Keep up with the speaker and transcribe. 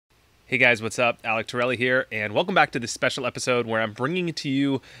Hey guys, what's up? Alec Torelli here, and welcome back to this special episode where I'm bringing to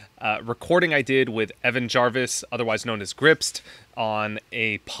you a recording I did with Evan Jarvis, otherwise known as Gripst, on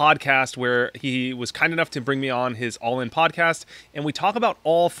a podcast where he was kind enough to bring me on his All-In podcast, and we talk about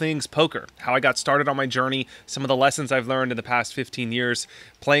all things poker, how I got started on my journey, some of the lessons I've learned in the past 15 years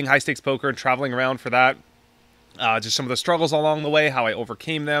playing high-stakes poker and traveling around for that. Just some of the struggles along the way, how I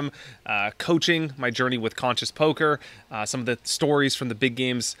overcame them, coaching, my journey with conscious poker, some of the stories from the big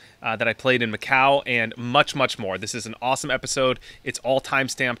games that I played in Macau, and much, much more. This is an awesome episode. It's all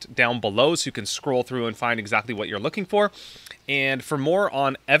time-stamped down below, so you can scroll through and find exactly what you're looking for. And for more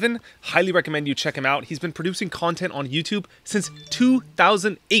on Evan, highly recommend you check him out. He's been producing content on YouTube since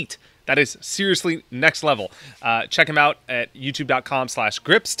 2008. That is seriously next level. Check him out at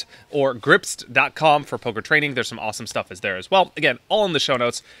youtube.com/gripst or gripst.com for poker training. There's some awesome stuff there as well. Again, all in the show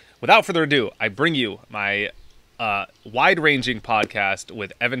notes. Without further ado, I bring you my wide-ranging podcast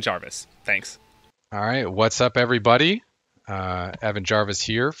with Evan Jarvis. Thanks. All right. What's up, everybody? Evan Jarvis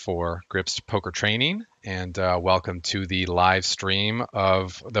here for Gripst Poker Training, and welcome to the live stream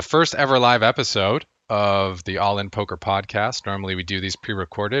of the first ever live episode of the All In Poker podcast. Normally we do these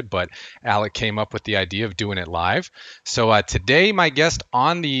pre-recorded, but Alec came up with the idea of doing it live. So today my guest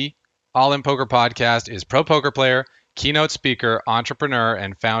on the All In Poker podcast is pro poker player, keynote speaker, entrepreneur,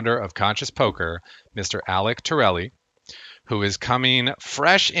 and founder of Conscious Poker, Mr. Alec Torelli, who is coming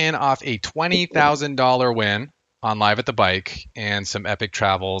fresh in off a $20,000 win on Live at the Bike and some epic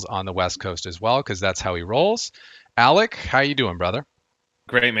travels on the West Coast as well, because that's how he rolls. Alec, how you doing, brother?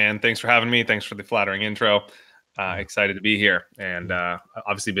 Great, man. Thanks for having me. Thanks for the flattering intro. Excited to be here, and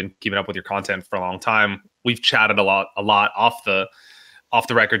obviously been keeping up with your content for a long time. We've chatted a lot off the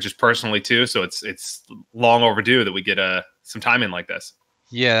record, just personally too. So it's long overdue that we get some time in like this.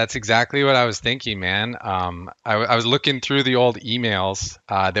 Yeah, that's exactly what I was thinking, man. I was looking through the old emails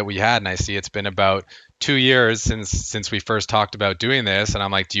that we had, and I see it's been about 2 years since we first talked about doing this, and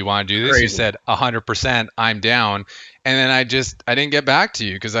I'm like, do you want to do this? Crazy. You said 100%, I'm down. And then I didn't get back to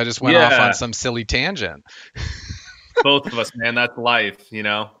you because I just went off on some silly tangent. Both of us, man, that's life, you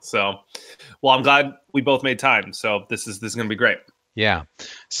know? So, well, I'm glad we both made time. So this is going to be great. Yeah.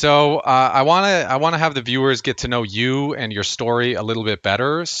 So I want to have the viewers get to know you and your story a little bit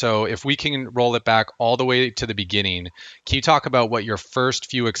better. So if we can roll it back all the way to the beginning, can you talk about what your first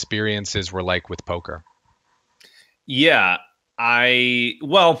few experiences were like with poker? Yeah,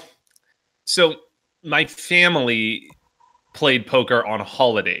 so my family played poker on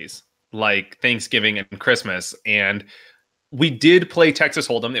holidays like Thanksgiving and Christmas, and we did play Texas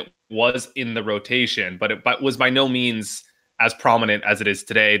Hold'em. It was in the rotation, but it was by no means as prominent as it is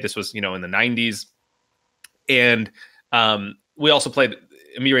today. This was, in the 90s. And we also played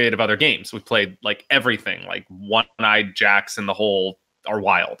a myriad of other games. We played like everything, like one-eyed jacks in the hole are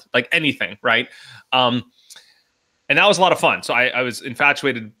wild, like anything, right? And that was a lot of fun. So I was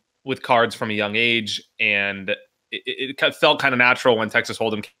infatuated with cards from a young age, and it felt kind of natural when Texas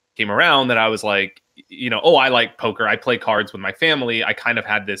Hold'em came around that I was like, I like poker. I play cards with my family. I kind of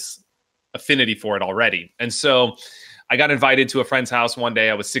had this affinity for it already. And so I got invited to a friend's house one day.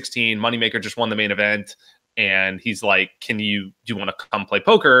 I was 16. Moneymaker just won the main event. And he's like, do you want to come play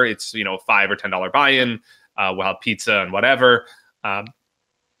poker? It's, $5 or $10 buy-in. We'll have pizza and whatever.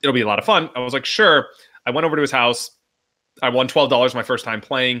 It'll be a lot of fun. I was like, sure. I went over to his house. I won $12 my first time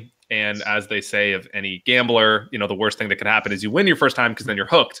playing. And as they say of any gambler, the worst thing that could happen is you win your first time because then you're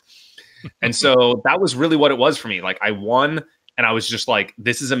hooked. And so that was really what it was for me. Like I won and I was just like,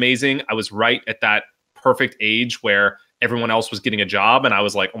 this is amazing. I was right at that perfect age where everyone else was getting a job. And I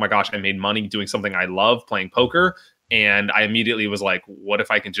was like, oh my gosh, I made money doing something I love, playing poker. And I immediately was like, what if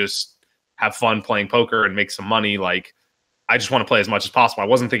I can just have fun playing poker and make some money? Like, I just want to play as much as possible. I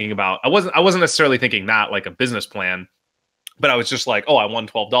wasn't necessarily thinking that like a business plan, but I was just like, oh, I won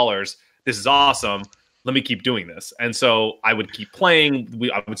 $12. This is awesome. Let me keep doing this. And so I would keep playing.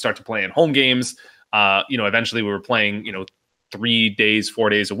 I would start to play in home games. Eventually we were playing, 3 days, 4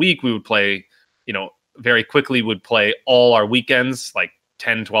 days a week. We would play, very quickly would play all our weekends, like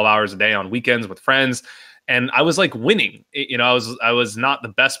 10, 12 hours a day on weekends with friends. And I was like winning. I was not the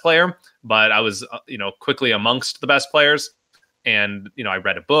best player, but I was, quickly amongst the best players. And, I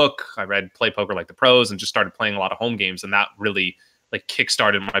read a book, I read Play Poker Like the Pros, and just started playing a lot of home games. And that really like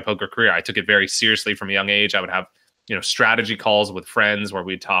kickstarted my poker career. I took it very seriously from a young age. I would have, strategy calls with friends where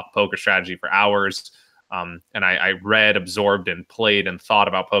we'd talk poker strategy for hours. And I read, absorbed, and played and thought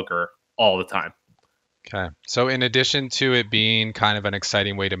about poker all the time. Okay. So in addition to it being kind of an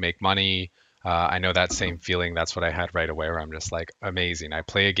exciting way to make money, I know that same feeling. That's what I had right away, where I'm just like, amazing. I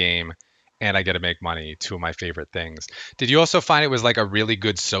play a game and I get to make money, two of my favorite things. Did you also find it was like a really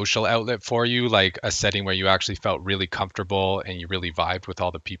good social outlet for you, like a setting where you actually felt really comfortable and you really vibed with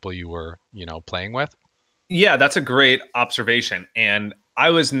all the people you were, playing with? Yeah, that's a great observation. And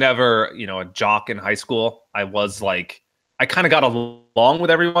I was never, a jock in high school. I was like, I kind of got along with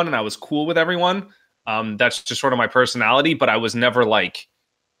everyone and I was cool with everyone. That's just sort of my personality, but I was never like,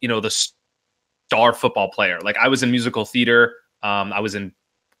 the star football player. Like I was in musical theater, I was in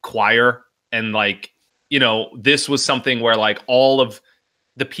choir, and like, this was something where like all of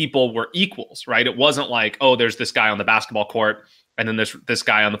the people were equals, right? It wasn't like, oh, there's this guy on the basketball court and then this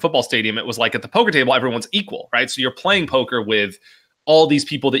guy on the football stadium. It was like at the poker table, everyone's equal, right? So you're playing poker with all these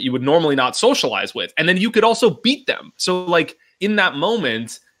people that you would normally not socialize with. And then you could also beat them. So like in that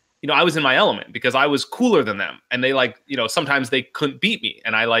moment, I was in my element because I was cooler than them. And they like, sometimes they couldn't beat me.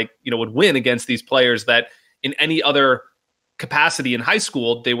 And I like, would win against these players that in any other capacity in high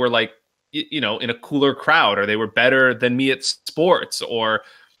school, they were like, in a cooler crowd, or they were better than me at sports or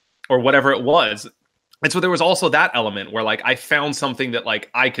whatever it was. And so there was also that element where like I found something that like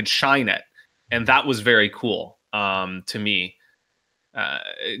I could shine at, and that was very cool to me,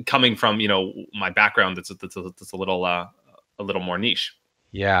 coming from my background that's a little more niche.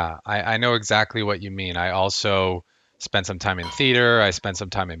 Yeah, I know exactly what you mean. I also spent some time in theater. I spent some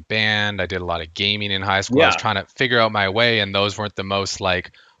time in band. I did a lot of gaming in high school. I was Yeah, trying to figure out my way, and those weren't the most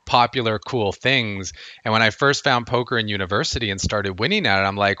like popular, cool things. And when I first found poker in university and started winning at it,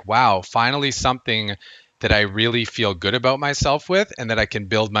 I'm like, wow, finally something that I really feel good about myself with and that I can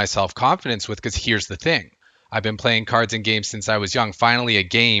build my self confidence with. Because here's the thing. I've been playing cards and games since I was young. Finally, a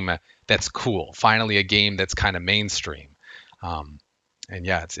game that's cool. Finally, a game that's kind of mainstream. Um, and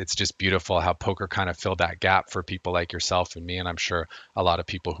yeah, it's just beautiful how poker kind of filled that gap for people like yourself and me, and I'm sure a lot of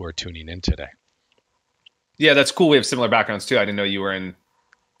people who are tuning in today. yeah, that's cool. We have similar backgrounds too. I didn't know you were in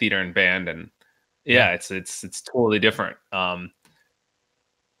theater and band, and Yeah. yeah, it's totally different.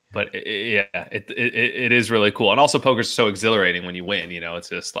 But it is really cool, and also poker's so exhilarating when you win. It's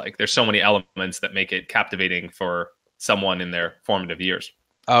just like there's so many elements that make it captivating for someone in their formative years.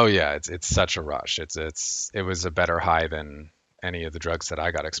 Oh yeah, it's such a rush. It was a better high than any of the drugs that I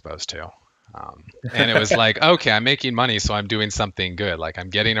got exposed to. And it was like, okay, I'm making money, so I'm doing something good. Like I'm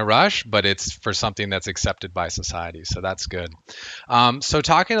getting a rush, but it's for something that's accepted by society. So that's good. So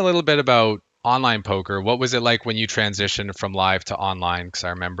talking a little bit about online poker, what was it like when you transitioned from live to online? Because I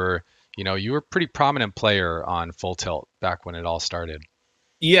remember, you were a pretty prominent player on Full Tilt back when it all started.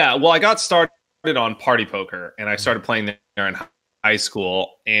 Yeah, well, I got started on party poker, and I started playing there in high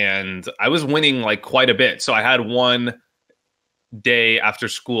school, and I was winning like quite a bit. So I had one day after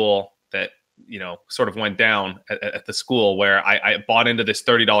school that sort of went down at the school where I bought into this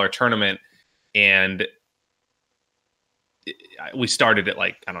 $30 tournament, and we started at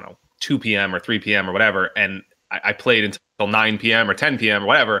like, I don't know, 2 p.m. or 3 p.m. or whatever, and I played until 9 p.m. or 10 p.m. or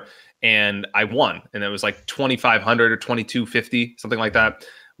whatever, and I won, and it was like 2,500 or 2,250, something like that,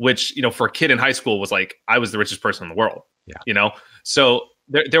 which for a kid in high school was like I was the richest person in the world. Yeah. So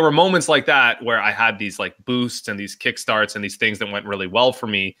there were moments like that where I had these like boosts and these kickstarts and these things that went really well for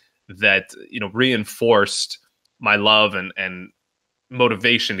me that reinforced my love and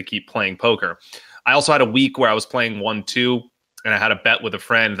motivation to keep playing poker. I also had a week where I was playing 1-2, and I had a bet with a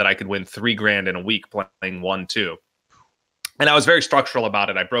friend that I could win $3,000 in a week playing 1-2. And I was very structural about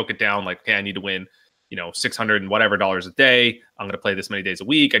it. I broke it down like, okay, I need to win 600 and whatever dollars a day. I'm going to play this many days a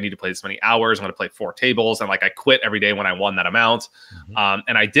week. I need to play this many hours. I'm going to play 4 tables. And like, I quit every day when I won that amount.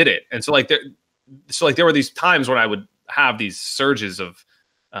 And I did it. And so there were these times when I would have these surges of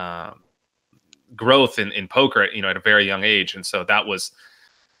growth in poker, at a very young age. And so that was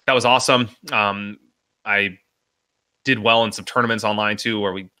awesome. I did well in some tournaments online too,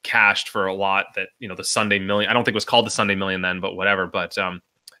 where we cashed for a lot that, the Sunday Million, I don't think it was called the Sunday Million then, but whatever. But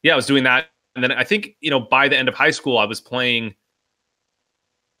yeah, I was doing that. And then I think, by the end of high school, I was playing,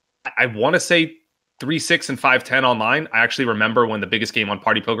 I want to say 3-6 and 5-10 online. I actually remember when the biggest game on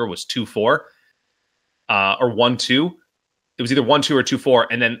Party Poker was 2-4 or 1-2. It was either 1-2 or 2-4.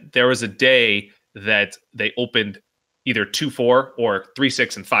 And then there was a day that they opened either 2-4 or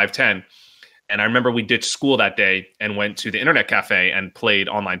 3-6 and 5-10. And I remember we ditched school that day and went to the internet cafe and played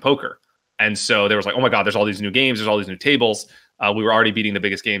online poker. And so there was like, oh my God, there's all these new games. There's all these new tables. We were already beating the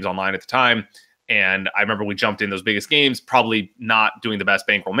biggest games online at the time. And I remember we jumped in those biggest games, probably not doing the best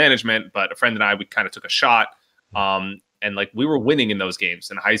bankroll management, but a friend and I, we kind of took a shot. And like we were winning in those games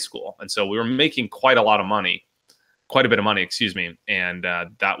in high school. And so we were making quite a bit of money, excuse me. And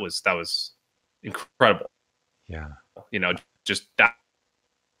that was incredible. Yeah. Just that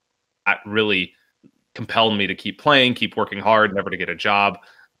really compelled me to keep playing, keep working hard, never to get a job.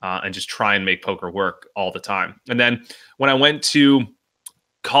 and just try and make poker work all the time. And then when I went to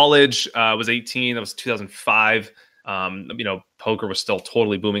college, I was 18. That was 2005. Poker was still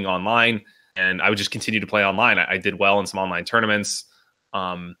totally booming online, and I would just continue to play online. I did well in some online tournaments.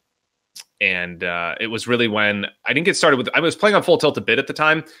 And it was really when I didn't get started with, I was playing on Full Tilt a bit at the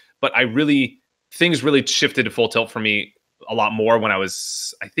time, but things really shifted to Full Tilt for me a lot more when I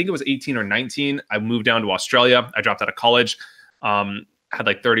think it was 18 or 19. I moved down to Australia. I dropped out of college, had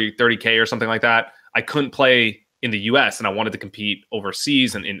like 30K or something like that. I couldn't play in the US and I wanted to compete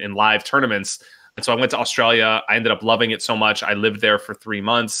overseas and in live tournaments. And so I went to Australia. I ended up loving it so much. I lived there for 3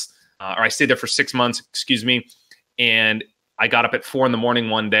 months, or I stayed there for 6 months, excuse me. And I got up at 4 a.m.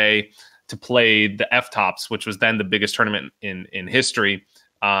 one day to play the F-Tops, which was then the biggest tournament in history.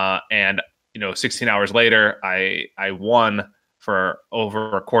 And 16 hours later, I won for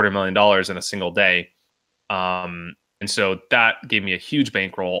over $250,000 in a single day. And so that gave me a huge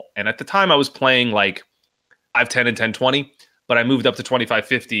bankroll. And at the time I was playing like 5-10 and 10-20, but I moved up to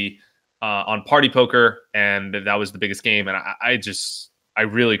 25-50 on Party Poker, and that was the biggest game. And I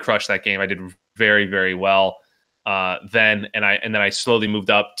really crushed that game. I did very, very well then, and then I slowly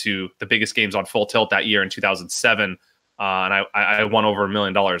moved up to the biggest games on Full Tilt that year in 2007. And I won over $1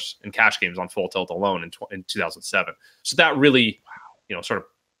 million in cash games on Full Tilt alone in 2007. So that really, sort of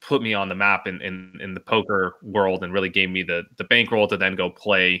put me on the map in the poker world, and really gave me the bankroll to then go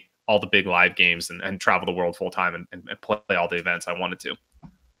play all the big live games and travel the world full time and play all the events I wanted to.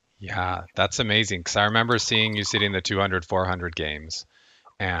 Yeah, that's amazing. Because I remember seeing you sitting the 200, 400 games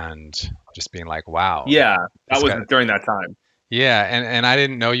and just being like, wow. Yeah, that was during that time. Yeah, and I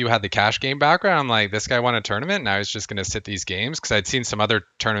didn't know you had the cash game background. I'm like, this guy won a tournament, and I was just going to sit these games, because I'd seen some other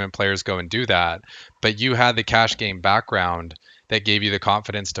tournament players go and do that. But you had the cash game background that gave you the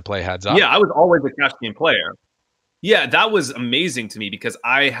confidence to play heads up. Yeah, I was always a cash game player. Yeah, that was amazing to me because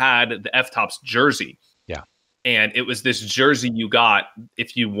I had the F-Tops jersey. Yeah. And it was this jersey you got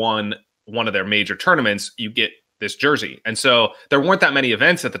if you won one of their major tournaments, you get this jersey. And so there weren't that many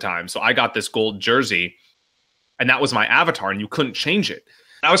events at the time. So I got this gold jersey, and that was my avatar, and you couldn't change it.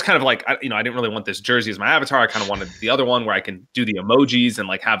 And I was kind of like, I didn't really want this jersey as my avatar. I kind of wanted the other one where I can do the emojis and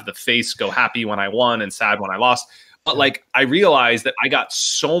like have the face go happy when I won and sad when I lost. But like, I realized that I got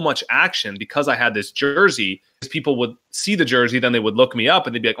so much action because I had this jersey. People would see the jersey, then they would look me up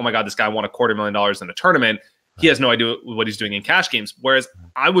and they'd be like, oh my God, this guy won $250,000 in a tournament. He has no idea what he's doing in cash games. Whereas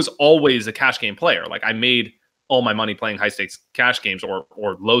I was always a cash game player. Like, I made all my money playing high stakes cash games or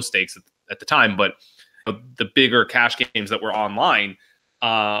low stakes at the time. But the bigger cash games that were online,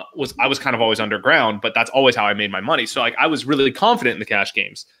 I was kind of always underground, but that's always how I made my money. So like, I was really confident in the cash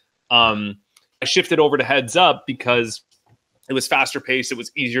games. I shifted over to heads up because it was faster paced. It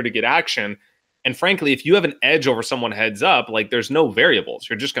was easier to get action. And frankly, if you have an edge over someone heads up, like, there's no variables.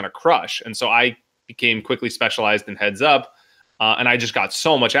 You're just going to crush. And so I became quickly specialized in heads up. And I just got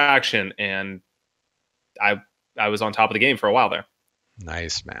so much action, and I was on top of the game for a while there.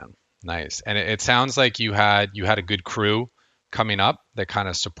 Nice, man. Nice. And it sounds like you had a good crew coming up that kind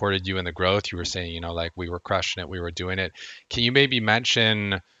of supported you in the growth. You were saying, like, we were crushing it, we were doing it. Can you maybe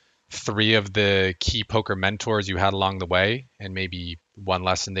mention 3 of the key poker mentors you had along the way, and maybe one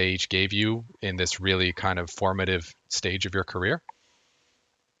lesson they each gave you in this really kind of formative stage of your career?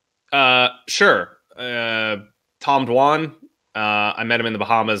 Sure. Tom Dwan. I met him in the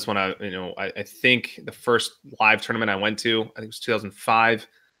Bahamas when I think the first live tournament I went to, I think it was 2005.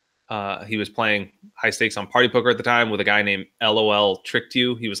 He was playing high stakes on Party Poker at the time with a guy named LOL Tricked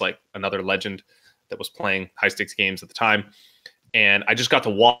You. He was like another legend that was playing high stakes games at the time. And I just got to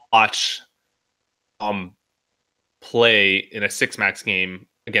watch play in a 6-max game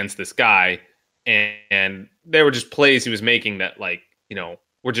against this guy. And there were just plays he was making that, like,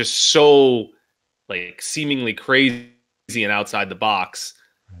 were just so like seemingly crazy and outside the box.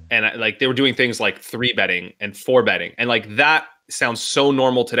 And like, they were doing things like 3-betting and 4-betting. And like, that sounds so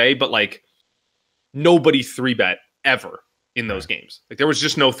normal today, but like, nobody 3-bet ever in those games. Like, there was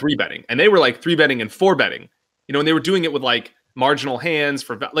just no 3-betting. And they were like 3-betting and 4-betting, and they were doing it with like marginal hands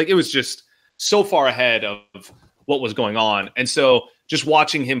for, like, it was just so far ahead of what was going on. And so just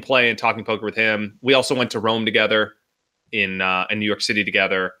watching him play and talking poker with him. We also went to Rome together in New York City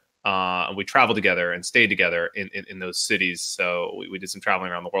together. And we traveled together and stayed together in those cities. So we did some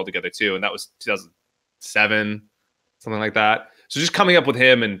traveling around the world together too. And that was 2007, something like that. So just coming up with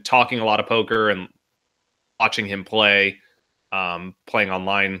him and talking a lot of poker and watching him play, playing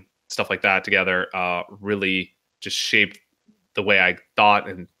online, stuff like that together, really just shaped the way I thought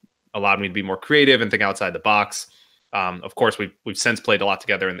and allowed me to be more creative and think outside the box. Of course, we've since played a lot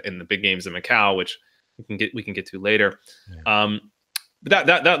together in the big games in Macau, which we can get to later. Yeah.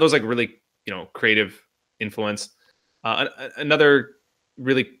 that was like really, creative influence. Another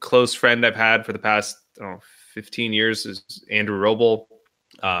really close friend I've had for the past 15 years is Andrew Roble.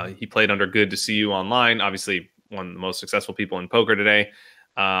 He played under Good to See You online, obviously one of the most successful people in poker today.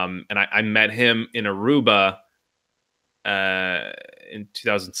 And I met him in Aruba in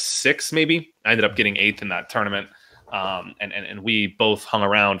 2006, maybe. I ended up getting 8th in that tournament. And we both hung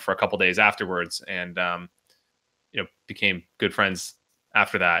around for a couple days afterwards, and became good friends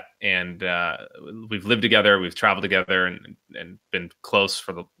after that. And we've lived together, we've traveled together, and been close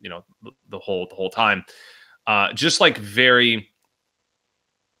for the whole time. Just like very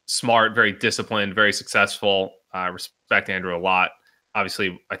smart, very disciplined, very successful. I respect Andrew a lot.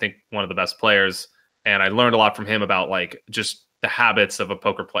 Obviously, I think one of the best players, and I learned a lot from him about like just the habits of a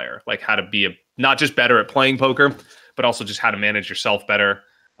poker player, like how to be not just better at playing poker, but also just how to manage yourself better,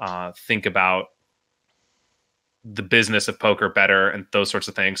 think about the business of poker better, and those sorts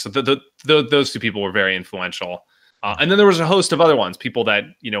of things. So those two people were very influential. And then there was a host of other ones, people that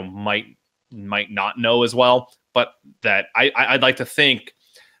might not know as well, but that I'd like to think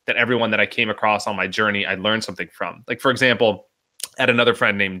that everyone that I came across on my journey, I learned something from. Like, for example, I had another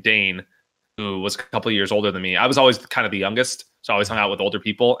friend named Dane, who was a couple of years older than me. I was always kind of the youngest, so I always hung out with older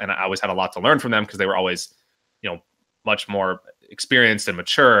people, and I always had a lot to learn from them because they were always, much more experienced and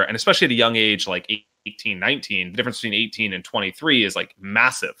mature. And especially at a young age, like 18, 19, the difference between 18 and 23 is like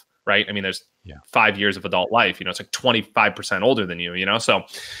massive, right? I mean, there's 5 years of adult life, it's like 25% older than you, So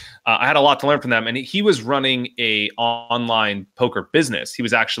I had a lot to learn from them. And he was running a online poker business. He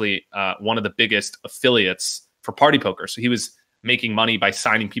was actually one of the biggest affiliates for Party Poker. So he was making money by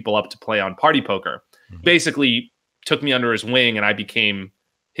signing people up to play on Party Poker. Mm-hmm. Basically took me under his wing, and I became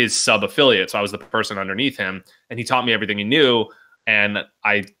his sub affiliate. So I was the person underneath him, and he taught me everything he knew. And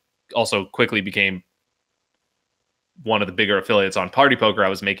I also quickly became one of the bigger affiliates on Party Poker. I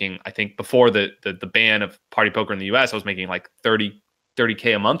was making, I think before the ban of Party Poker in the US, I was making like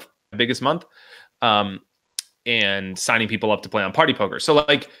 30K a month, the biggest month. And signing people up to play on Party Poker. So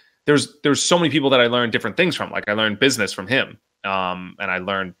like there's so many people that I learned different things from. Like I learned business from him. And I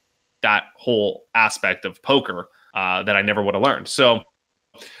learned that whole aspect of poker that I never would have learned. So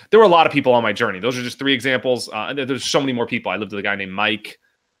there were a lot of people on my journey. Those are just 3 examples. There's so many more people. I lived with a guy named Mike,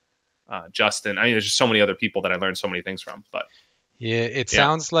 Justin. I mean, there's just so many other people that I learned so many things from. But yeah, it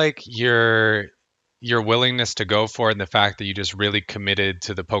sounds like your willingness to go for it, and the fact that you just really committed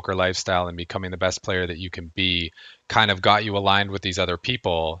to the poker lifestyle and becoming the best player that you can be, kind of got you aligned with these other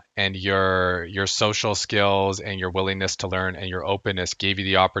people. And your social skills and your willingness to learn and your openness gave you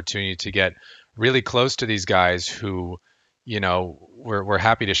the opportunity to get really close to these guys who, we're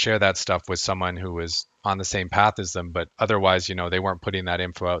happy to share that stuff with someone who was on the same path as them, but otherwise, they weren't putting that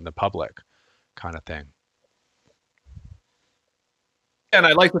info out in the public, kind of thing. And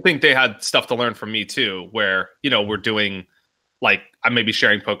I like to think they had stuff to learn from me too, where, we're doing, like, I may be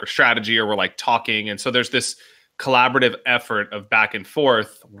sharing poker strategy, or we're like talking. And so there's this collaborative effort of back and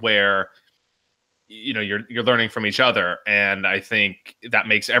forth where, you're learning from each other. And I think that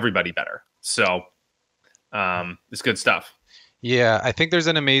makes everybody better. So it's good stuff. Yeah, I think there's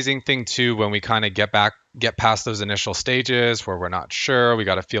an amazing thing too when we kind of get past those initial stages where we're not sure, we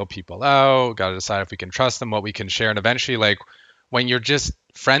got to feel people out, got to decide if we can trust them, what we can share. And eventually, like, when you're just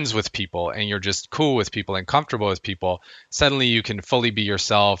friends with people and you're just cool with people and comfortable with people, suddenly you can fully be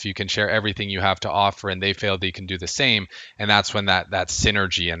yourself. You can share everything you have to offer, and they feel they can do the same. And that's when that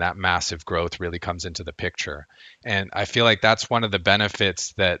synergy and that massive growth really comes into the picture. And I feel like that's one of the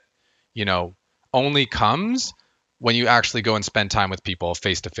benefits that, only comes when you actually go and spend time with people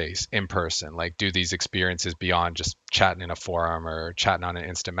face to face, in person, like do these experiences beyond just chatting in a forum or chatting on an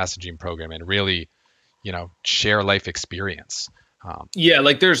instant messaging program, and really, share life experience. Yeah,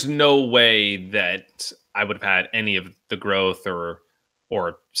 like there's no way that I would have had any of the growth or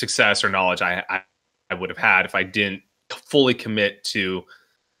success or knowledge I would have had if I didn't fully commit to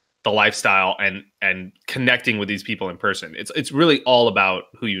the lifestyle and connecting with these people in person. It's really all about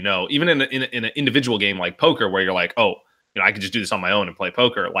who you know. Even in an individual game like poker, where you're like, oh, I could just do this on my own and play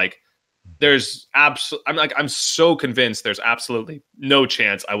poker. Like, there's I'm so convinced there's absolutely no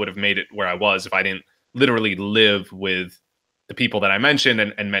chance I would have made it where I was if I didn't literally live with the people that I mentioned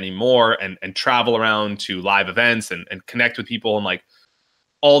and many more, and travel around to live events and connect with people. And like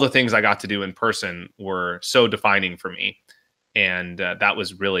all the things I got to do in person were so defining for me. And that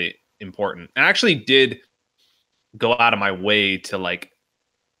was really important. I actually did go out of my way to like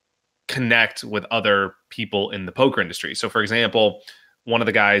connect with other people in the poker industry. So for example, one of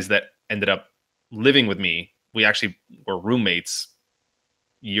the guys that ended up living with me, we actually were roommates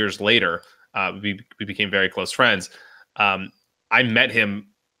years later. We became very close friends. I met him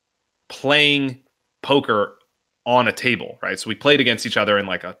playing poker on a table, right? So we played against each other in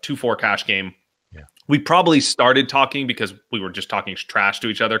like a 2-4 cash game. Yeah. We probably started talking because we were just talking trash to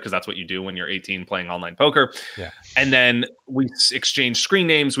each other, because that's what you do when you're 18 playing online poker. Yeah. And then we exchanged screen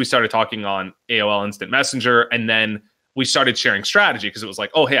names. We started talking on AOL Instant Messenger. And then we started sharing strategy, because it was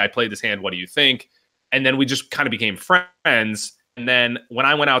like, oh, hey, I played this hand. What do you think? And then we just kind of became friends. And then when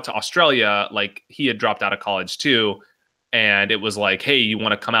I went out to Australia, like he had dropped out of college too. And it was like, hey, you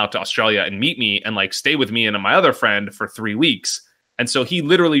want to come out to Australia and meet me and like stay with me and my other friend for 3 weeks. And so he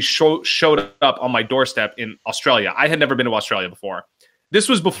literally showed up on my doorstep in Australia. I had never been to Australia before. This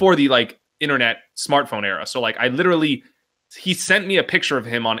was before the like internet smartphone era. So like he sent me a picture of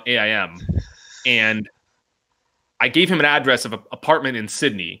him on AIM, and I gave him an address of an apartment in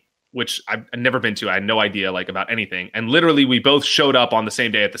Sydney, which I've never been to. I had no idea like about anything. And literally we both showed up on the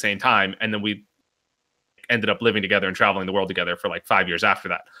same day at the same time. And then we ended up living together and traveling the world together for like 5 years after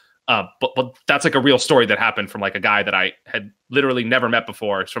that. But that's like a real story that happened from like a guy that I had literally never met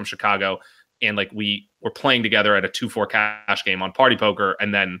before. It's from Chicago. And like we were playing together at a 2-4 cash game on Party Poker.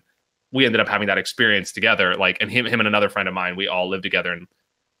 And then we ended up having that experience together. Like, and him and another friend of mine, we all lived together and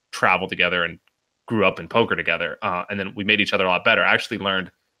traveled together and grew up in poker together. And then we made each other a lot better. I actually learned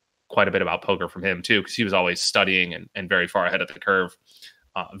quite a bit about poker from him too, because he was always studying and very far ahead of the curve.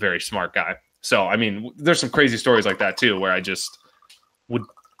 Very smart guy. So, I mean, there's some crazy stories like that too, where I just would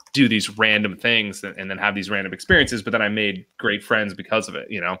do these random things and then have these random experiences, but then I made great friends because of it.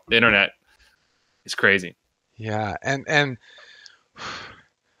 You know, the internet is crazy. Yeah. And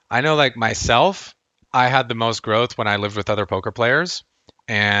I know, like myself, I had the most growth when I lived with other poker players,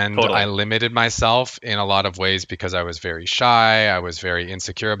 and Totally. I limited myself in a lot of ways because I was very shy. I was very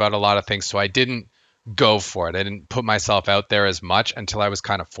insecure about a lot of things. So I didn't go for it. I didn't put myself out there as much until I was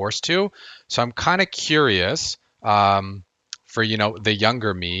kind of forced to. So I'm kind of curious, for, you know, the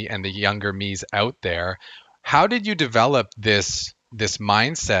younger me and the younger me's out there, how did you develop this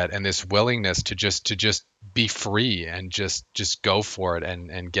mindset and this willingness to just be free and just go for it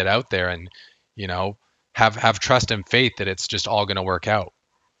and get out there and, you know, have trust and faith that it's just all going to work out?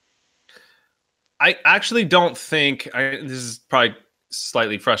 I actually don't think this is probably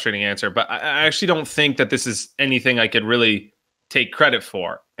slightly frustrating answer, but I actually don't think that this is anything I could really take credit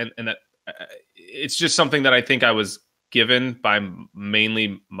for. And that it's just something that I think I was given by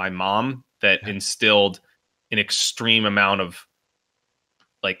mainly my mom that instilled an extreme amount of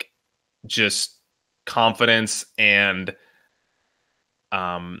like just confidence and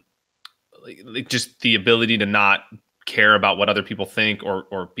like just the ability to not care about what other people think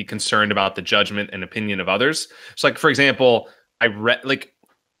or be concerned about the judgment and opinion of others. So like, for example, I read like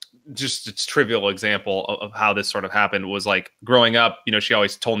just a trivial example of how this sort of happened was like growing up, you know, she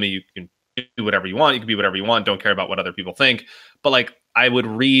always told me you can do whatever you want. You can be whatever you want. Don't care about what other people think. But like I would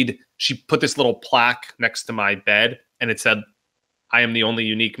read, she put this little plaque next to my bed and it said, I am the only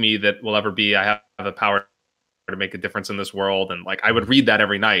unique me that will ever be. I have the power to make a difference in this world. And like, I would read that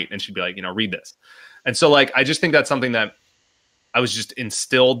every night and she'd be like, you know, read this. And so like, I just think that's something that I was just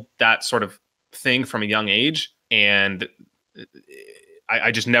instilled that sort of thing from a young age. And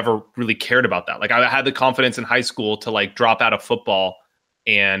I just never really cared about that. Like I had the confidence in high school to like drop out of football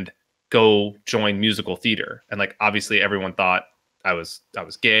and go join musical theater. And like, obviously everyone thought I was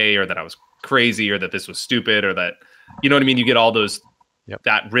gay or that I was crazy or that this was stupid or that, you know what I mean? You get all those,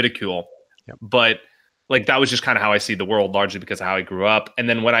 that ridicule, but like, that was just kind of how I see the world, largely because of how I grew up. And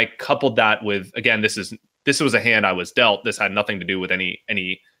then when I coupled that with, again, this was a hand I was dealt. This had nothing to do with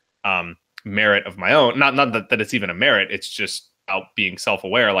any merit of my own. Not that it's even a merit. It's just about being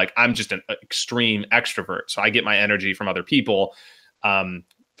self-aware. Like I'm just an extreme extrovert. So I get my energy from other people.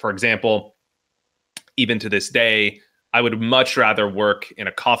 For example, even to this day, I would much rather work in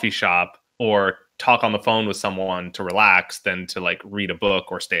a coffee shop or talk on the phone with someone to relax than to like read a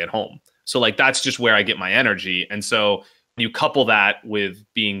book or stay at home. So like, that's just where I get my energy. And so you couple that with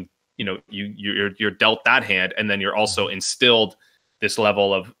being, you know, you're dealt that hand, and then you're also instilled this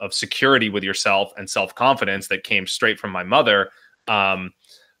level of security with yourself and self-confidence that came straight from my mother.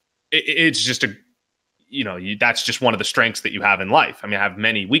 It's just that's just one of the strengths that you have in life. I mean, I have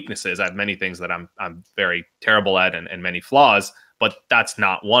many weaknesses. I have many things that I'm very terrible at and many flaws, but that's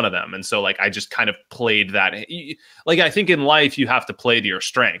not one of them. And so like, I just kind of played that. Like, I think in life you have to play to your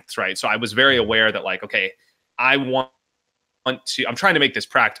strengths, right? So I was very aware that like, okay, I'm trying to make this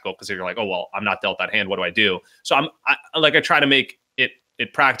practical, because you're like, oh, well, I'm not dealt that hand. What do I do? So I try to make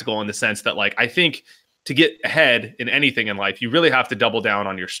it practical in the sense that like, I think to get ahead in anything in life, you really have to double down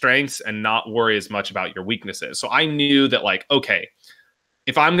on your strengths and not worry as much about your weaknesses. So I knew that like, okay,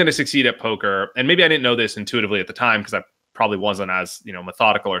 if I'm going to succeed at poker, and maybe I didn't know this intuitively at the time because I probably wasn't as,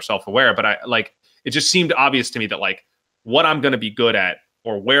 methodical or self-aware, but it just seemed obvious to me that like what I'm going to be good at,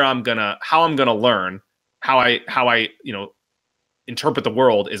 or how I'm going to learn, how I interpret the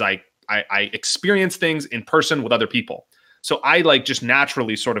world is I experience things in person with other people. So I like just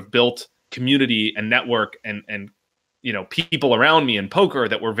naturally sort of built community and network and people around me in poker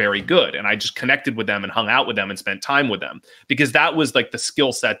that were very good, and I just connected with them and hung out with them and spent time with them because that was like the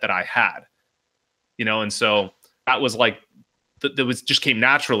skill set that I had, and so that was like that was just came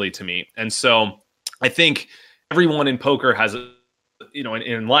naturally to me. And so I think everyone in poker has,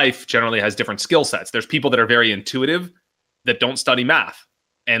 in life generally has different skill sets. There's people that are very intuitive that don't study math,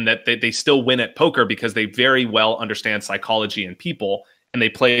 and that they still win at poker because they very well understand psychology and people, and they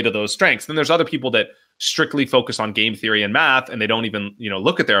play to those strengths. Then there's other people that strictly focus on game theory and math, and they don't even,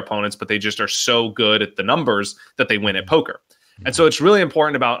 look at their opponents, but they just are so good at the numbers that they win at poker. And so it's really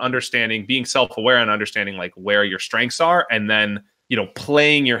important about understanding, being self-aware and understanding like where your strengths are, and then,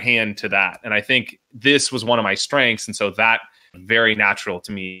 playing your hand to that. And I think this was one of my strengths. And so that very naturally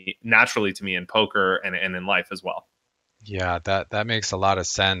to me in poker and in life as well. Yeah, that makes a lot of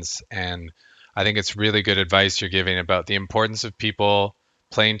sense. And I think it's really good advice you're giving about the importance of people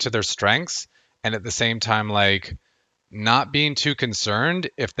playing to their strengths, and at the same time, like not being too concerned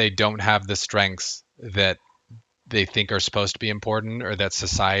if they don't have the strengths that they think are supposed to be important, or that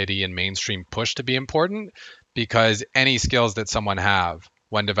society and mainstream push to be important, because any skills that someone have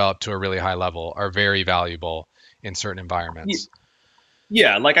when developed to a really high level are very valuable in certain environments.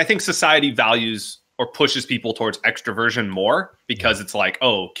 Yeah, like I think society values or pushes people towards extroversion more because it's like,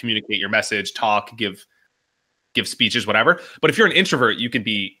 oh, communicate your message, talk, give speeches, whatever. But if you're an introvert, you can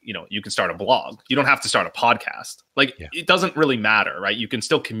be, you can start a blog. You don't have to start a podcast. Like it doesn't really matter, right? You can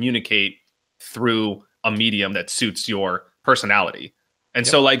still communicate through a medium that suits your personality. And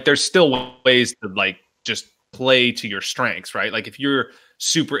so like there's still ways to like just play to your strengths, right? Like if you're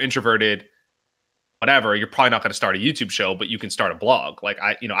super introverted, whatever, you're probably not going to start a YouTube show, but you can start a blog. Like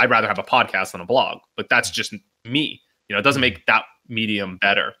I'd rather have a podcast than a blog, but that's just me. It doesn't make that medium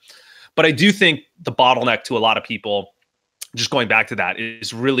better. But I do think the bottleneck to a lot of people, just going back to that,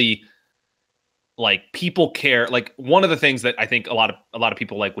 is really like people care. Like one of the things that I think a lot of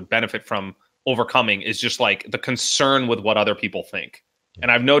people like would benefit from overcoming is just like the concern with what other people think. And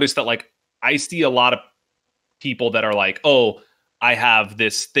I've noticed that like I see a lot of people that are like, oh, I have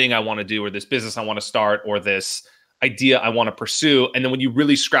this thing I want to do, or this business I want to start, or this idea I want to pursue. And then when you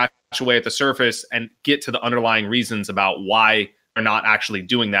really scratch away at the surface and get to the underlying reasons about why they're not actually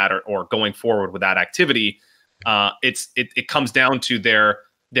doing that, or going forward with that activity, it comes down to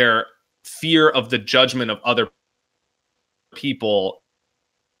their fear of the judgment of other people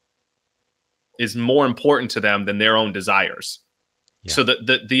is more important to them than their own desires. Yeah. So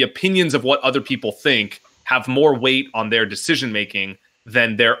the opinions of what other people think have more weight on their decision making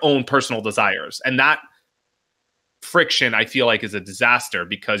than their own personal desires. And that friction, I feel like, is a disaster,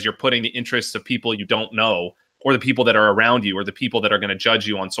 because you're putting the interests of people you don't know, or the people that are around you, or the people that are going to judge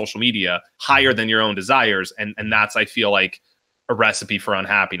you on social media, higher than your own desires. And that's, I feel like, a recipe for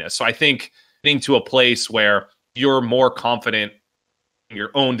unhappiness. So I think getting to a place where you're more confident in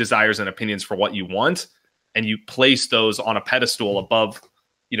your own desires and opinions for what you want, and you place those on a pedestal above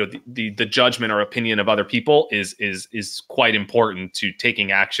the judgment or opinion of other people is quite important to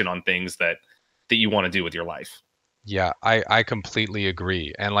taking action on things that you want to do with your life. Yeah, I completely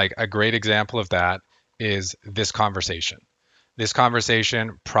agree. And like a great example of that is this conversation. This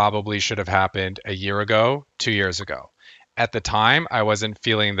conversation probably should have happened a year ago, 2 years ago. At the time, I wasn't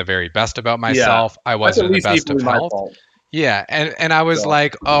feeling the very best about myself. I wasn't in the best of health. Yeah, and I was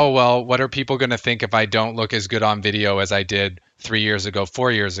like, oh, well, what are people going to think if I don't look as good on video as I did 3 years ago,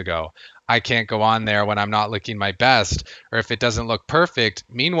 4 years ago? I can't go on there when I'm not looking my best, or if it doesn't look perfect.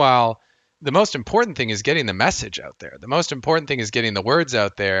 Meanwhile, the most important thing is getting the message out there. The most important thing is getting the words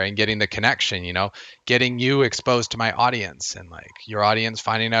out there and getting the connection, getting you exposed to my audience, and like your audience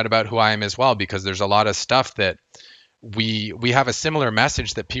finding out about who I am as well, because there's a lot of stuff that we have a similar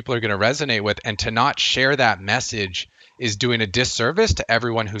message that people are going to resonate with, and to not share that message is doing a disservice to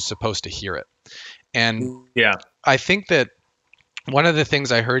everyone who's supposed to hear it. And I think that one of the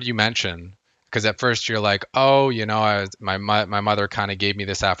things I heard you mention, because at first you're like, oh, my mother kind of gave me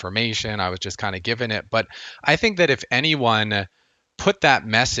this affirmation, I was just kind of giving it. But I think that if anyone put that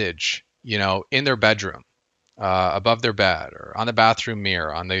message, in their bedroom, above their bed, or on the bathroom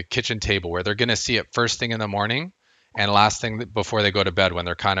mirror, on the kitchen table, where they're going to see it first thing in the morning and last thing before they go to bed, when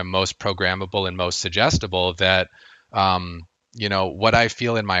they're kind of most programmable and most suggestible, that what I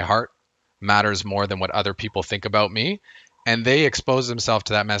feel in my heart matters more than what other people think about me, and they expose themselves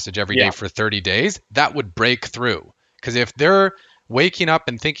to that message every day for 30 days, that would break through. Because if they're waking up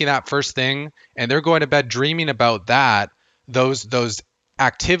and thinking that first thing, and they're going to bed dreaming about that, those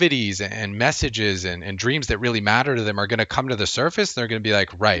activities and messages and dreams that really matter to them are going to come to the surface. They're going to be like,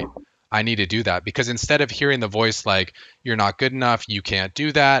 right, I need to do that. Because instead of hearing the voice like, you're not good enough, you can't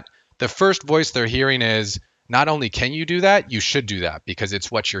do that, the first voice they're hearing is, not only can you do that, you should do that because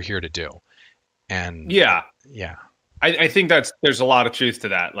it's what you're here to do. And yeah, yeah, I think there's a lot of truth to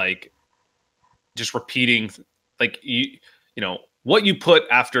that. Like, just repeating, like, you know, what you put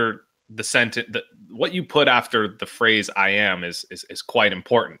after the sentence, what you put after the phrase "I am" is quite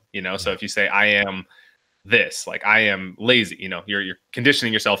important. You know, so if you say "I am this," like, I am lazy, you know, you're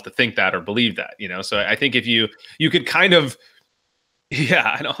conditioning yourself to think that or believe that. You know, so I think if you could kind of,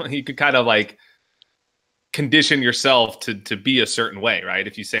 yeah, I know, you could kind of like condition yourself to be a certain way, right?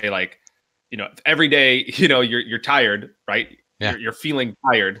 If you say, like, you know, every day, you know, you're tired, right? Yeah. You're feeling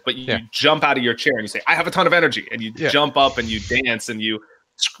tired, but you jump out of your chair and you say, I have a ton of energy, and you jump up and you dance and you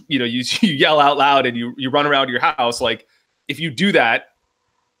know, you yell out loud and you run around your house. Like, if you do that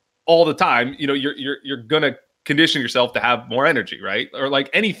all the time, you know, you're gonna condition yourself to have more energy, right? Or like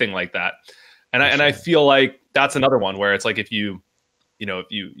anything like that. And I feel like that's another one where it's like, if you know, if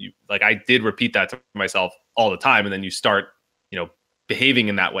you like, I did repeat that to myself all the time, and then you start, you know, behaving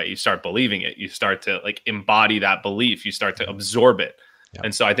in that way, you start believing it, you start to like embody that belief, you start to absorb it.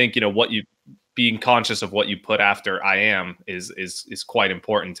 And so I think, you know, being conscious of what you put after "I am" is quite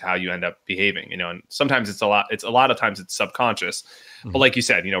important to how you end up behaving, you know. And sometimes it's a lot of times it's subconscious, but like you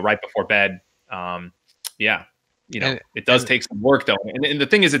said, you know, right before bed, yeah, you know, it does take some work though. And the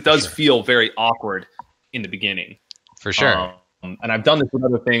thing is, it does feel very awkward in the beginning. For sure. And I've done this with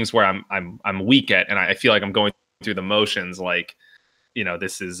other things where I'm weak at, and I feel like I'm going through the motions, like, you know,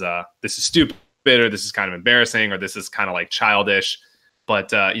 this is stupid, or this is kind of embarrassing, or this is kind of like childish.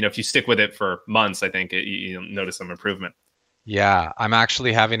 But you know, if you stick with it for months, I think you'll notice some improvement. Yeah, I'm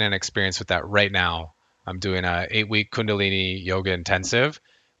actually having an experience with that right now. I'm doing a 8-week Kundalini yoga intensive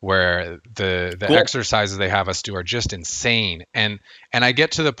where the Cool. exercises they have us do are just insane. And I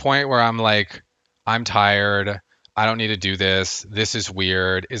get to the point where I'm like, I'm tired. I don't need to do this. This is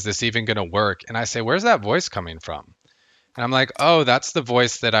weird. Is this even going to work? And I say, where's that voice coming from? And I'm like, oh, that's the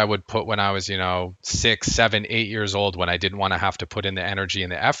voice that I would put when I was, you know, 6, 7, 8 years old, when I didn't want to have to put in the energy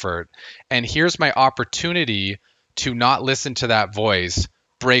and the effort. And here's my opportunity to not listen to that voice,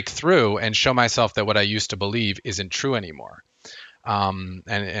 break through, and show myself that what I used to believe isn't true anymore.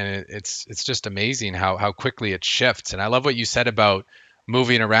 It's just amazing how quickly it shifts. And I love what you said about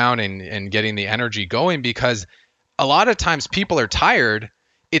moving around and getting the energy going, because a lot of times people are tired.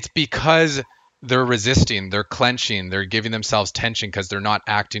 It's because they're resisting, they're clenching, they're giving themselves tension because they're not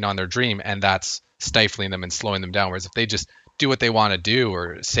acting on their dream, and that's stifling them and slowing them down. Whereas if they just do what they want to do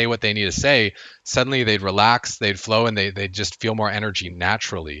or say what they need to say, suddenly they'd relax, they'd flow, and they'd just feel more energy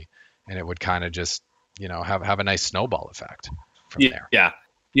naturally, and it would kind of just, you know, have a nice snowball effect from there. Yeah,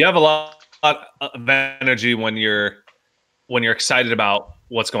 you have a lot of energy when you're excited about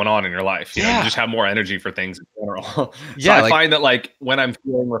what's going on in your life. You know, you just have more energy for things in general. So I find that, like, when I'm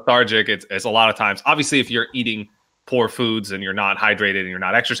feeling lethargic, it's a lot of times, obviously, if you're eating poor foods and you're not hydrated and you're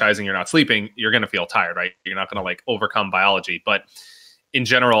not exercising, you're not sleeping, you're going to feel tired, right? You're not going to like overcome biology. But in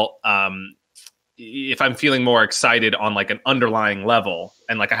general, if I'm feeling more excited on like an underlying level,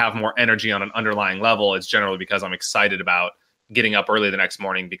 and like I have more energy on an underlying level, it's generally because I'm excited about getting up early the next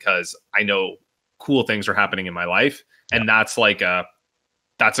morning, because I know cool things are happening in my life. And that's like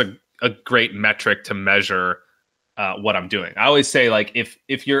that's a great metric to measure what I'm doing. I always say, like,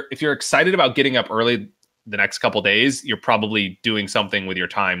 if you're excited about getting up early the next couple days, you're probably doing something with your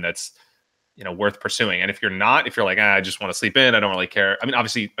time that's, you know, worth pursuing. And if you're not, if you're like, I just want to sleep in, I don't really care. I mean,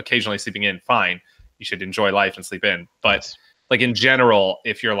 obviously, occasionally sleeping in, fine. You should enjoy life and sleep in. But like, in general,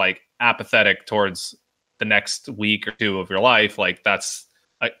 if you're like apathetic towards the next week or two of your life, like, that's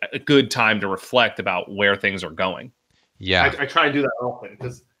a good time to reflect about where things are going. Yeah, I try and do that often,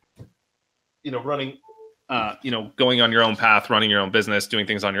 because, you know, running, you know, going on your own path, running your own business, doing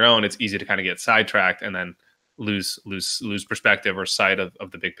things on your own, it's easy to kind of get sidetracked and then lose perspective or sight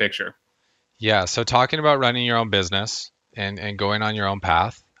of the big picture. Yeah. So talking about running your own business and going on your own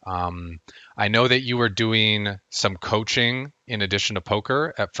path, I know that you were doing some coaching in addition to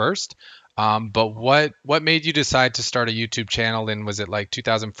poker at first. But what made you decide to start a YouTube channel? And was it like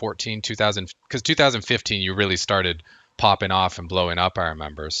 2014, because 2015 you really started popping off and blowing up, I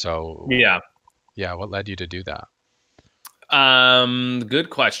remember. So yeah, what led you to do that? Good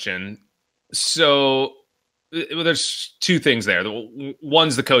question. So there's two things there.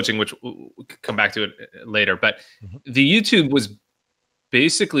 One's the coaching, which we'll come back to it later, but the YouTube was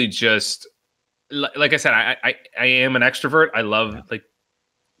basically just like I said, I am an extrovert. I love like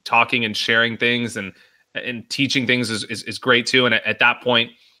talking and sharing things, and teaching things is great too. And at that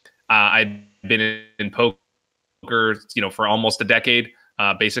point, I'd been in poker, for almost a decade,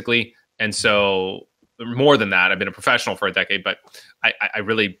 basically. And so more than that, I've been a professional for a decade, but I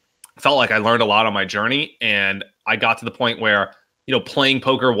really felt like I learned a lot on my journey. And I got to the point where, playing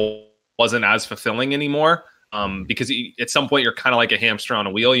poker wasn't as fulfilling anymore. Because at some point you're kind of like a hamster on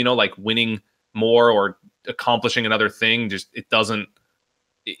a wheel, like winning more or accomplishing another thing. Just, it doesn't,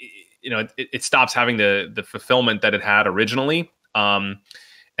 it stops having the fulfillment that it had originally.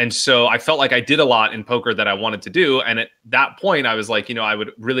 And so I felt like I did a lot in poker that I wanted to do. And at that point I was like, I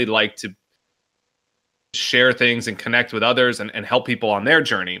would really like to share things and connect with others and help people on their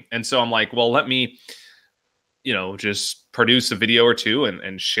journey. And so I'm like, well, let me, just produce a video or two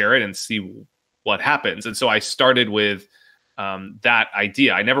and share it and see what happens. And so I started with that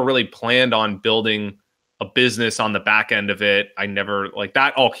idea. I never really planned on building a business on the back end of it. I never, like,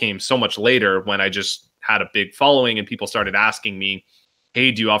 that all came so much later when I just had a big following and people started asking me,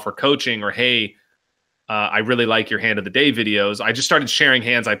 hey, do you offer coaching? Or, hey, I really like your hand of the day videos. I just started sharing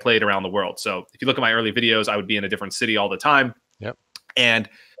hands I played around the world. So if you look at my early videos, I would be in a different city all the time. Yep. And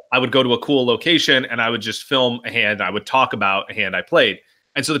I would go to a cool location and I would just film a hand. I would talk about a hand I played.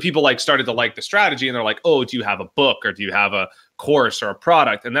 And so the people started to like the strategy, and they're like, oh, do you have a book, or do you have a course or a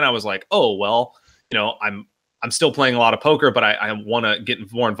product? And then I was like, oh, well, I'm still playing a lot of poker, but I want to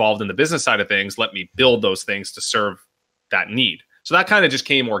get more involved in the business side of things. Let me build those things to serve that need. So that kind of just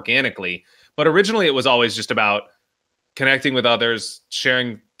came organically. But originally it was always just about connecting with others,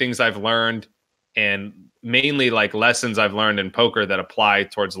 sharing things I've learned, and mainly like lessons I've learned in poker that apply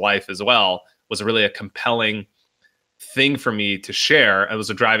towards life as well, was really a compelling thing for me to share. It was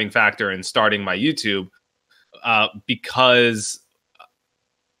a driving factor in starting my YouTube, because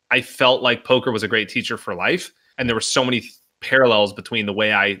I felt like poker was a great teacher for life. And there were so many parallels between the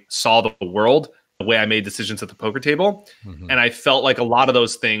way I saw the world, the way I made decisions at the poker table. Mm-hmm. And I felt like a lot of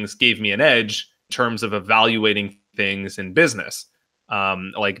those things gave me an edge in terms of evaluating things in business,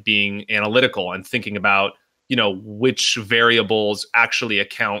 like being analytical and thinking about, which variables actually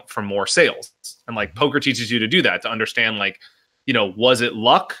account for more sales. And like poker teaches you to do that, to understand, like, was it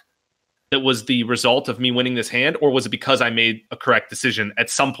luck that was the result of me winning this hand, or was it because I made a correct decision at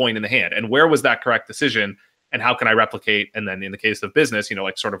some point in the hand? And where was that correct decision? And how can I replicate? And then in the case of business,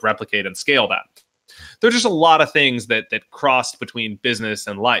 like sort of replicate and scale that. There's just a lot of things that crossed between business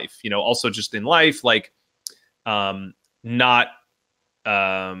and life, also just in life, like, not,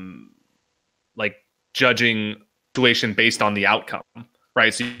 like judging situation based on the outcome,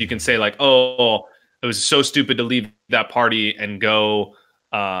 right? So you can say like, oh, it was so stupid to leave that party and go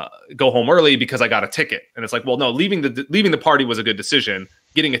home early because I got a ticket. And it's like, well, no, leaving the party was a good decision.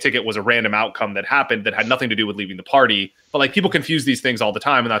 Getting a ticket was a random outcome that happened that had nothing to do with leaving the party. But like, people confuse these things all the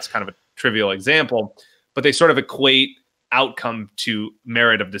time, and that's kind of a trivial example, but they sort of equate outcome to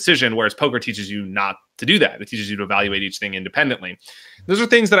merit of decision, whereas poker teaches you not to do that. It teaches you to evaluate each thing independently. Those are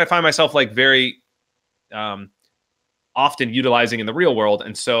things that I find myself like very often utilizing in the real world.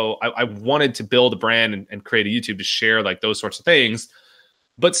 And so I wanted to build a brand and create a YouTube to share like those sorts of things.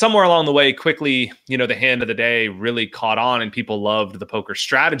 But somewhere along the way, quickly, the hand of the day really caught on and people loved the poker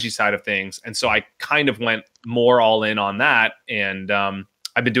strategy side of things. And so I kind of went more all in on that. And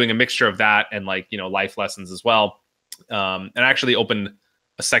I've been doing a mixture of that and like, life lessons as well. And I actually opened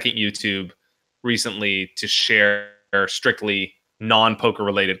a second YouTube recently to share strictly non-poker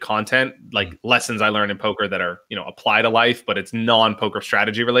related content, like lessons I learned in poker that are, apply to life, but it's non-poker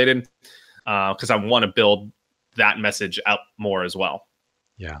strategy related, because I want to build that message out more as well.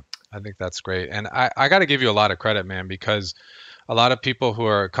 Yeah, I think that's great. And I got to give you a lot of credit, man, because a lot of people who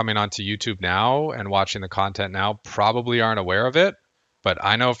are coming onto YouTube now and watching the content now probably aren't aware of it. But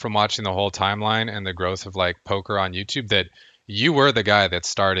I know from watching the whole timeline and the growth of like poker on YouTube that you were the guy that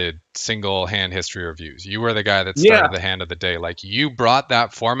started single hand history reviews. You were the guy that started the hand of the day. Like, you brought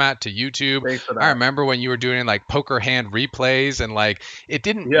that format to YouTube. I remember when you were doing like poker hand replays, and like, it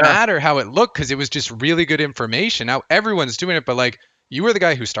didn't matter how it looked because it was just really good information. Now everyone's doing it, but like, you were the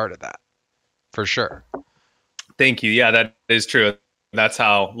guy who started that for sure. Thank you. Yeah, that is true. That's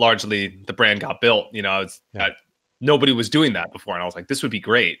how largely the brand got built. Nobody was doing that before. And I was like, this would be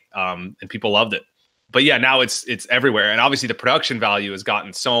great. And people loved it. But yeah, now it's everywhere. And obviously the production value has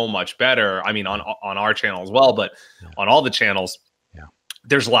gotten so much better. I mean, on our channel as well, but on all the channels,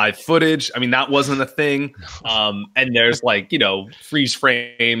 there's live footage. I mean, that wasn't a thing. And there's like, freeze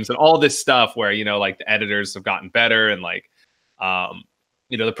frames and all this stuff where, like the editors have gotten better and like,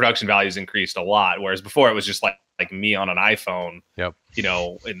 the production values increased a lot. Whereas before it was just like like me on an iPhone, Yep. you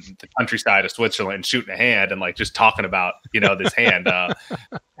know, in the countryside of Switzerland, shooting a hand and like just talking about, you know, this hand.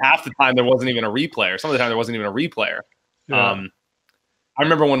 Half the time there wasn't even a replayer. Some of the time there wasn't even a replayer. Yeah. I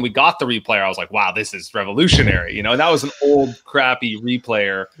remember when we got the replayer, I was like, wow, this is revolutionary. You know, and that was an old crappy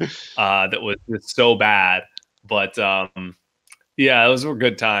replayer that was so bad. But yeah, those were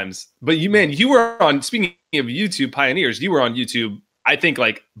good times. But you were on, speaking of YouTube pioneers, you were on YouTube, I think,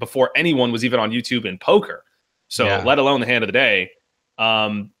 like before anyone was even on YouTube in poker. So let alone the hand of the day.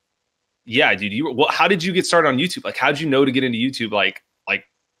 Yeah, dude, how did you get started on YouTube? Like, how did you know to get into YouTube? Like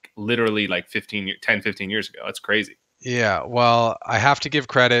literally like 10, 15 years ago. That's crazy. Yeah, well, I have to give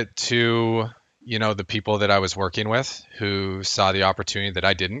credit to, you know, the people that I was working with who saw the opportunity that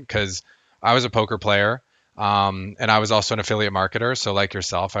I didn't, because I was a poker player, and I was also an affiliate marketer. So like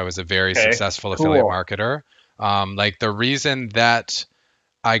yourself, I was a very successful affiliate marketer. Like the reason that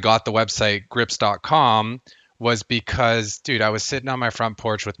I got the website grips.com was because, dude, I was sitting on my front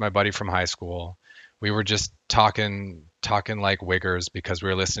porch with my buddy from high school. We were just talking like wiggers because we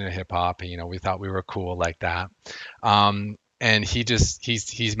were listening to hip hop, and you know, we thought we were cool like that. And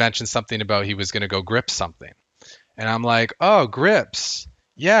he's mentioned something about he was going to go grip something, and I'm like, oh, grips,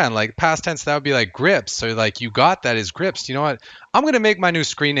 yeah, and like past tense that would be like grips. So like, you got that as grips. You know what? I'm going to make my new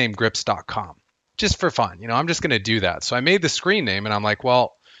screen name grips.com just for fun. You know, I'm just going to do that. So I made the screen name, and I'm like,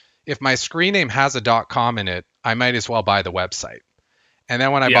 well, if my screen name has a .com in it, I might as well buy the website. And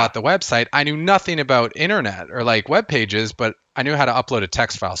then when I bought the website, I knew nothing about internet or like web pages, but I knew how to upload a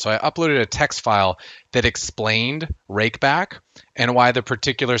text file. So I uploaded a text file that explained rakeback and why the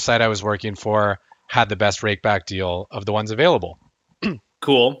particular site I was working for had the best rakeback deal of the ones available.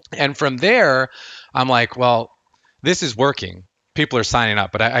 Cool. And from there, I'm like, well, this is working. People are signing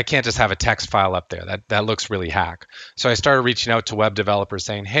up, but I can't just have a text file up there. That looks really hack. So I started reaching out to web developers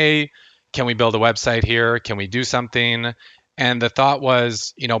saying, hey, can we build a website here? Can we do something? And the thought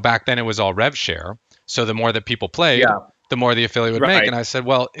was, you know, back then it was all rev share. So the more that people played, the more the affiliate would make. And I said,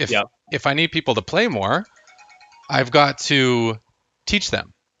 well, if I need people to play more, I've got to teach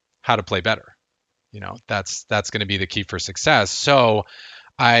them how to play better. You know, that's going to be the key for success. So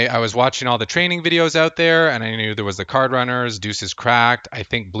I was watching all the training videos out there, and I knew there was the Card Runners, Deuces Cracked. I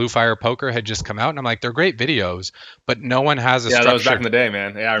think Blue Fire Poker had just come out, and I'm like, they're great videos, but no one has a structured... that was back in the day,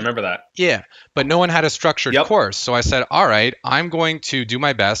 man. Yeah, I remember that. Yeah, but no one had a structured course. So I said, all right, I'm going to do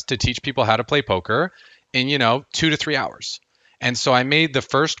my best to teach people how to play poker in, 2 to 3 hours. And so I made the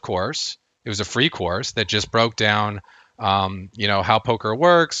first course. It was a free course that just broke down how poker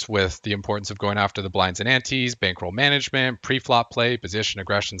works with the importance of going after the blinds and antes, bankroll management, pre-flop play, position,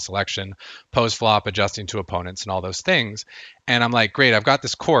 aggression, selection, post-flop, adjusting to opponents, and all those things. And I'm like, great, I've got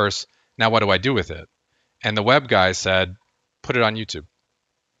this course. Now what do I do with it? And the web guy said, put it on YouTube.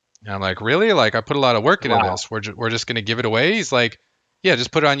 And I'm like, really? Like, I put a lot of work into this. We're just going to give it away? He's like, yeah,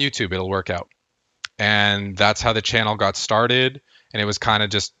 just put it on YouTube. It'll work out. And that's how the channel got started. And it was kind of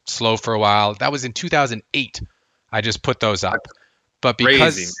just slow for a while. That was in 2008. I just put those up. But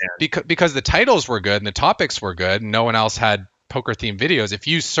because the titles were good and the topics were good and no one else had poker themed videos, if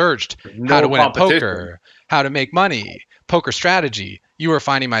you searched how to win at poker, how to make money, poker strategy, you were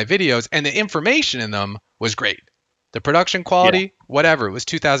finding my videos, and the information in them was great. The production quality, whatever, it was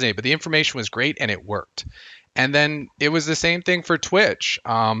 2008, but the information was great and it worked. And then it was the same thing for Twitch.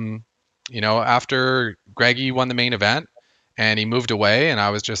 After Greggy won the main event, and he moved away, and I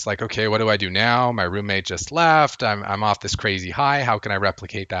was just like, okay, what do I do now? My roommate just left. I'm off this crazy high. How can I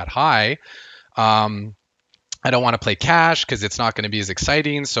replicate that high? I don't want to play cash because it's not going to be as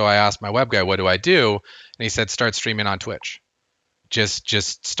exciting. So I asked my web guy, what do I do? And he said, start streaming on Twitch.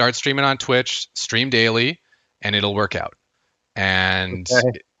 Just start streaming on Twitch, stream daily, and it'll work out. And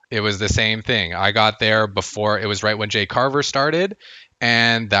it was the same thing. I got there before, it was right when Jay Carver started.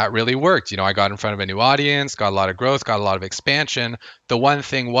 And that really worked. I got in front of a new audience, got a lot of growth, got a lot of expansion. The one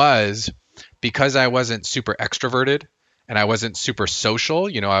thing was, because I wasn't super extroverted and I wasn't super social,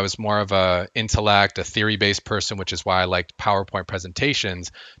 I was more of a intellect, a theory-based person, which is why I liked PowerPoint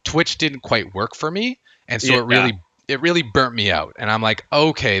presentations. Twitch didn't quite work for me. And so it really burnt me out. And I'm like,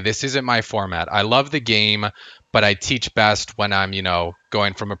 okay, this isn't my format. I love the game, but I teach best when I'm,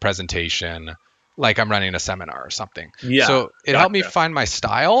 going from a presentation, like I'm running a seminar or something. Yeah, so it helped me find my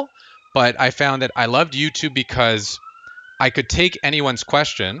style, but I found that I loved YouTube because I could take anyone's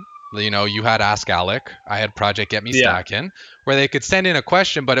question. You had Ask Alec, I had Project Get Me Stacking, where they could send in a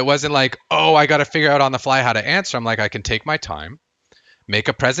question, but it wasn't like, oh, I got to figure out on the fly how to answer. I'm like, I can take my time, make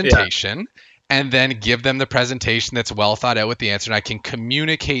a presentation, and then give them the presentation that's well thought out with the answer. And I can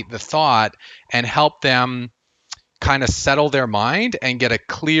communicate the thought and help them kind of settle their mind and get a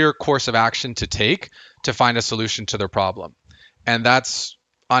clear course of action to take to find a solution to their problem. And that's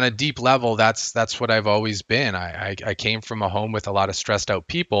on a deep level, that's what I've always been. I came from a home with a lot of stressed out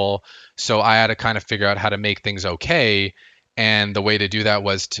people, so I had to kind of figure out how to make things okay. And the way to do that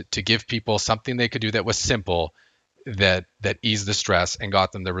was to give people something they could do that was simple, that eased the stress and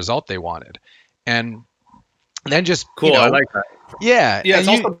got them the result they wanted. And then just, cool. you know, I like that. Yeah. Yeah. It's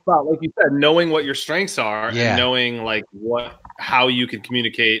also about, like you said, knowing what your strengths are and knowing like how you can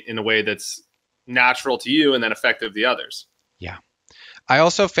communicate in a way that's natural to you and then effective to the others. Yeah. I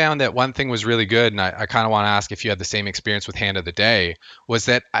also found that one thing was really good, and I kind of want to ask if you had the same experience with Hand of the Day, was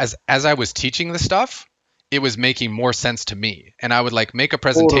that as I was teaching the stuff, it was making more sense to me. And I would like make a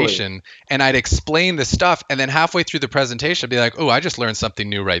presentation and I'd explain the stuff, and then halfway through the presentation I'd be like, oh, I just learned something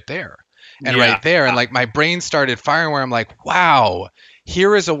new right there. And right there. And like my brain started firing where I'm like, wow,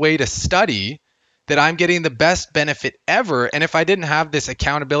 here is a way to study that I'm getting the best benefit ever. And if I didn't have this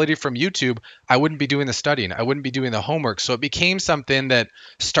accountability from YouTube, I wouldn't be doing the studying. I wouldn't be doing the homework. So it became something that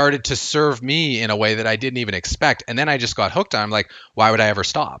started to serve me in a way that I didn't even expect. And then I just got hooked on it. I'm like, why would I ever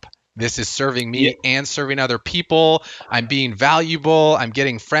stop? This is serving me and serving other people. I'm being valuable. I'm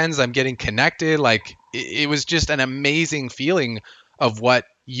getting friends. I'm getting connected. Like it was just an amazing feeling of what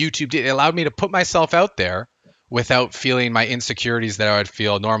YouTube did. It allowed me to put myself out there without feeling my insecurities that I would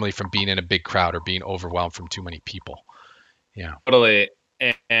feel normally from being in a big crowd or being overwhelmed from too many people. Yeah. Totally.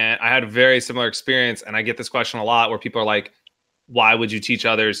 And I had a very similar experience, and I get this question a lot where people are like, why would you teach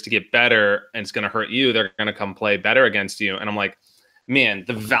others to get better and it's going to hurt you? They're going to come play better against you. And I'm like, man,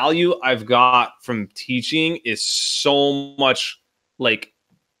 the value I've got from teaching is so much like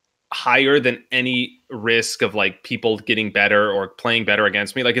higher than any risk of like people getting better or playing better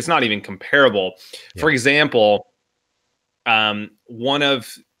against me. Like it's not even comparable. Yeah. For example, one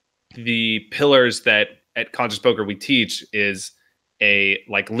of the pillars that at Conscious Poker we teach is a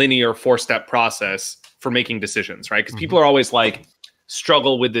like linear 4-step process for making decisions, right? Because people are always like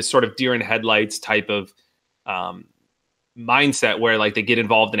struggle with this sort of deer in headlights type of mindset where like they get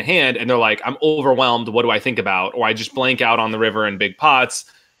involved in a hand and they're like, I'm overwhelmed. What do I think about? Or I just blank out on the river in big pots.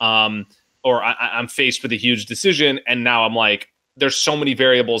 Or I'm faced with a huge decision and now I'm like, there's so many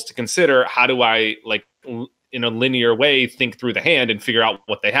variables to consider. How do I like in a linear way think through the hand and figure out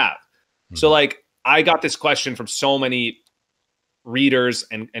what they have? So like I got this question from so many readers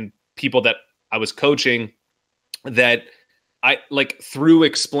and people that I was coaching that I like through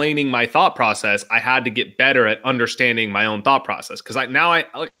explaining my thought process, I had to get better at understanding my own thought process. Cause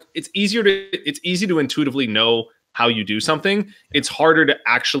it's easy to intuitively know how you do something. It's harder to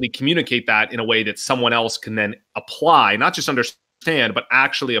actually communicate that in a way that someone else can then apply, not just understand, but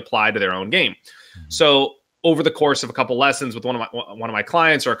actually apply to their own game. So over the course of a couple lessons with one of my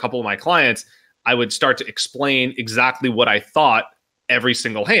clients or a couple of my clients, I would start to explain exactly what I thought every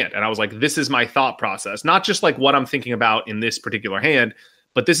single hand. And I was like, this is my thought process, not just like what I'm thinking about in this particular hand,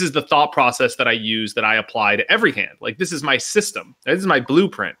 but this is the thought process that I use that I apply to every hand. Like this is my system. This is my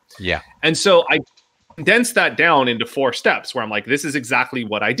blueprint. Yeah. And so I condense that down into 4 steps where I'm like, this is exactly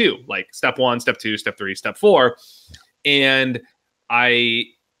what I do. Like step 1, step 2, step 3, step 4. And I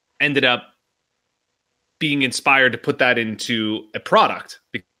ended up being inspired to put that into a product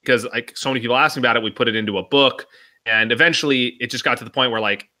because like so many people asked me about it. We put it into a book and eventually it just got to the point where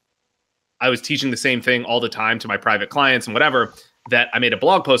like I was teaching the same thing all the time to my private clients and whatever, that I made a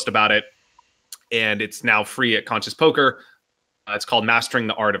blog post about it and it's now free at Conscious Poker. It's called Mastering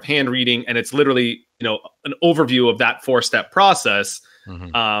the Art of Hand Reading. And it's literally, an overview of that 4-step process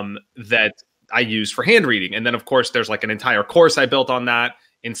that I use for hand reading. And then of course there's like an entire course I built on that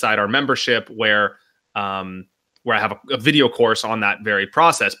inside our membership where I have a video course on that very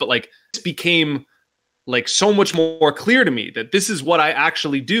process. But like this became like so much more clear to me that this is what I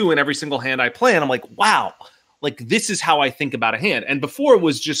actually do in every single hand I play. And I'm like, wow, like this is how I think about a hand. And before it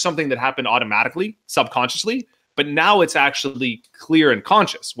was just something that happened automatically, subconsciously. But now it's actually clear and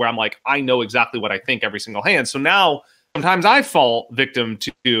conscious where I'm like, I know exactly what I think every single hand. So now sometimes I fall victim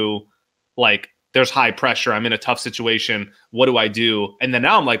to like, there's high pressure. I'm in a tough situation. What do I do? And then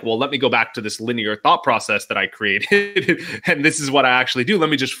now I'm like, well, let me go back to this linear thought process that I created. And this is what I actually do. Let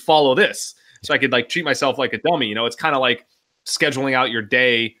me just follow this. So I could like treat myself like a dummy. It's kind of like scheduling out your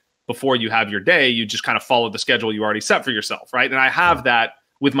day before you have your day. You just kind of follow the schedule you already set for yourself. Right. And I have that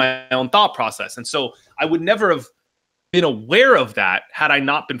with my own thought process. And so I would never have been aware of that had I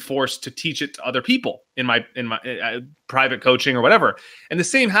not been forced to teach it to other people in my private coaching or whatever. And the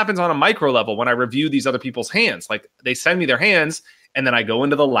same happens on a micro level when I review these other people's hands. Like they send me their hands and then I go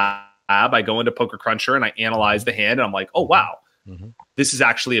into the lab, I go into Poker Cruncher and I analyze the hand and I'm like, oh, wow, this is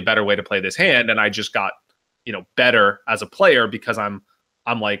actually a better way to play this hand. And I just got better as a player because I'm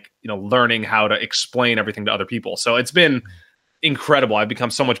like, learning how to explain everything to other people. So it's been incredible. I've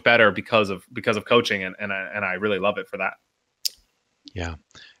become so much better because of coaching, and I really love it for that. Yeah,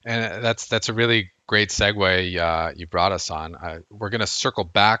 and that's a really great segue you brought us on. We're going to circle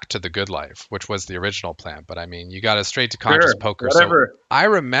back to the good life, which was the original plan. But I mean, you got us straight to conscious poker. Whatever. So I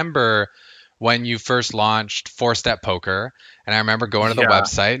remember when you first launched 4-Step Poker, and I remember going to the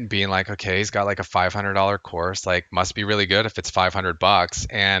website and being like, okay, he's got like a $500 course, like must be really good if it's $500.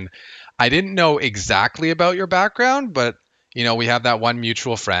 And I didn't know exactly about your background, but we have that one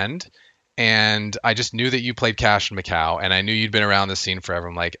mutual friend. And I just knew that you played cash in Macau, and I knew you'd been around the scene forever.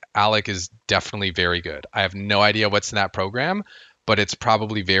 I'm like, Alec is definitely very good. I have no idea what's in that program, but it's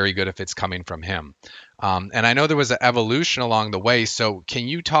probably very good if it's coming from him. And I know there was an evolution along the way. So can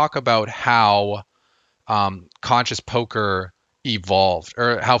you talk about how conscious poker evolved,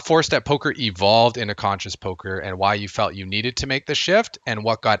 or how 4-Step Poker evolved into conscious poker, and why you felt you needed to make the shift and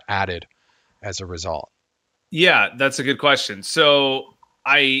what got added as a result? Yeah, that's a good question. So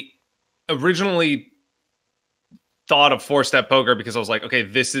I originally thought of 4-Step Poker because I was like, okay,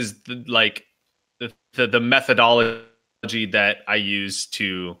 this is the methodology that I use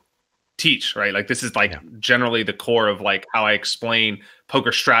to teach, right? Like this is like generally the core of like how I explain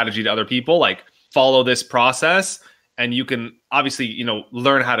poker strategy to other people. Like follow this process, and you can obviously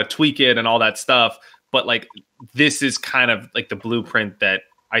learn how to tweak it and all that stuff. But like this is kind of like the blueprint that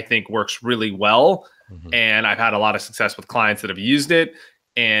I think works really well, and I've had a lot of success with clients that have used it,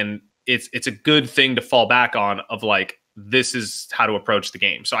 and it's a good thing to fall back on of like, this is how to approach the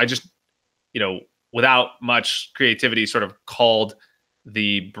game. So I just, without much creativity, sort of called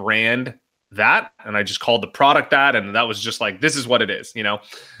the brand that, and I just called the product that, and that was just like, this is what it is,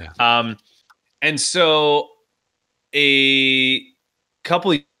 and so a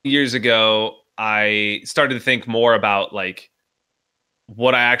couple of years ago, I started to think more about like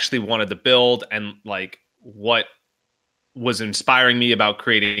what I actually wanted to build, and like what was inspiring me about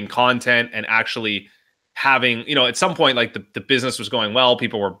creating content, and actually having, at some point, like the business was going well.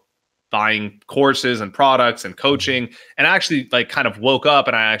 People were buying courses and products and coaching, and I actually like kind of woke up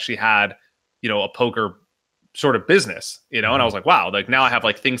and I actually had, a poker sort of business, and I was like, wow, like now I have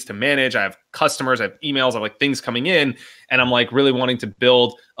like things to manage. I have customers, I have emails, I have like things coming in, and I'm like really wanting to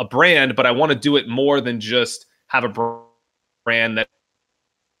build a brand, but I want to do it more than just have a brand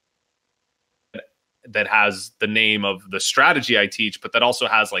that has the name of the strategy I teach, but that also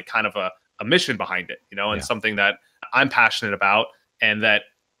has like kind of a mission behind it, and something that I'm passionate about, and that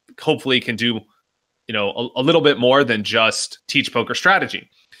hopefully can do, a little bit more than just teach poker strategy.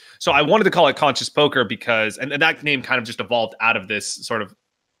 So I wanted to call it Conscious Poker because, and that name kind of just evolved out of this sort of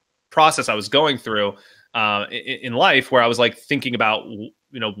process I was going through in life, where I was like thinking about,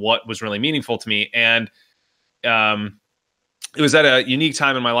 what was really meaningful to me. And it was at a unique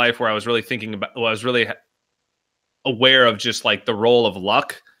time in my life where I was really thinking about, I was really aware of just like the role of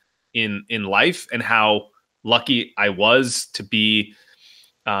luck in life, and how lucky I was to be.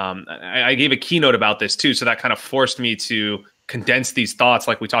 I gave a keynote about this too, so that kind of forced me to condense these thoughts,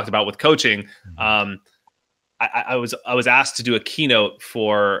 like we talked about with coaching. I was asked to do a keynote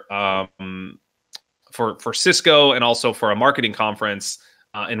for Cisco, and also for a marketing conference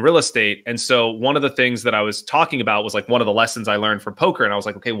in real estate. And so one of the things that I was talking about was like one of the lessons I learned from poker. And I was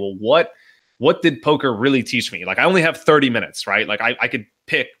like, okay, well, what did poker really teach me? Like I only have 30 minutes, right? Like I could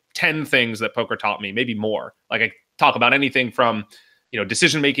pick 10 things that poker taught me, maybe more. Like I talk about anything from,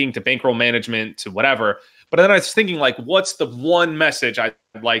 decision-making to bankroll management to whatever. But then I was thinking like, what's the one message I'd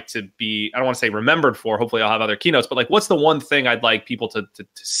like to be, I don't want to say remembered for, hopefully I'll have other keynotes, but like, what's the one thing I'd like people to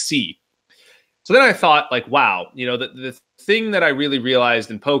see? So then I thought like, wow, the thing that I really realized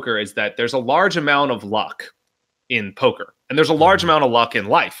in poker is that there's a large amount of luck in poker, and there's a large amount of luck in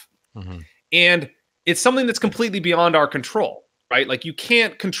life. And it's something that's completely beyond our control, right? Like you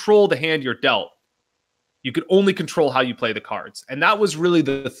can't control the hand you're dealt. You could only control how you play the cards. And that was really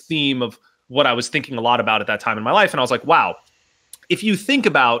the theme of what I was thinking a lot about at that time in my life. And I was like, wow, if you think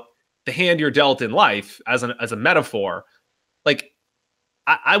about the hand you're dealt in life as a metaphor, like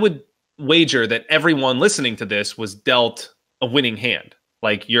I would wager that everyone listening to this was dealt a winning hand.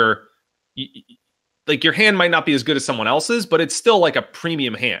 Like your hand might not be as good as someone else's, but it's still like a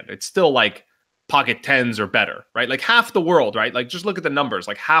premium hand. It's still like pocket tens or better, right? Like half the world, right? Like just look at the numbers.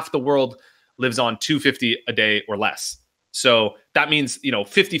 Like half the world lives on 250 a day or less. So that means,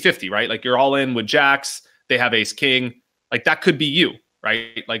 50-50, right? Like you're all in with jacks, they have ace king. Like that could be you,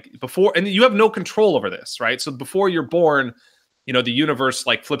 right? Like before, and you have no control over this, right? So before you're born, the universe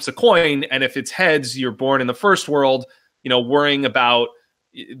like flips a coin, and if it's heads, you're born in the first world, worrying about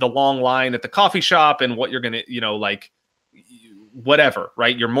the long line at the coffee shop and what you're going to, like whatever,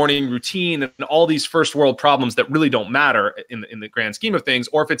 right? Your morning routine and all these first world problems that really don't matter in the grand scheme of things.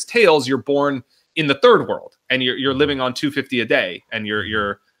 Or if it's tails, you're born in the third world and you're living on $250 a day and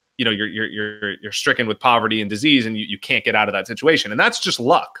you're stricken with poverty and disease and you can't get out of that situation. And that's just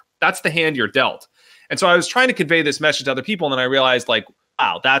luck. That's the hand you're dealt. And so I was trying to convey this message to other people. And then I realized like,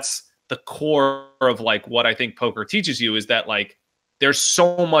 wow, that's the core of like what I think poker teaches you, is that like, there's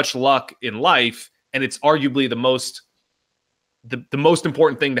so much luck in life. And it's arguably the most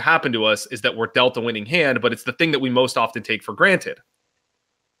important thing to happen to us is that we're dealt a winning hand, but it's the thing that we most often take for granted.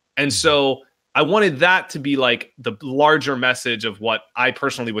 And so I wanted that to be like the larger message of what I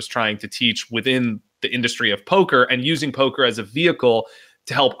personally was trying to teach within the industry of poker, and using poker as a vehicle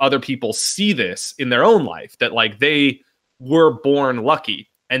to help other people see this in their own life, that like they were born lucky,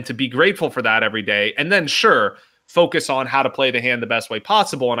 and to be grateful for that every day. And then sure, focus on how to play the hand the best way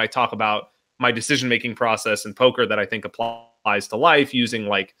possible. And I talk about my decision-making process in poker that I think applies to life, using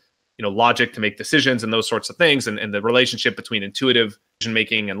like, logic to make decisions and those sorts of things. And the relationship between intuitive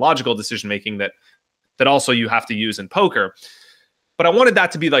decision-making and logical decision-making that also you have to use in poker. But I wanted that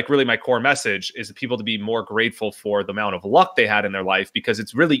to be like really my core message, is that people to be more grateful for the amount of luck they had in their life, because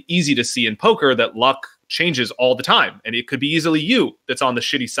it's really easy to see in poker that luck changes all the time. And it could be easily you that's on the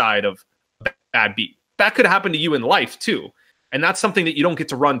shitty side of a bad beat. That could happen to you in life too. And that's something that you don't get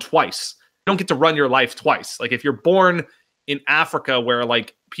to run twice. You don't get to run your life twice. Like if you're born in Africa where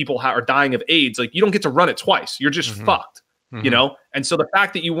like people are dying of AIDS, like you don't get to run it twice. You're just fucked, And so the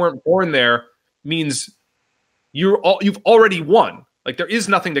fact that you weren't born there means you've already won. Like there is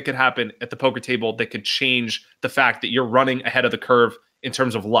nothing that could happen at the poker table that could change the fact that you're running ahead of the curve in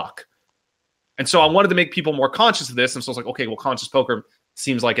terms of luck. And so I wanted to make people more conscious of this. And so I was like, okay, well, conscious poker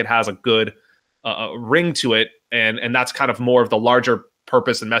seems like it has a good ring to it. And that's kind of more of the larger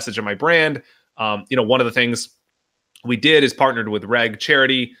purpose and message of my brand. One of the things we did is partnered with Reg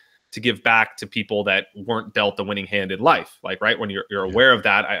Charity to give back to people that weren't dealt the winning hand in life. Like, right, when you're aware of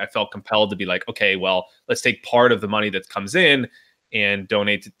that, I felt compelled to be like, okay, well, let's take part of the money that comes in and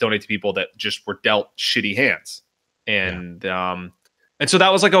donate to people that just were dealt shitty hands. And so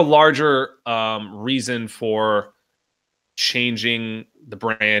that was like a larger reason for changing the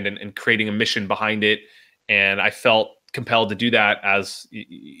brand and creating a mission behind it. And I felt compelled to do that as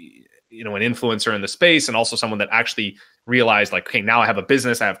an influencer in the space, and also someone that actually realized like, okay, now I have a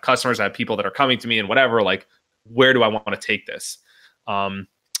business, I have customers, I have people that are coming to me and whatever, like, where do I want to take this? So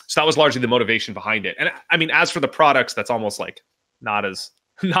that was largely the motivation behind it. And I mean, as for the products, that's almost like not as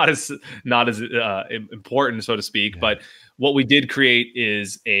important, so to speak. But what we did create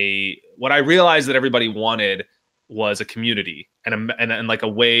is what I realized that everybody wanted was a community and like a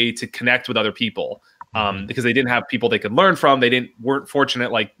way to connect with other people. Because they didn't have people they could learn from. They weren't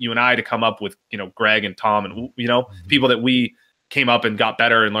fortunate like you and I to come up with, Greg and Tom and, people that we came up and got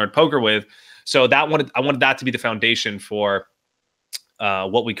better and learned poker with. So I wanted that to be the foundation for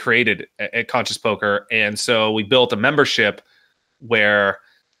what we created at Conscious Poker. And so we built a membership where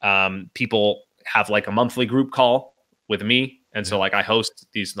people have like a monthly group call with me. And so like I host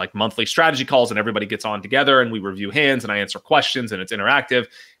these like monthly strategy calls and everybody gets on together and we review hands and I answer questions and it's interactive.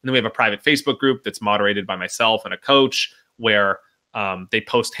 And then we have a private Facebook group that's moderated by myself and a coach where they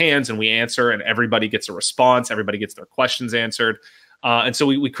post hands and we answer and everybody gets a response. Everybody gets their questions answered. And so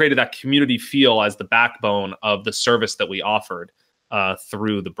we created that community feel as the backbone of the service that we offered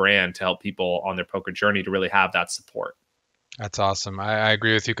through the brand to help people on their poker journey to really have that support. That's awesome. I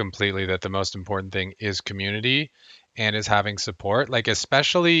agree with you completely that the most important thing is community and is having support, like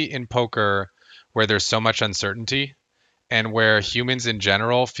especially in poker where there's so much uncertainty and where humans in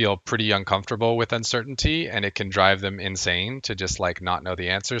general feel pretty uncomfortable with uncertainty and it can drive them insane to just like not know the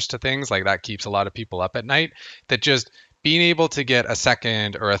answers to things. Like that keeps a lot of people up at night, that just being able to get a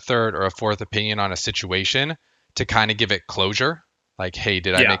second or a third or a fourth opinion on a situation to kind of give it closure. Like, hey,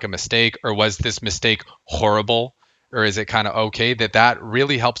 did I make a mistake, or was this mistake horrible? Or is it kind of okay? That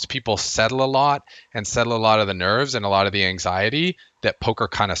really helps people settle a lot and settle a lot of the nerves and a lot of the anxiety that poker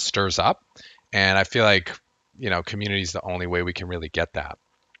kind of stirs up. And I feel like, community is the only way we can really get that.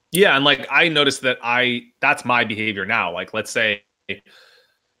 Yeah. And like, I noticed that that's my behavior now. Like, let's say,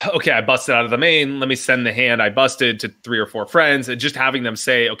 okay, I busted out of the main. Let me send the hand I busted to 3 or 4 friends, and just having them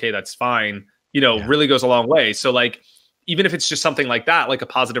say, okay, that's fine, really goes a long way. So like, even if it's just something like that, like a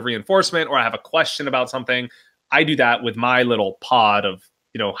positive reinforcement, or I have a question about something, I do that with my little pod of,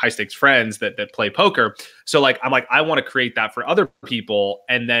 high stakes friends that play poker. So like, I'm like, I want to create that for other people.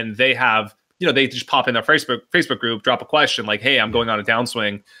 And then they have, they just pop in their Facebook group, drop a question like, hey, I'm going on a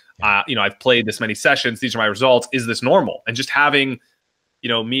downswing. I've played this many sessions. These are my results. Is this normal? And just having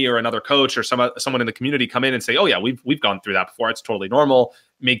me or another coach or someone in the community come in and say, oh yeah, we've gone through that before. It's totally normal.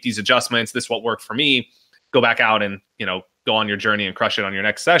 Make these adjustments. This is what worked for me. Go back out and, go on your journey and crush it on your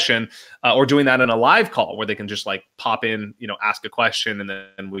next session, or doing that in a live call where they can just like pop in, ask a question, and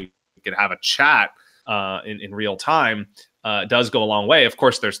then we could have a chat in real time. Does go a long way. Of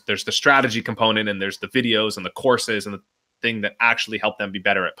course, there's the strategy component, and there's the videos and the courses and the thing that actually help them be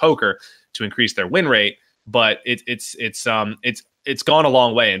better at poker to increase their win rate. But it's gone a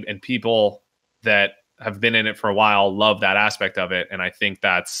long way, and people that have been in it for a while love that aspect of it, and I think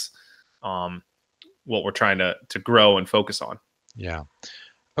that's what we're trying to grow and focus on. Yeah.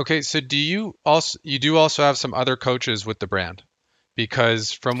 Okay. So you do also have some other coaches with the brand?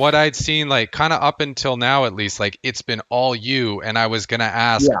 Because from what I'd seen, like kind of up until now, at least, like it's been all you. And I was going to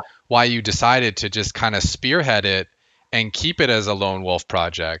ask why you decided to just kind of spearhead it and keep it as a lone wolf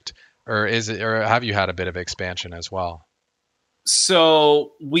project, or have you had a bit of expansion as well?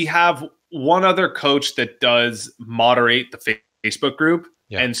 So we have one other coach that does moderate the Facebook group.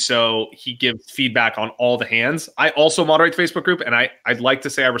 Yeah. And so he gives feedback on all the hands. I also moderate the Facebook group, and I'd like to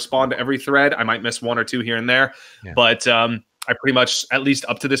say I respond to every thread. I might miss one or two here and there, but I pretty much, at least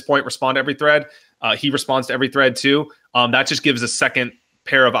up to this point, respond to every thread. He responds to every thread too. That just gives a second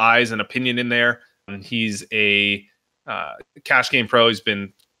pair of eyes and opinion in there. And he's a cash game pro. He's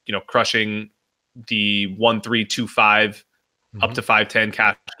been, crushing the 1-3-2-5 up to 5-10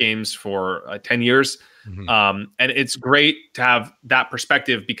 cash games for 10 years. And it's great to have that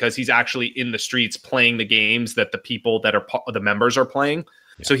perspective because he's actually in the streets playing the games that the people that are the members are playing.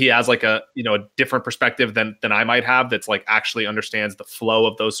 Yeah. So he has like a different perspective than I might have. That's like actually understands the flow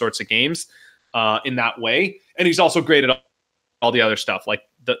of those sorts of games in that way. And he's also great at all the other stuff, like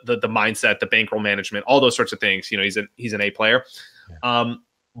the mindset, the bankroll management, all those sorts of things. He's an A player. Yeah.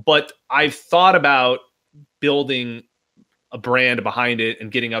 But I've thought about building a brand behind it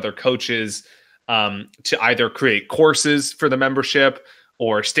and getting other coaches to either create courses for the membership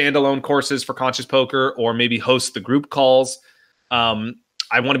or standalone courses for Conscious Poker, or maybe host the group calls.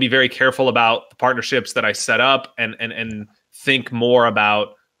 I want to be very careful about the partnerships that I set up and think more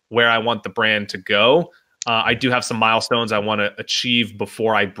about where I want the brand to go. I do have some milestones I want to achieve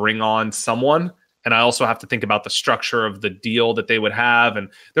before I bring on someone. And I also have to think about the structure of the deal that they would have. And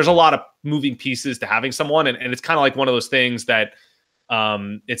there's a lot of moving pieces to having someone. And it's kind of like one of those things that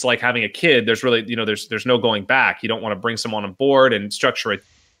it's like having a kid. There's really, there's no going back. You don't want to bring someone on board and structure a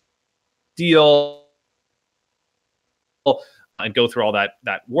deal and go through all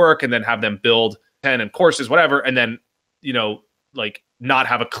that work and then have them build 10 and courses, whatever. And then, like not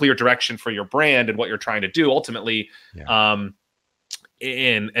have a clear direction for your brand and what you're trying to do ultimately. Yeah.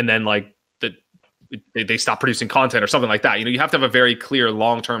 And then like, they stop producing content or something like that. You have to have a very clear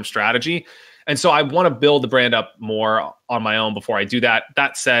long-term strategy. And so I want to build the brand up more on my own before I do that.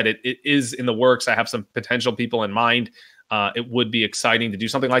 That said, it is in the works. I have some potential people in mind. It would be exciting to do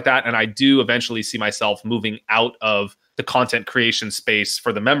something like that. And I do eventually see myself moving out of the content creation space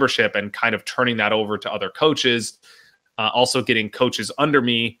for the membership and kind of turning that over to other coaches. Also getting coaches under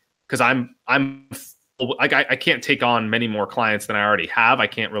me, because I'm like, I can't take on many more clients than I already have. I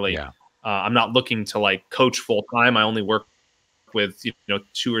can't really, I'm not looking to like coach full time. I only work with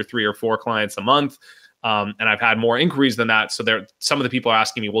 2 or 3 or 4 clients a month, and I've had more inquiries than that. So some of the people are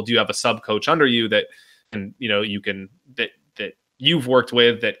asking me, well, do you have a sub coach under you that and that you've worked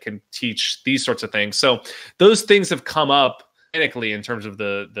with that can teach these sorts of things? So those things have come up organically in terms of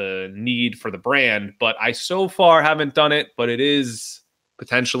the need for the brand, but I so far haven't done it. But it is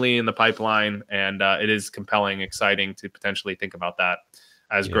potentially in the pipeline, and it is compelling, exciting to potentially think about that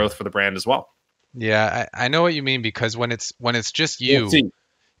as growth for the brand as well. Yeah, I know what you mean, because when it's just you,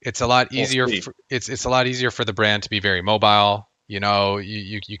 it's a lot easier. It's a lot easier for the brand to be very mobile. You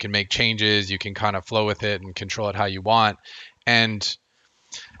can make changes, you can kind of flow with it and control it how you want. And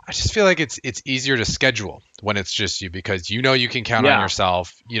I just feel like it's easier to schedule when it's just you, because you can count on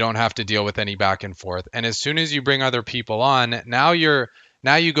yourself. You don't have to deal with any back and forth. And as soon as you bring other people on, now you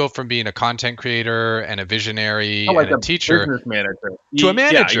go from being a content creator and a visionary and a teacher business manager to a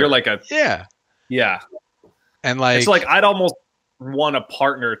manager. Yeah, you're like a And like, it's like I'd almost want a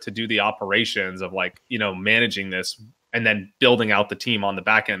partner to do the operations of like, managing this and then building out the team on the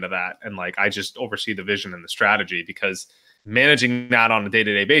back end of that. And like, I just oversee the vision and the strategy, because managing that on a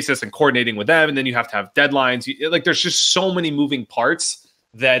day-to-day basis and coordinating with them, and then you have to have deadlines. Like, there's just so many moving parts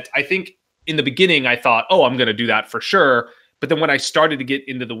that I think in the beginning I thought, oh, I'm going to do that for sure. But then when I started to get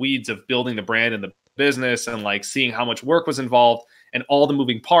into the weeds of building the brand and the business and like seeing how much work was involved and all the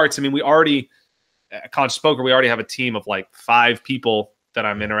moving parts, I mean, we already at Conscious Poker, we already have a team of like 5 people that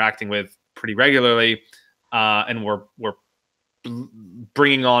I'm interacting with pretty regularly. And we're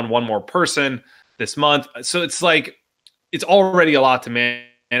bringing on one more person this month. So it's like, it's already a lot to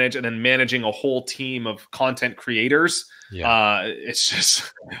manage, and then managing a whole team of content creators. Yeah. It's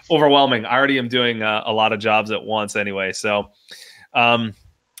just overwhelming. I already am doing a lot of jobs at once anyway. So,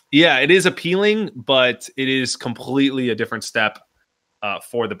 yeah, it is appealing, but it is completely a different step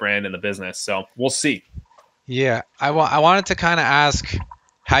for the brand and the business. So we'll see. Yeah, I wanted to kind of ask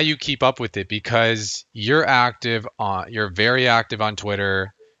how you keep up with it, because you're very active on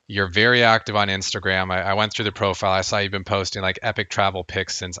Twitter, you're very active on Instagram. I went through the profile. I saw you've been posting like epic travel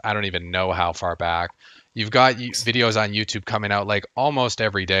pics since I don't even know how far back. You've got videos on YouTube coming out like almost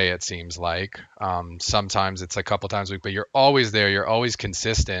every day, it seems like. Sometimes it's a couple times a week, but you're always there. You're always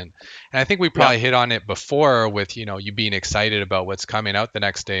consistent. And I think we Yeah. probably hit on it before with, you being excited about what's coming out the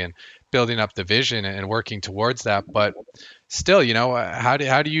next day and building up the vision and working towards that. But still, how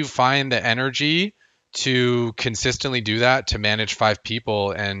do you find the energy to consistently do that, to manage 5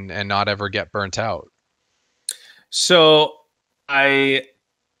 people and not ever get burnt out? So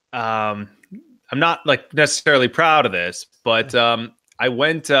um, I'm not like necessarily proud of this, but I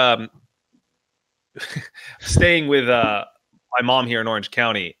went staying with my mom here in Orange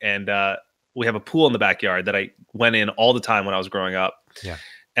County, and we have a pool in the backyard that I went in all the time when I was growing up. Yeah.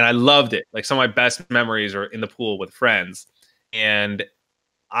 And I loved it. Like, some of my best memories are in the pool with friends. And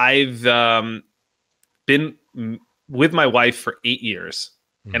I've been with my wife for 8 years.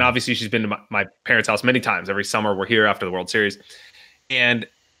 Mm-hmm. And obviously she's been to my parents' house many times. Every summer we're here after the World Series. And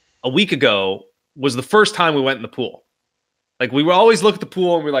a week ago was the first time we went in the pool. Like, we would always look at the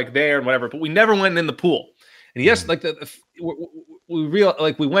pool and we're like there and whatever, but we never went in the pool. And yes, like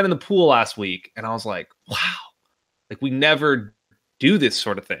we went in the pool last week, and I was like, wow, like we never do this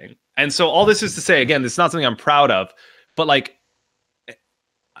sort of thing. And so all this is to say, again, it's not something I'm proud of, but like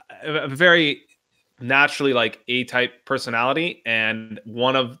a very naturally like A-type personality. And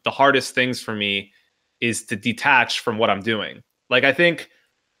one of the hardest things for me is to detach from what I'm doing. Like, I think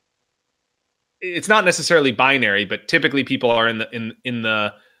it's not necessarily binary, but typically people are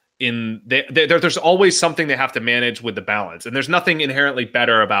there's always something they have to manage with the balance. And there's nothing inherently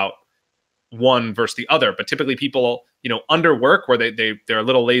better about one versus the other, but typically people, underwork, where they're a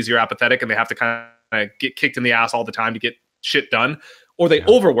little lazy or apathetic, and they have to kind of get kicked in the ass all the time to get shit done, or they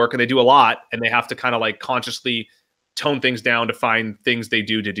overwork and they do a lot and they have to kind of like consciously tone things down to find things they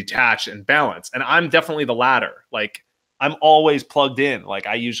do to detach and balance. And I'm definitely the latter. Like, I'm always plugged in. Like,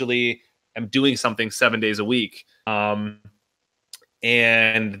 I usually am doing something 7 days a week. And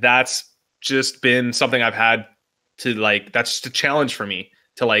that's just been something I've had to like, that's just a challenge for me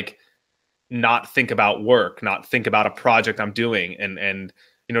to like, not think about work, not think about a project I'm doing, and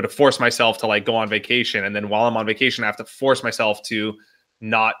to force myself to like go on vacation. And then while I'm on vacation, I have to force myself to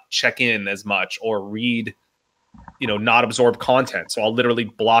not check in as much or read, not absorb content. So I'll literally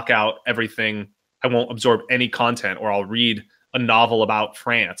block out everything. I won't absorb any content, or I'll read a novel about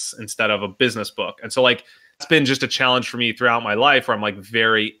France instead of a business book. And so like, it's been just a challenge for me throughout my life, where I'm like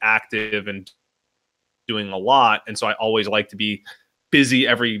very active and doing a lot. And so I always like to be busy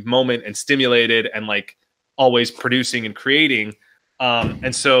every moment and stimulated and like always producing and creating.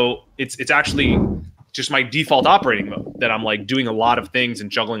 And so it's actually just my default operating mode, that I'm like doing a lot of things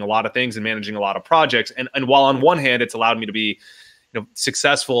and juggling a lot of things and managing a lot of projects. And while on one hand, it's allowed me to be,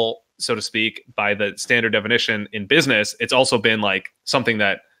 successful, so to speak, by the standard definition in business, it's also been like something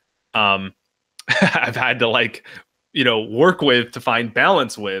that I've had to like, work with, to find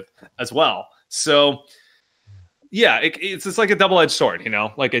balance with as well. So yeah, it's like a double-edged sword,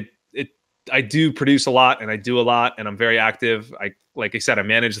 like I do produce a lot and I do a lot and I'm very active. Like I said, I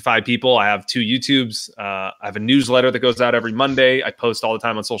manage the 5 people. I have 2 YouTubes. I have a newsletter that goes out every Monday. I post all the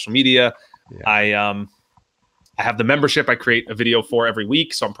time on social media. Yeah. I have the membership I create a video for every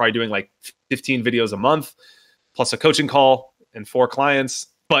week. So I'm probably doing like 15 videos a month, plus a coaching call and 4 clients.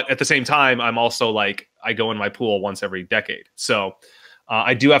 But at the same time, I'm also like, I go in my pool once every decade. So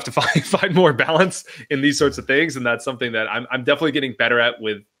I do have to find more balance in these sorts of things. And that's something that I'm definitely getting better at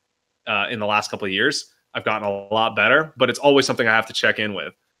with in the last couple of years. I've gotten a lot better, but it's always something I have to check in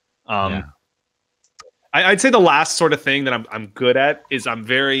with. I'd say the last sort of thing that I'm good at is I'm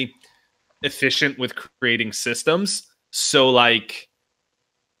very efficient with creating systems. So like,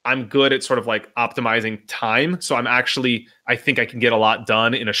 I'm good at sort of like optimizing time. So I think I can get a lot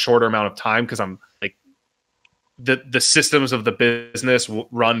done in a shorter amount of time, because I'm like, the systems of the business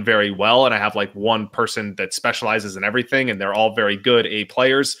run very well. And I have like one person that specializes in everything, and they're all very good A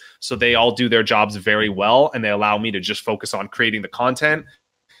players. So they all do their jobs very well, and they allow me to just focus on creating the content.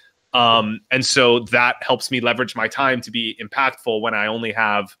 And so that helps me leverage my time to be impactful when I only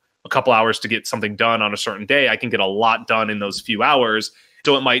have a couple hours to get something done on a certain day, I can get a lot done in those few hours.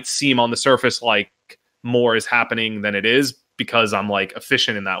 So it might seem on the surface like more is happening than it is because I'm like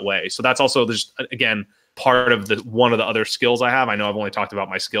efficient in that way. So that's also just, again, part of one of the other skills I have. I know I've only talked about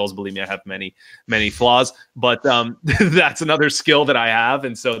my skills. Believe me, I have many flaws, but that's another skill that I have.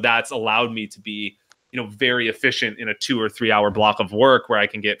 And so that's allowed me to be, very efficient in a 2 or 3 hour block of work where I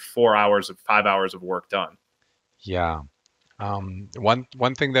can get 4 hours or 5 hours of work done. Yeah. One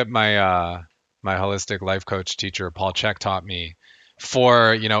thing that my my holistic life coach teacher, Paul Check, taught me,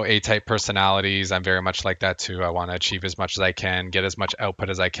 for A-type personalities, I'm very much like that too. I want to achieve as much as I can, get as much output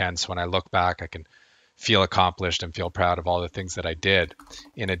as I can, so when I look back I can feel accomplished and feel proud of all the things that I did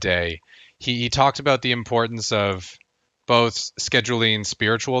in a day. He talked about the importance of both scheduling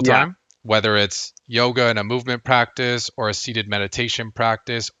spiritual time, whether it's yoga and a movement practice or a seated meditation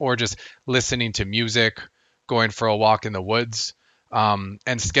practice or just listening to music, going for a walk in the woods, and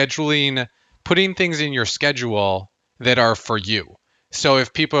scheduling, putting things in your schedule that are for you. So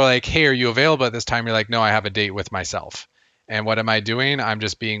if people are like, hey, are you available at this time? You're like, no, I have a date with myself. And what am I doing? I'm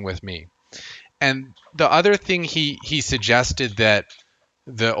just being with me. And the other thing he suggested that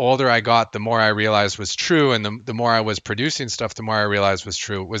the older I got, the more I realized was true, and the more I was producing stuff, the more I realized was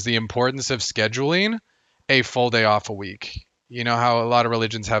true, was the importance of scheduling a full day off a week. You know how a lot of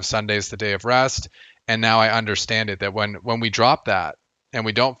religions have Sundays the day of rest, and now I understand it, that when we drop that and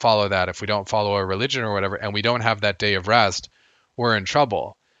we don't follow that, if we don't follow a religion or whatever, and we don't have that day of rest, we're in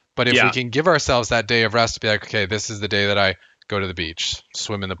trouble. But if we can give ourselves that day of rest to be like, okay, this is the day that I go to the beach,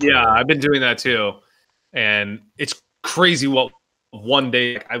 swim in the pool. Yeah, I've been doing that too. And it's crazy what one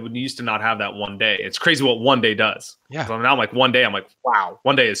day, I would used to not have that one day. It's crazy what one day does. Yeah. So now I'm like, one day, I'm like, wow,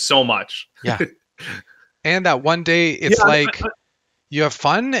 one day is so much. Yeah. And that one day, it's like you have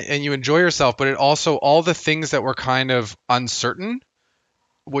fun and you enjoy yourself, but it also, all the things that were kind of uncertain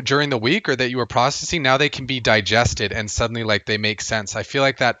during the week or that you were processing, now they can be digested and suddenly like they make sense. I feel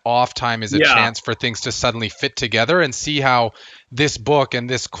like that off time is a chance for things to suddenly fit together, and see how this book and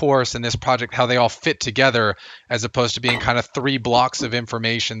this course and this project, how they all fit together, as opposed to being kind of 3 blocks of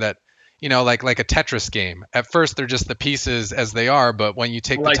information that, like a Tetris game. At first, they're just the pieces as they are, but when you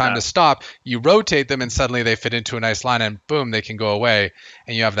take the time to stop, you rotate them and suddenly they fit into a nice line, and boom, they can go away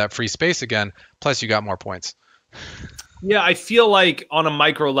and you have that free space again. Plus you got more points. Yeah, I feel like on a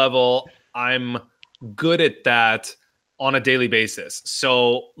micro level, I'm good at that on a daily basis.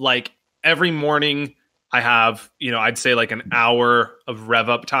 So like every morning I have, I'd say like an hour of rev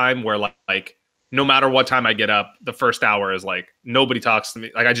up time where like no matter what time I get up, the first hour is like nobody talks to me.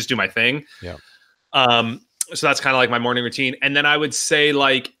 Like I just do my thing. Yeah. So that's kind of like my morning routine. And then I would say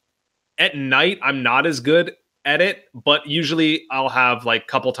like at night, I'm not as good at it, but usually I'll have like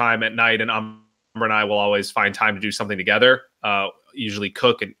couple time at night, and Amber and I will always find time to do something together. Usually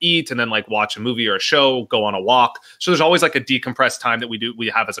cook and eat, and then like watch a movie or a show, go on a walk. So there's always like a decompressed time that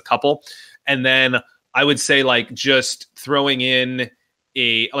we have as a couple. And then I would say like just throwing in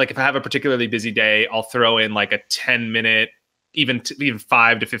like if I have a particularly busy day, I'll throw in like a 10-minute, even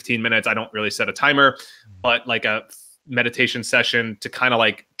 5 to 15 minutes. I don't really set a timer, but like a meditation session to kind of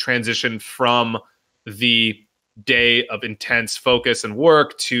like transition from the day of intense focus and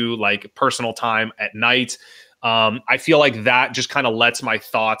work to like personal time at night. I feel like that just kind of lets my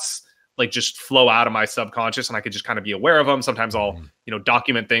thoughts like just flow out of my subconscious, and I could just kind of be aware of them. Sometimes I'll,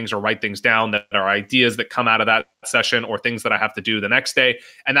 document things or write things down that are ideas that come out of that session or things that I have to do the next day.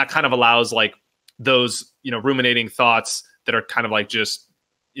 And that kind of allows like those, ruminating thoughts that are kind of like just,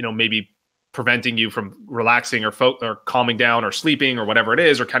 maybe preventing you from relaxing or calming down or sleeping or whatever it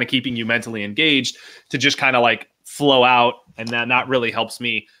is, or kind of keeping you mentally engaged, to just kind of like flow out. And that really helps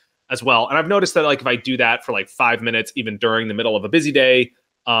me as well. And I've noticed that like if I do that for like 5 minutes, even during the middle of a busy day,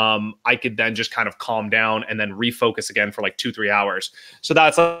 I could then just kind of calm down and then refocus again for like 2-3 hours. So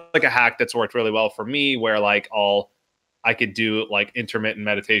that's like a hack that's worked really well for me, where like I could do like intermittent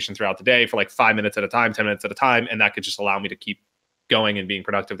meditation throughout the day for like 5 minutes at a time, 10 minutes at a time. And that could just allow me to keep going and being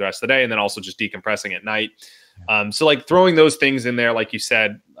productive the rest of the day. And then also just decompressing at night. So like throwing those things in there, like you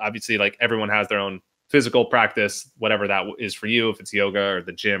said, obviously like everyone has their own physical practice, whatever that is for you, if it's yoga or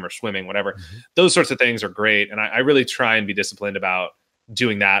the gym or swimming, whatever, those sorts of things are great. And I really try and be disciplined about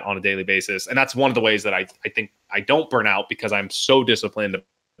doing that on a daily basis. And that's one of the ways that I think I don't burn out, because I'm so disciplined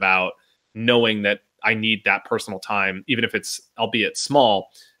about knowing that I need that personal time, even if it's, albeit small,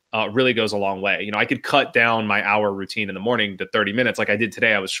 really goes a long way. I could cut down my hour routine in the morning to 30 minutes. Like I did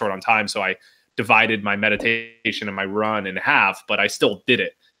today, I was short on time. So I divided my meditation and my run in half, but I still did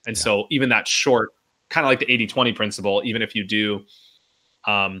it. And so even that short, kind of like the 80-20 principle, even if you do,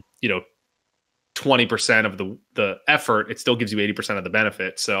 20 20% of the effort, it still gives you 80% of the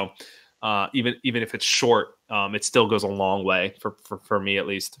benefit. So even if it's short, it still goes a long way for me at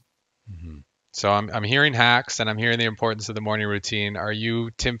least. Mm-hmm. So I'm hearing hacks and I'm hearing the importance of the morning routine. Are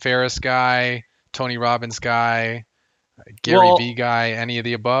you Tim Ferriss guy, Tony Robbins guy, Gary V Well, guy, any of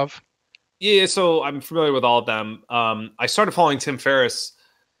the above? yeah, so I'm familiar with all of them. I started following Tim Ferriss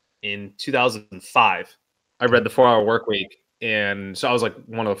in 2005. I Okay. read the 4 Hour Work Week, and so I was like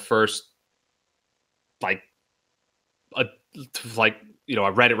one of the first, like, uh, like I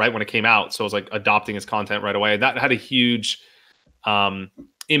read it right when it came out, so I was like adopting his content right away. That had a huge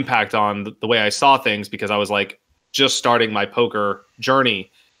impact on the way I saw things, because I was like just starting my poker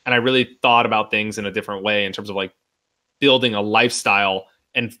journey, and I really thought about things in a different way in terms of like building a lifestyle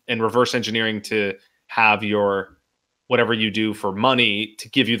and reverse engineering to have your whatever you do for money to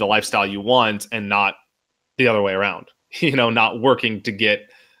give you the lifestyle you want, and not the other way around. Not working to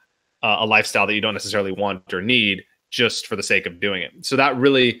get a lifestyle that you don't necessarily want or need just for the sake of doing it. So that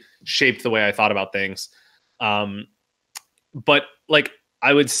really shaped the way I thought about things. But like,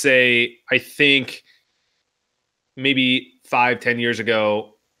 I would say, I think maybe 5-10 years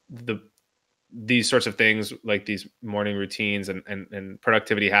ago, these sorts of things, like these morning routines and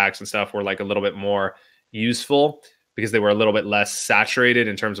productivity hacks and stuff, were like a little bit more useful because they were a little bit less saturated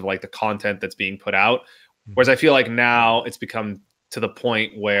in terms of like the content that's being put out. Whereas I feel like now it's become to the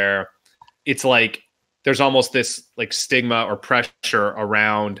point where it's like there's almost this like stigma or pressure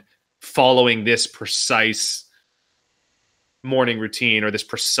around following this precise morning routine or this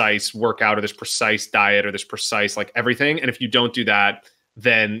precise workout or this precise diet or this precise like everything. And if you don't do that,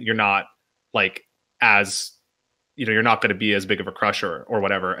 then you're not like as you're not going to be as big of a crusher or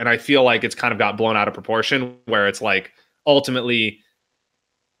whatever. And I feel like it's kind of got blown out of proportion, where it's like ultimately,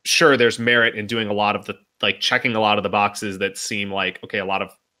 sure, there's merit in doing a lot of the like checking a lot of the boxes that seem like, okay, a lot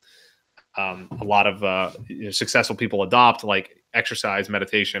of successful people adopt, like exercise,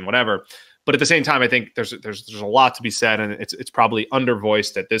 meditation, whatever. But at the same time, I think there's a lot to be said, and it's probably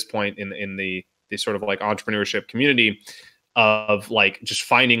undervoiced at this point in the sort of like entrepreneurship community, of like just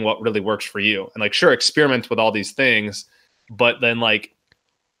finding what really works for you. And like, sure, experiment with all these things, but then like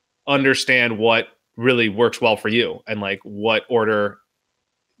understand what really works well for you and like what order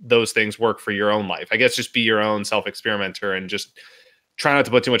those things work for your own life. I guess just be your own self-experimenter and just try not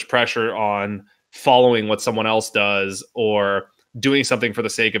to put too much pressure on following what someone else does or doing something for the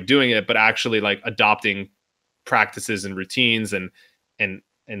sake of doing it, but actually like adopting practices and routines and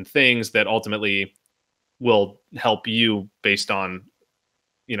things that ultimately will help you based on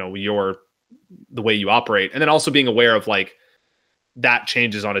the way you operate. And then also being aware of like that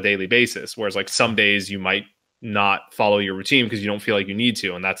changes on a daily basis, whereas like some days you might not follow your routine because you don't feel like you need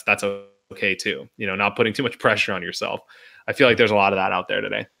to, and that's okay too. Not putting too much pressure on yourself. I feel like there's a lot of that out there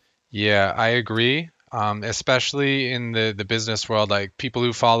today. Yeah, I agree. Especially in the business world, like people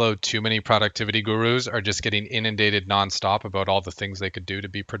who follow too many productivity gurus are just getting inundated nonstop about all the things they could do to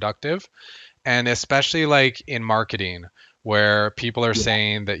be productive. And especially like in marketing, where people are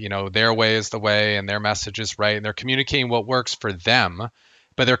saying that, their way is the way and their message is right, and they're communicating what works for them,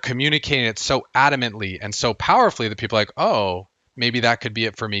 but they're communicating it so adamantly and so powerfully that people are like, oh, maybe that could be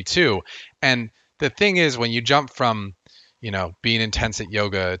it for me too. And the thing is, when you jump from being intense at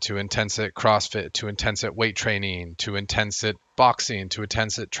yoga to intense at CrossFit to intense at weight training to intense at boxing to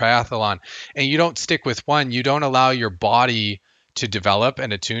intense at triathlon, and you don't stick with one, you don't allow your body to develop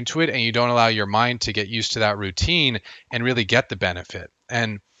and attune to it, and you don't allow your mind to get used to that routine and really get the benefit.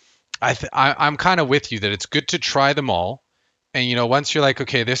 And I'm kind of with you that it's good to try them all. And once you're like,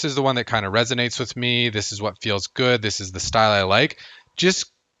 okay, this is the one that kind of resonates with me, this is what feels good, this is the style I like,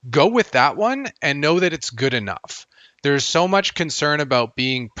 just go with that one and know that it's good enough. There's so much concern about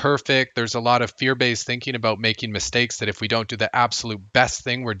being perfect. There's a lot of fear-based thinking about making mistakes, that if we don't do the absolute best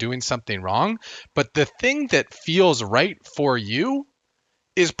thing, we're doing something wrong. But the thing that feels right for you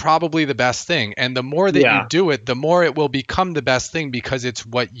is probably the best thing. And the more that you Yeah. do it, the more it will become the best thing, because it's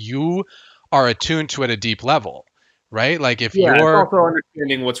what you are attuned to at a deep level, right? Like if Yeah. It's you're, also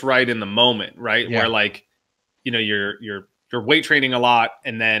understanding what's right in the moment, right? yeah, Where like, you're weight training a lot,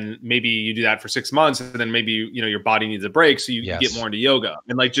 and then maybe you do that for 6 months, and then maybe your body needs a break, so you get yes, more into yoga,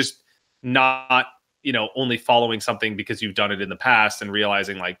 and like just not only following something because you've done it in the past and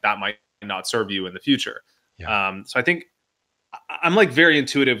realizing like that might not serve you in the future. yeah, So I think I'm like very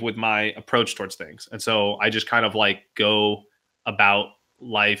intuitive with my approach towards things, and so I just kind of like go about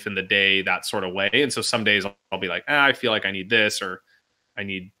life in the day that sort of way. And so some days I'll be like, I feel like I need this, or I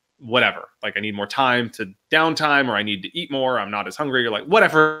need whatever, like I need more time to downtime, or I need to eat more, I'm not as hungry, or like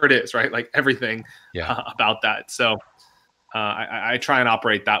whatever it is, right? Like everything yeah. about that. So I try and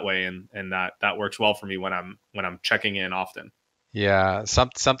operate that way, and that works well for me when I'm checking in often. Yeah,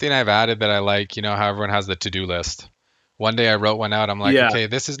 something I've added that I like, you know, how everyone has the to-do list. One day I wrote one out. I'm like, Yeah, okay,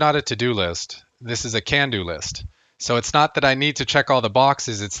 this is not a to-do list. This is a can-do list. So it's not that I need to check all the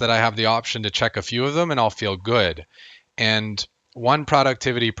boxes, it's that I have the option to check a few of them and I'll feel good. And one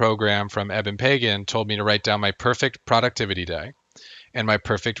productivity program from Eben Pagan told me to write down my perfect productivity day and my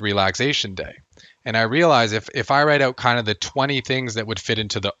perfect relaxation day. And I realize if I write out kind of the 20 things that would fit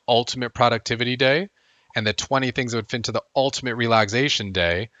into the ultimate productivity day and the 20 things that would fit into the ultimate relaxation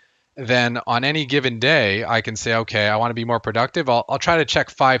day, then on any given day, I can say, okay, I want to be more productive. I'll try to check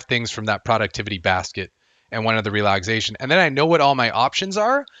 5 things from that productivity basket and one of the relaxation. And then I know what all my options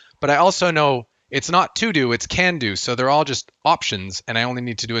are, but I also know it's not to do, it's can do. So they're all just options. And I only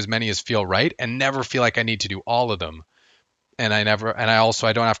need to do as many as feel right and never feel like I need to do all of them. And I don't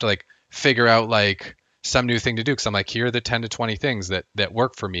have to like figure out like some new thing to do because I'm like, here are the 10 to 20 things that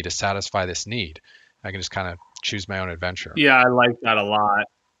work for me to satisfy this need. I can just kind of choose my own adventure. yeah, I like that a lot.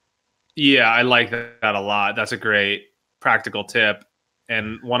 Yeah, I like that a lot. That's a great practical tip.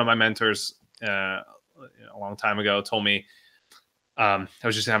 And one of my mentors a long time ago told me, I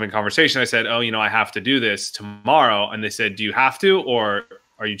was just having a conversation. I said, "Oh, I have to do this tomorrow." And they said, "Do you have to, or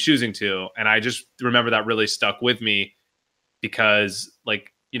are you choosing to?" And I just remember that really stuck with me because,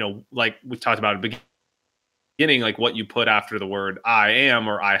 like we talked about at the beginning, like what you put after the word "I am"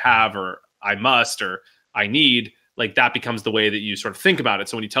 or "I have" or "I must" or "I need," like that becomes the way that you sort of think about it.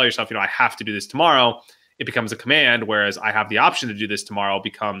 So when you tell yourself, I have to do this tomorrow, it becomes a command, whereas I have the option to do this tomorrow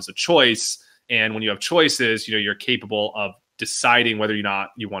becomes a choice. And when you have choices, you're capable of deciding whether or not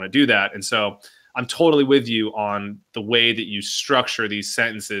you want to do that. And so I'm totally with you on the way that you structure these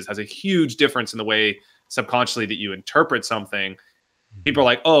sentences has a huge difference in the way subconsciously that you interpret something. People are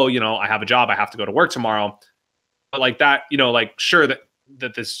like, oh, I have a job, I have to go to work tomorrow. But like that, like sure that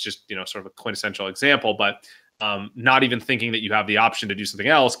this is just, sort of a quintessential example, but not even thinking that you have the option to do something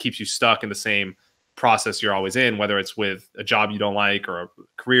else keeps you stuck in the same process you're always in, whether it's with a job you don't like or a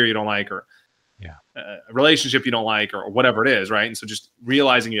career you don't like or a relationship you don't like or whatever it is, right? And so just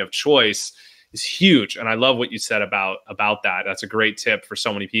realizing you have choice is huge. And I love what you said about that. That's a great tip for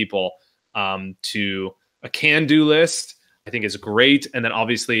so many people. To a can-do list, I think is great. And then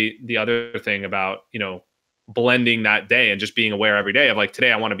obviously the other thing about, blending that day and just being aware every day of like,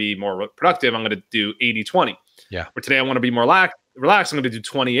 today I want to be more productive, I'm going to do 80-20. Yeah. Or today I want to be more relaxed, I'm going to do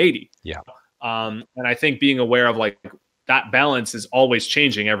 20-80. Yeah. And I think being aware of like that balance is always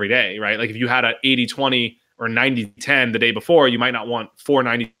changing every day, right? Like if you had a 80-20 or 90-10 the day before, you might not want 4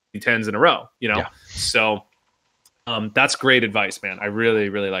 90-10s in a row, Yeah. So that's great advice, man. I really,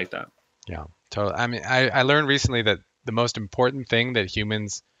 really like that. Yeah, totally. I mean, I learned recently that the most important thing that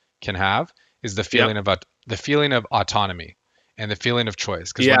humans can have is the feeling of autonomy and the feeling of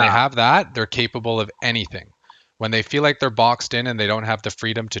choice. Because when they have that, they're capable of anything. When they feel like they're boxed in and they don't have the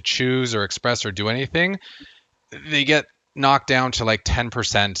freedom to choose or express or do anything, they get knocked down to like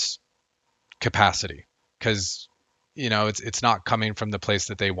 10% capacity because it's not coming from the place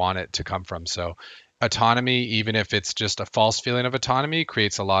that they want it to come from. So autonomy, even if it's just a false feeling of autonomy,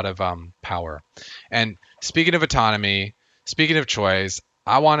 creates a lot of power. And speaking of autonomy, speaking of choice,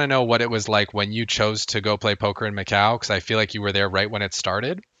 I want to know what it was like when you chose to go play poker in Macau, because I feel like you were there right when it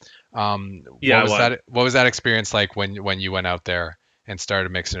started. What was that experience like when you went out there and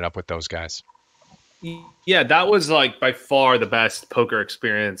started mixing it up with those guys? Yeah, that was like by far the best poker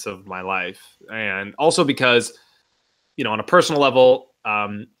experience of my life. And also because, on a personal level,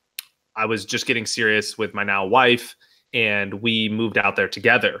 I was just getting serious with my now wife and we moved out there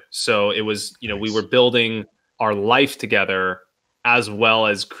together. So it was, Nice. We were building our life together as well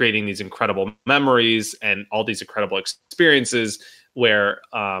as creating these incredible memories and all these incredible experiences where,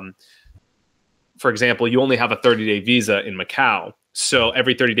 for example, you only have a 30-day visa in Macau. So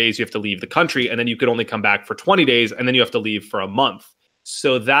every 30 days you have to leave the country and then you could only come back for 20 days and then you have to leave for a month.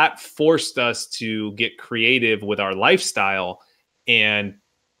 So that forced us to get creative with our lifestyle and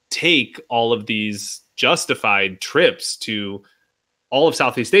take all of these justified trips to all of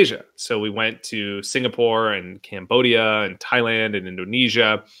Southeast Asia. So we went to Singapore and Cambodia and Thailand and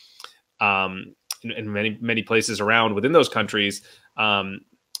Indonesia, and many, many places around within those countries. And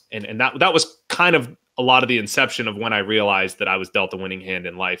that was kind of a lot of the inception of when I realized that I was dealt a winning hand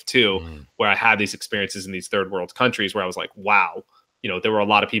in life too, where I had these experiences in these third world countries where I was like, wow, there were a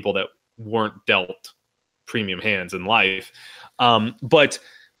lot of people that weren't dealt premium hands in life. But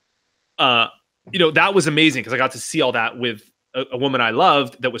that was amazing because I got to see all that with a woman I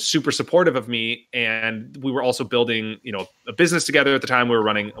loved that was super supportive of me, and we were also building, a business together at the time. We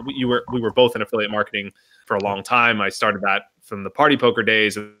were both in affiliate marketing for a long time. I started that from the party poker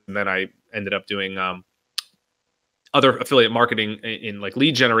days, and then I ended up doing other affiliate marketing in like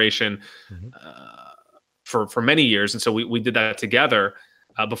lead generation for many years, and so we did that together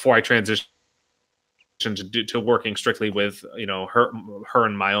before I transitioned to working strictly with her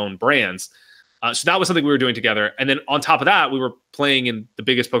and my own brands. So that was something we were doing together. And then on top of that, we were playing in the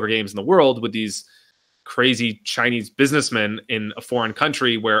biggest poker games in the world with these crazy Chinese businessmen in a foreign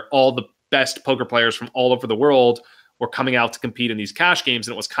country where all the best poker players from all over the world were coming out to compete in these cash games.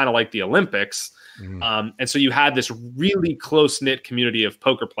 And it was kind of like the Olympics. And so you had this really close-knit community of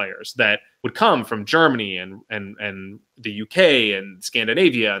poker players that would come from Germany and the UK and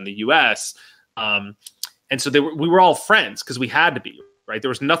Scandinavia and the US. And so we were all friends because we had to be. Right? There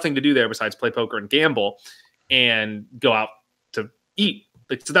was nothing to do there besides play poker and gamble and go out to eat.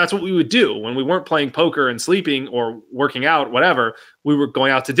 So that's what we would do when we weren't playing poker and sleeping or working out, whatever. We were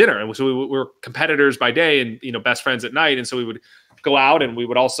going out to dinner, and so we were competitors by day and best friends at night. And so we would go out, and we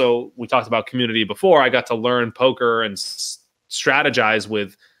talked about community before. I got to learn poker and strategize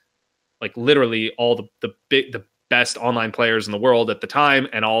with like literally all the best online players in the world at the time,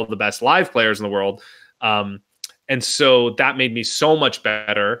 and all of the best live players in the world. And so that made me so much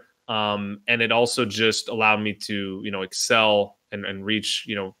better. And it also just allowed me to, excel and reach,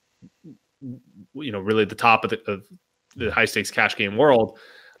 really the top of the high stakes cash game world,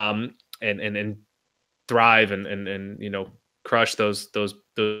 and thrive and crush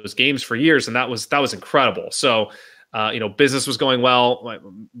those games for years. And that was incredible. So, business was going well. I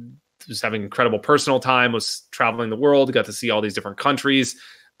was having incredible personal time, was traveling the world, got to see all these different countries.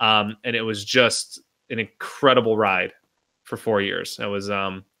 And it was just an incredible ride for 4 years. It was,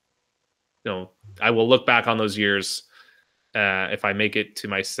 I will look back on those years if I make it to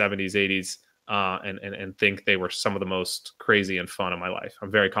my 70s, 80s, and think they were some of the most crazy and fun of my life. I'm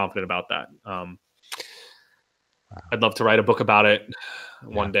very confident about that. I'd love to write a book about it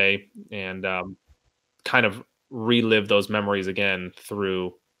one day and kind of relive those memories again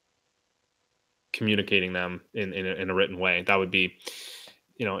through communicating them in a written way. That would be,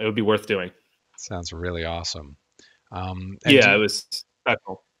 it would be worth doing. Sounds really awesome. It was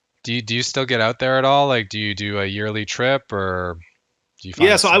special. Do you still get out there at all? Like, do you do a yearly trip, or do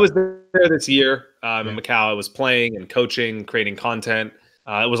you? So I was there this year in Macau. I was playing and coaching, creating content.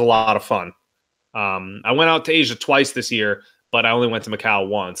 It was a lot of fun. I went out to Asia twice this year, but I only went to Macau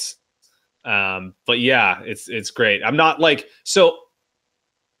once. But yeah, it's great. I'm not like so.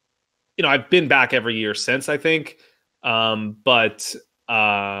 I've been back every year since, I think, but.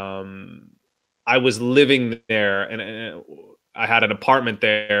 I was living there, and I had an apartment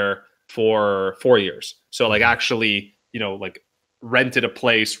there for 4 years. So like actually, like rented a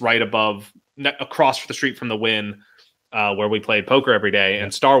place right across the street from the Wynn, where we played poker every day,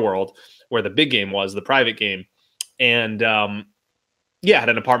 and Star World, where the big game was, the private game. And I had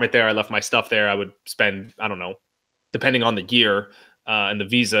an apartment there. I left my stuff there. I would spend, I don't know, depending on the year and the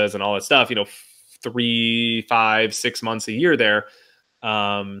visas and all that stuff, 3, 5, 6 months a year there.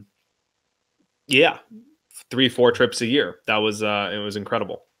 3, 4 trips a year. That was it was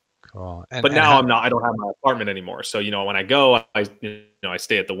incredible. Cool. But now I don't have my apartment anymore. So, when I go, I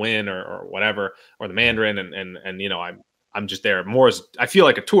stay at the Wynn or whatever, or the Mandarin, and I'm just there more as I feel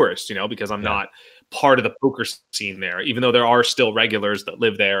like a tourist, because I'm not part of the poker scene there, even though there are still regulars that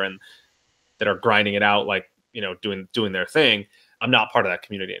live there and that are grinding it out, like, doing their thing. I'm not part of that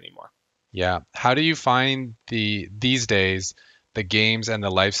community anymore. Yeah. How do you find these days the games and the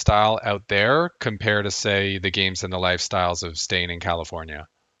lifestyle out there compared to, say, the games and the lifestyles of staying in California?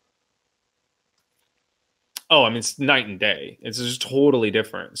 Oh, I mean, it's night and day. It's just totally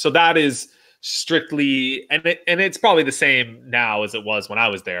different. So that is strictly, and it's probably the same now as it was when I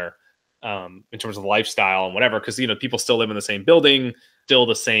was there, in terms of lifestyle and whatever, because people still live in the same building, still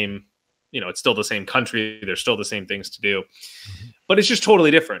the same, it's still the same country. There's still the same things to do, but it's just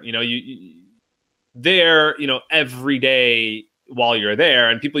totally different. You there, every day while you're there,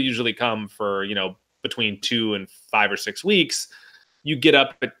 and people usually come for, between 2 and 5 or 6 weeks. You get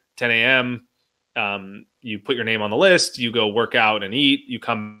up at 10 a.m. You put your name on the list, you go work out and eat, you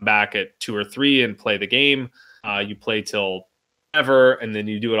come back at 2 or 3 and play the game. You play till ever, and then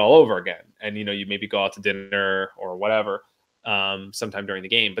you do it all over again. And, you maybe go out to dinner or whatever, sometime during the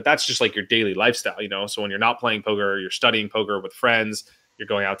game, but that's just like your daily lifestyle, So when you're not playing poker, you're studying poker with friends, you're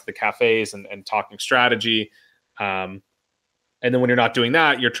going out to the cafes and talking strategy. And then when you're not doing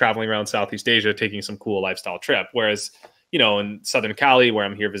that, you're traveling around Southeast Asia, taking some cool lifestyle trip. Whereas, in Southern Cali where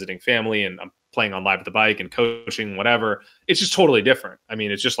I'm here visiting family and I'm playing on Live at the Bike and coaching, whatever, it's just totally different. I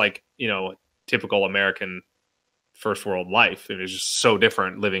mean, it's just like, typical American first world life. It is just so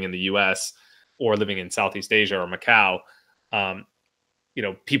different living in the US or living in Southeast Asia or Macau.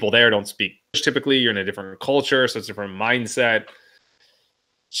 People there don't speak English typically. You're in a different culture, so it's a different mindset.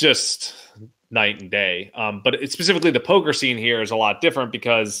 Just night and day. But it's specifically the poker scene here is a lot different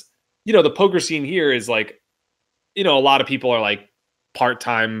because, the poker scene here is like, a lot of people are like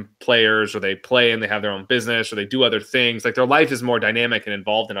part-time players, or they play and they have their own business, or they do other things. Like their life is more dynamic and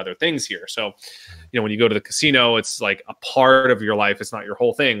involved in other things here. So, when you go to the casino, it's like a part of your life. It's not your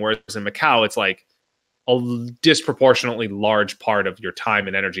whole thing. Whereas in Macau, it's like a disproportionately large part of your time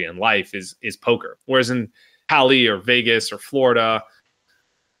and energy and life is poker. Whereas in Cali or Vegas or Florida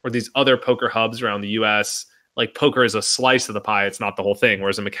or these other poker hubs around the US, like poker is a slice of the pie. It's not the whole thing.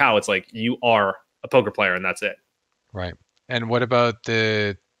 Whereas in Macau, it's like you are a poker player and that's it. Right. And what about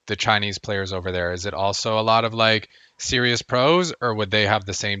the Chinese players over there? Is it also a lot of like serious pros, or would they have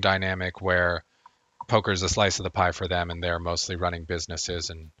the same dynamic where poker is a slice of the pie for them and they're mostly running businesses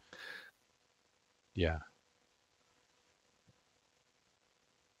and yeah.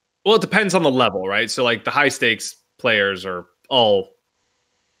 Well, it depends on the level, right? So like the high stakes players are all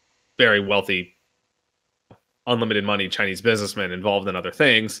very wealthy, unlimited money Chinese businessmen involved in other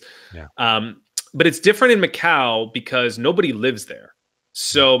things. Yeah. But it's different in Macau because nobody lives there.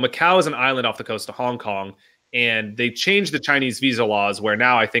 So Macau is an island off the coast of Hong Kong, and they changed the Chinese visa laws where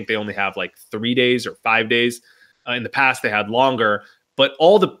now I think they only have like 3 days or 5 days. In the past, they had longer, but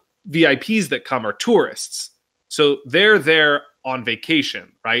all the VIPs that come are tourists. So they're there on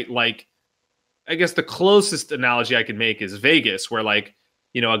vacation, right? Like, I guess the closest analogy I could make is Vegas, where like,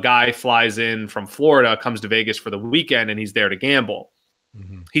 a guy flies in from Florida, comes to Vegas for the weekend, and he's there to gamble.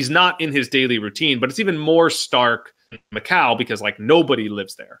 Mm-hmm. He's not in his daily routine, but it's even more stark in Macau because like nobody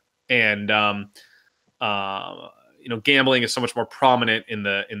lives there. And, gambling is so much more prominent in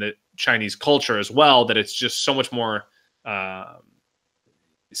the Chinese culture as well, that it's just so much more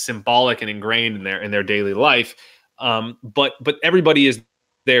symbolic and ingrained in their daily life. But everybody is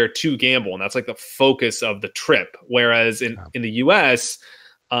there to gamble, and that's like the focus of the trip. Whereas in the US,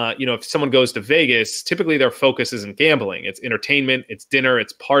 if someone goes to Vegas, typically their focus isn't gambling. It's entertainment, it's dinner,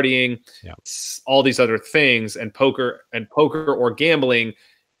 it's partying, it's all these other things. And poker or gambling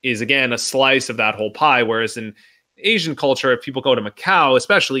is, again, a slice of that whole pie. Whereas in Asian culture, if people go to Macau,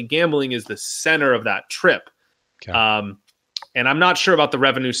 especially, gambling is the center of that trip. Okay. And I'm not sure about the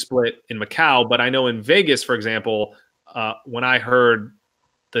revenue split in Macau, but I know in Vegas, for example, when I heard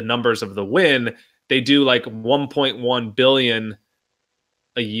the numbers of the win, they do like 1.1 billion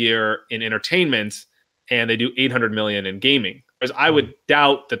a year in entertainment, and they do 800 million in gaming. Whereas I would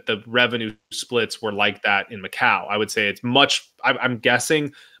doubt that the revenue splits were like that in Macau. I would say it's I'm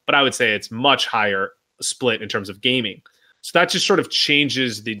guessing, but I would say it's much higher split in terms of gaming. So that just sort of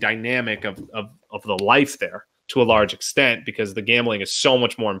changes the dynamic of the life there to a large extent, because the gambling is so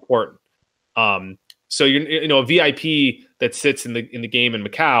much more important. So a VIP that sits in the game in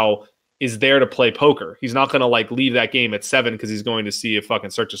Macau is there to play poker. He's not going to like leave that game at 7 because he's going to see a fucking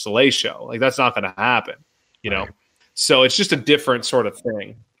Cirque du Soleil show. Like that's not going to happen, you know? So it's just a different sort of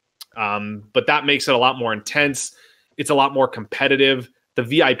thing. But that makes it a lot more intense. It's a lot more competitive. The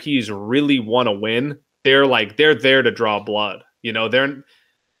VIPs really want to win. They're there to draw blood. They're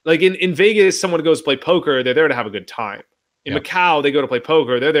like in Vegas, someone goes to play poker, they're there to have a good time. In Macau, they go to play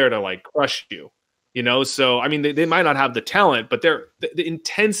poker, they're there to like crush you. So I mean, they might not have the talent, but the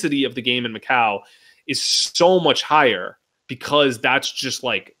intensity of the game in Macau is so much higher because that's just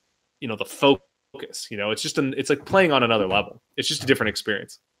like, the focus. It's like playing on another level. It's just a different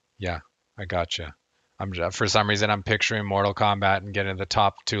experience. Yeah, I gotcha. For some reason, I'm picturing Mortal Kombat and getting to the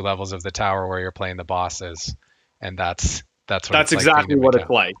top 2 levels of the tower where you're playing the bosses, and that's exactly what it's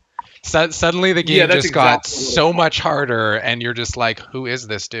like. Suddenly, the game just got so much harder, and you're just like, "Who is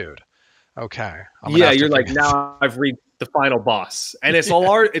this dude?" Okay. You're like, now I've reached the final boss, and it's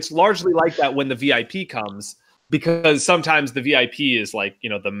largely like that when the VIP comes, because sometimes the VIP is like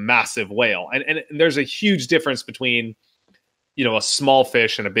the massive whale, and there's a huge difference between a small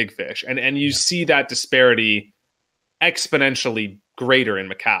fish and a big fish, and you see that disparity exponentially greater in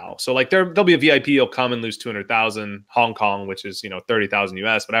Macau. So like there'll be a VIP, he'll come and lose 200,000 Hong Kong, which is 30,000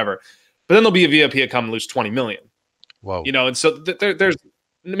 US, whatever. But then there'll be a VIP that come and lose 20 million. Whoa. And so there's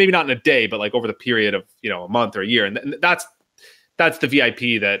maybe not in a day, but like over the period of a month or a year, and that's the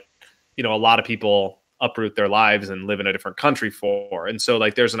VIP that a lot of people uproot their lives and live in a different country for. And so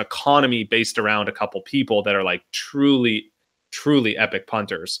like there's an economy based around a couple people that are like truly epic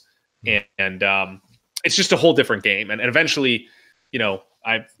punters. And it's just a whole different game. And eventually,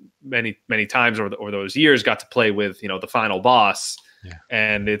 I've many times over those years got to play with, the final boss. Yeah.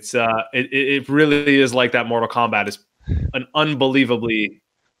 And it really is like that. Mortal Kombat is an unbelievably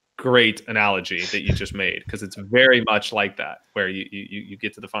great analogy that you just made, because it's very much like that, where you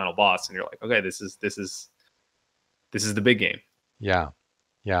get to the final boss and you're like, okay, this is the big game. Yeah.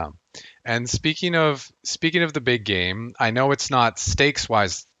 Yeah. And speaking of the big game, I know it's not stakes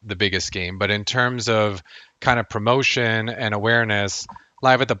wise the biggest game, but in terms of kind of promotion and awareness,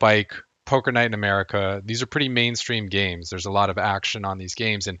 Live at the Bike, Poker Night in America, these are pretty mainstream games. There's a lot of action on these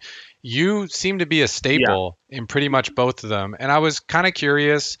games, and you seem to be a staple in pretty much both of them. And I was kind of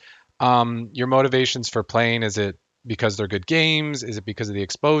curious, your motivations for playing. Is it because they're good games? Is it because of the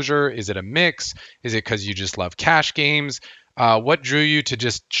exposure? Is it a mix? Is it because you just love cash games? What drew you to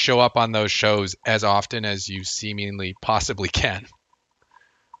just show up on those shows as often as you seemingly possibly can?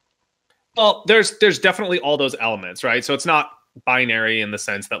 Well, there's definitely all those elements, right? So it's not binary in the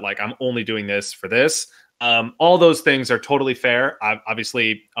sense that like I'm only doing this for this. All those things are totally fair.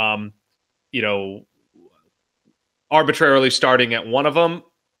 Obviously, arbitrarily starting at one of them,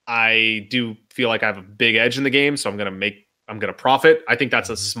 I do feel like I have a big edge in the game, so I'm gonna profit. I think that's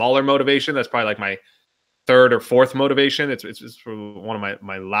a smaller motivation. That's probably like my third or fourth motivation. It's one of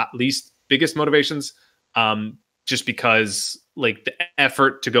my least biggest motivations. Just because like the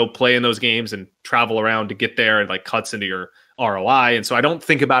effort to go play in those games and travel around to get there and like cuts into your ROI. And so I don't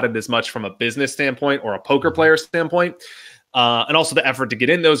think about it as much from a business standpoint or a poker player standpoint. And also the effort to get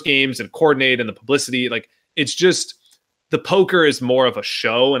in those games and coordinate and the publicity. Like it's just, the poker is more of a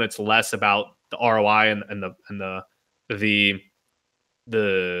show, and it's less about the ROI and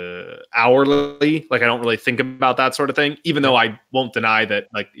the hourly. Like I don't really think about that sort of thing, even though I won't deny that,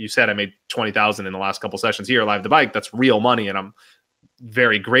 like you said, I made 20,000 in the last couple sessions here Live the Bike. That's real money, and I'm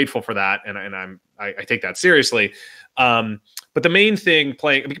very grateful for that, and I take that seriously. But the main thing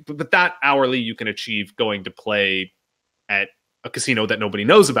but that hourly you can achieve going to play at a casino that nobody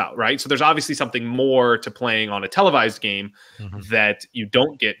knows about, right? So there's obviously something more to playing on a televised game that you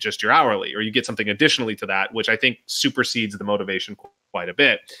don't get just your hourly, or you get something additionally to that, which I think supersedes the motivation quite a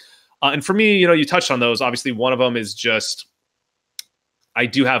bit. And for me, you touched on those. Obviously, one of them is just I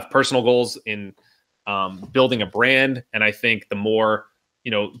do have personal goals in building a brand, and I think the more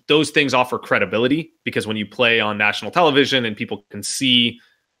those things offer credibility, because when you play on national television and people can see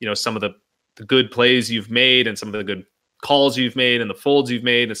some of the good plays you've made and some of the good calls you've made and the folds you've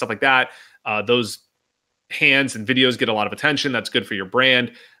made and stuff like that, those hands and videos get a lot of attention. That's good for your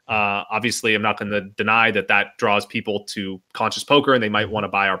brand. Obviously, I'm not going to deny that draws people to Conscious Poker, and they might want to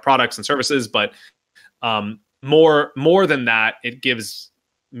buy our products and services. But more than that, it gives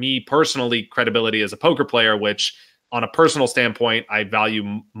me personally credibility as a poker player, which on a personal standpoint, I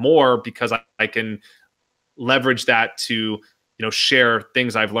value more, because I can leverage that to share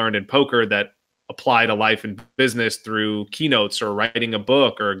things I've learned in poker that apply to life and business through keynotes or writing a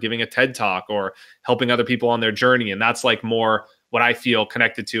book or giving a TED talk or helping other people on their journey. And that's like more what I feel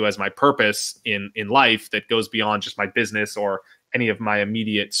connected to as my purpose in life, that goes beyond just my business or any of my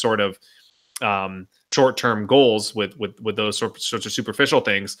immediate sort of short-term goals with those sorts of superficial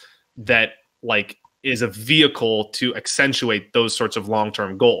things, that like is a vehicle to accentuate those sorts of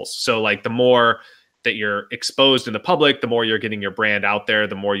long-term goals. So like the more that you're exposed in the public, the more you're getting your brand out there,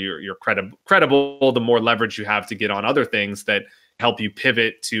 the more you're credible, the more leverage you have to get on other things that help you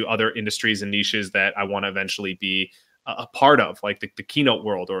pivot to other industries and niches that I want to eventually be a part of, like the keynote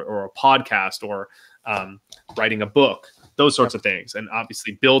world or a podcast or writing a book, those sorts of things. And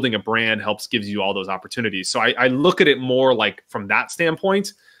obviously building a brand gives you all those opportunities. So I look at it more like from that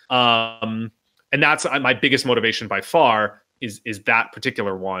standpoint. And that's my biggest motivation by far is that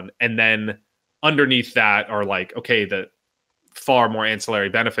particular one. And then underneath that are like, okay, the far more ancillary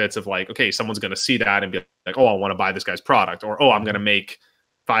benefits of like, okay, someone's going to see that and be like, oh, I want to buy this guy's product, or, oh, I'm going to make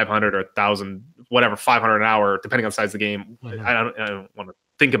 500 or 1,000, whatever, 500 an hour, depending on the size of the game. I don't want to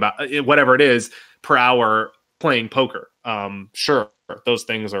think about it, whatever it is per hour playing poker. Sure, those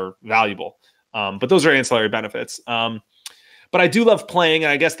things are valuable. But those are ancillary benefits. But I do love playing.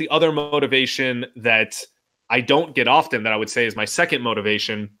 And I guess the other motivation that I don't get often, that I would say is my second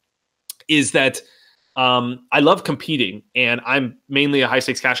motivation, is that I love competing, and I'm mainly a high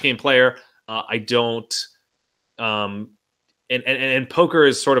stakes cash game player. I don't, and poker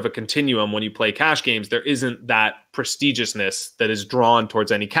is sort of a continuum. When you play cash games, there isn't that prestigiousness that is drawn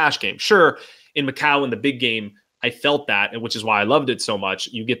towards any cash game. Sure, in Macau in the big game, I felt that, and which is why I loved it so much.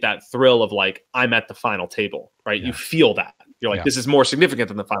 You get that thrill of like, I'm at the final table, right? Yeah. You feel that. You're like, this is more significant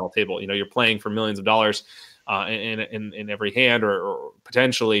than the final table. You're playing for millions of dollars in every hand or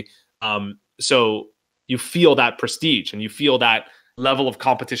potentially. So you feel that prestige and you feel that level of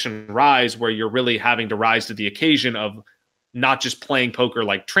competition rise where you're really having to rise to the occasion of not just playing poker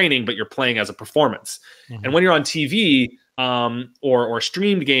like training, but you're playing as a performance. And when you're on TV or a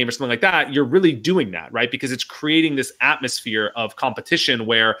streamed game or something like that, you're really doing that, right? Because it's creating this atmosphere of competition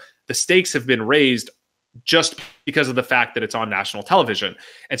where the stakes have been raised just because of the fact that it's on national television.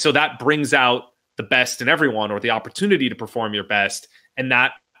 And so that brings out the best in everyone, or the opportunity to perform your best. And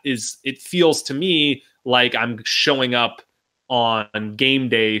that is, it feels to me like I'm showing up on game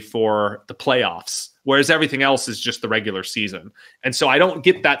day for the playoffs, whereas everything else is just the regular season. And so I don't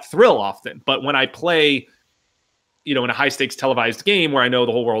get that thrill often. But when I play, in a high stakes televised game where I know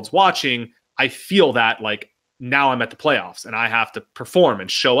the whole world's watching, I feel that like now I'm at the playoffs and I have to perform and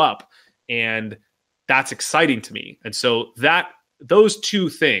show up. And that's exciting to me. And so those two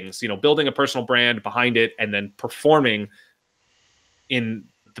things, building a personal brand behind it and then performing in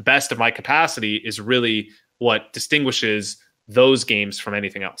the best of my capacity is really what distinguishes those games from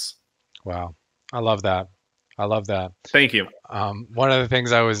anything else. Wow. I love that. Thank you. One of the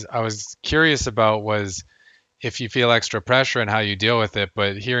things I was curious about was if you feel extra pressure and how you deal with it,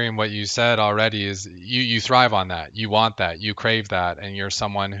 but hearing what you said already is you thrive on that. You want that, you crave that, and you're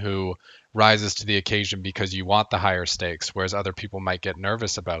someone who rises to the occasion because you want the higher stakes, whereas other people might get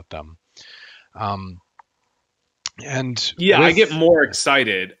nervous about them. I get more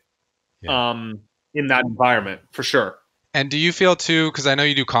excited in that environment for sure. And do you feel too, because I know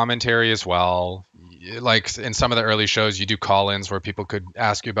you do commentary as well, like in some of the early shows you do call-ins where people could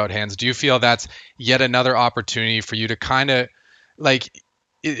ask you about hands. Do you feel that's yet another opportunity for you to kind of like,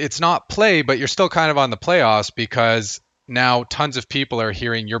 it's not play, but you're still kind of on the playoffs because now tons of people are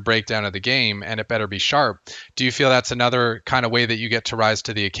hearing your breakdown of the game and it better be sharp. Do you feel that's another kind of way that you get to rise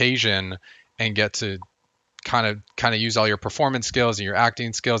to the occasion and get to kind of use all your performance skills and your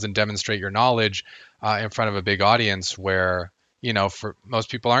acting skills and demonstrate your knowledge in front of a big audience where, for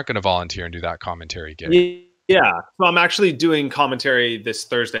most people aren't going to volunteer and do that commentary gig? Yeah. So I'm actually doing commentary this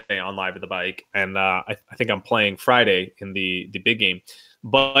Thursday on Live at the Bike. And I think I'm playing Friday in the big game.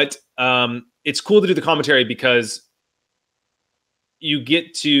 But it's cool to do the commentary because you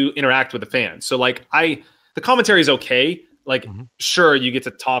get to interact with the fans. So like the commentary is okay. Like, sure, you get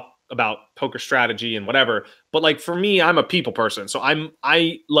to talk about poker strategy and whatever. But like for me, I'm a people person. So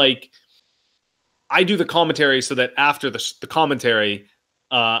I do the commentary so that after the commentary,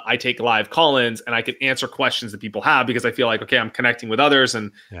 I take live call-ins and I can answer questions that people have because I feel like, okay, I'm connecting with others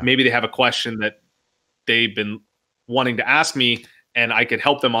and maybe they have a question that they've been wanting to ask me and I could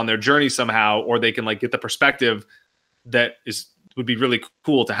help them on their journey somehow, or they can like get the perspective that would be really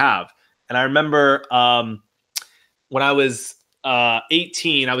cool to have. And I remember when I was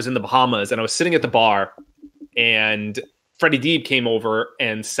 18, I was in the Bahamas and I was sitting at the bar and Freddie Deeb came over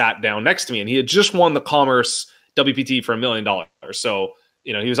and sat down next to me, and he had just won the Commerce WPT for $1 million. So,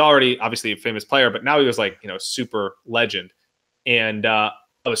 he was already obviously a famous player, but now he was like, super legend. And I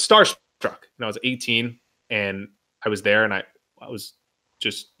was starstruck, and I was 18 and I was there and I was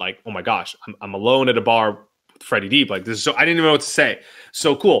just like, oh my gosh, I'm alone at a bar with Freddie Deeb. Like this is so, I didn't even know what to say.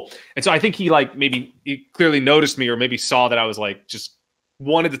 So cool. And so I think he he clearly noticed me or maybe saw that I was like, just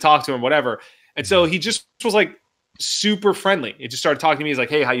wanted to talk to him, whatever. And so he just was like, super friendly. He just started talking to me. He's like,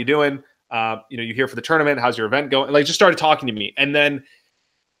 hey, how you doing? You here for the tournament? How's your event going? Like just started talking to me. And then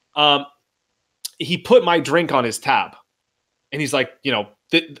he put my drink on his tab and he's like,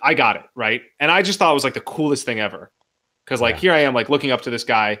 I got it. Right. And I just thought it was like the coolest thing ever. Cause here I am like looking up to this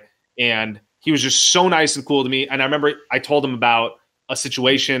guy and he was just so nice and cool to me. And I remember I told him about a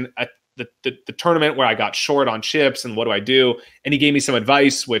situation at the tournament where I got short on chips and what do I do? And he gave me some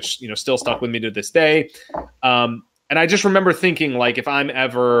advice, which, still stuck with me to this day. And I just remember thinking like, if I'm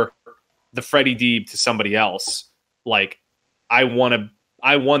ever the Freddie Deeb to somebody else, like I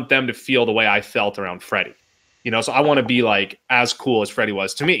want them to feel the way I felt around Freddie, so I want to be like as cool as Freddie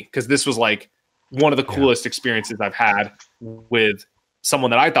was to me. Cause this was like one of the coolest experiences I've had with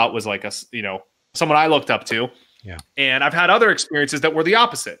someone that I thought was like someone I looked up to. Yeah. And I've had other experiences that were the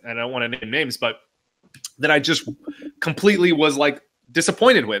opposite. And I don't want to name names, but that I just completely was like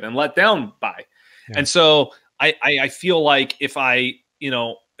disappointed with and let down by. Yeah. And so I feel like if I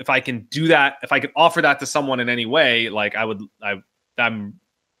can do that, if I could offer that to someone in any way, like it's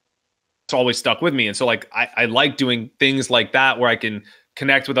always stuck with me. And so like, I like doing things like that where I can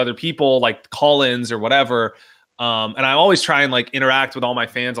connect with other people, like call-ins or whatever. And I always try and like interact with all my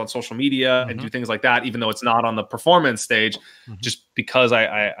fans on social media and do things like that, even though it's not on the performance stage, just because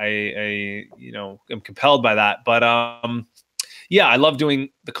I am compelled by that. But I love doing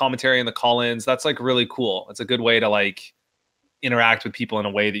the commentary and the call-ins. That's like really cool. It's a good way to like interact with people in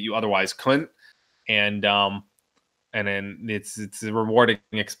a way that you otherwise couldn't. and then it's a rewarding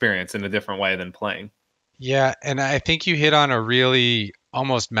experience in a different way than playing. Yeah, and I think you hit on a really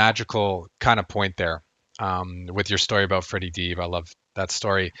almost magical kind of point there, with your story about Freddie Deeb. I love that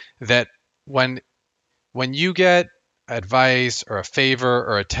story. That when when you get advice or a favor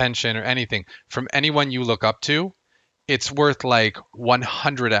or attention or anything from anyone you look up to, it's worth like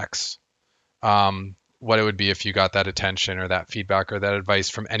 100x what it would be if you got that attention or that feedback or that advice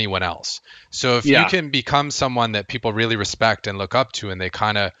from anyone else. So if you Yeah, can become someone that people really respect and look up to, and they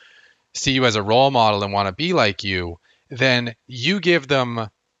kind of see you as a role model and want to be like you, then you give them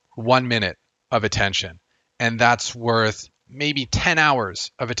 1 minute of attention. And that's worth maybe 10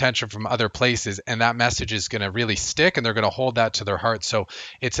 hours of attention from other places. And that message is going to really stick, and they're going to hold that to their heart. So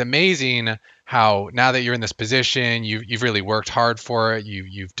it's amazing how now that you're in this position, you've really worked hard for it.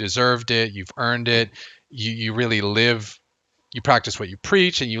 You've deserved it. You've earned it. You really live, you practice what you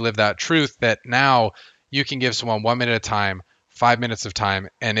preach, and you live that truth that now you can give someone 1 minute of time, 5 minutes of time,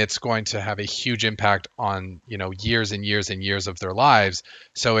 and it's going to have a huge impact on, years and years and years of their lives.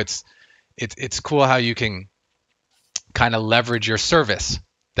 So it's cool how you can kind of leverage your service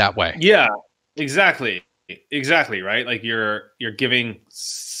that way. yeah, exactly, exactly, right. Like you're giving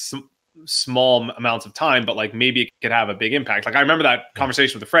small amounts of time, but like maybe it could have a big impact. Like I remember that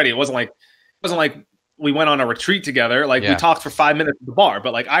conversation with Freddie. It wasn't like we went on a retreat together. Like we talked for 5 minutes at the bar,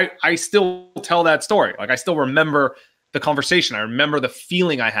 but like I still tell that story. Like I still remember the conversation. I remember the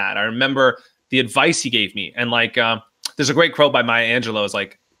feeling I had. I remember the advice he gave me. And like, there's a great quote by Maya Angelou. It's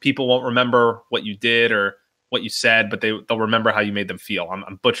like, people won't remember what you did or what you said, but they'll remember how you made them feel.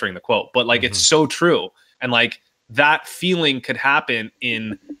 I'm butchering the quote, but like, it's so true. And like that feeling could happen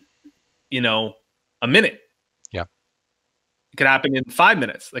in, a minute. Yeah. It could happen in 5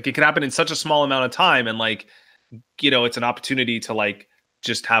 minutes. Like it could happen in such a small amount of time. And like, it's an opportunity to like,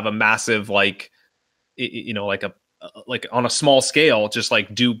 just have a massive, like, like on a small scale, just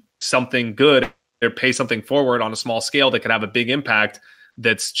like do something good or pay something forward on a small scale that could have a big impact.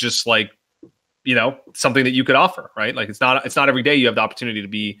 That's just like, something that you could offer, right? Like it's not every day you have the opportunity to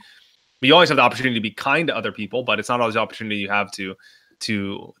be, you always have the opportunity to be kind to other people, but it's not always the opportunity you have to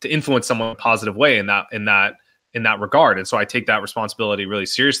influence someone in a positive way in that regard. And so I take that responsibility really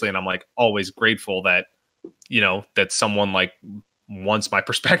seriously. And I'm like always grateful that, that someone like wants my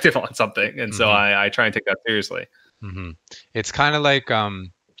perspective on something. And so I try and take that seriously. It's kind of like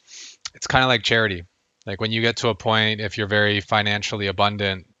charity. Like when you get to a point, if you're very financially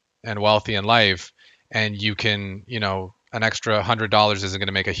abundant and wealthy in life, and you can, an extra $100 isn't going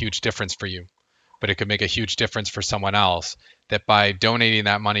to make a huge difference for you, but it could make a huge difference for someone else. That by donating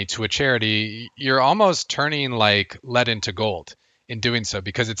that money to a charity, you're almost turning like lead into gold in doing so,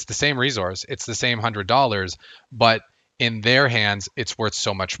 because it's the same resource, it's the same $100, but in their hands, it's worth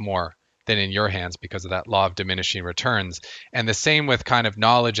so much more than in your hands because of that law of diminishing returns. And the same with kind of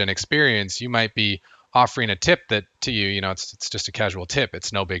knowledge and experience. You might be offering a tip that to you, it's just a casual tip.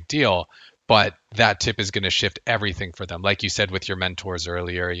 It's no big deal, but that tip is going to shift everything for them. Like you said with your mentors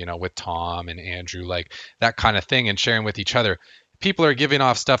earlier, with Tom and Andrew, like that kind of thing, and sharing with each other. People are giving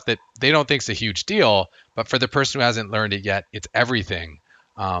off stuff that they don't think is a huge deal, but for the person who hasn't learned it yet, it's everything.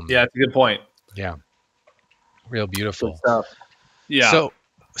 Yeah, it's a good point. Yeah. Real beautiful. Yeah.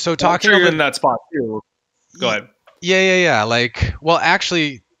 So talking about in that spot too. Go ahead. Yeah. Like, well,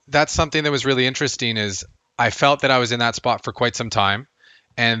 actually, that's something that was really interesting. Is I felt that I was in that spot for quite some time,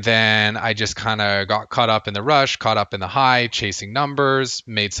 and then I just kind of got caught up in the rush, caught up in the high, chasing numbers,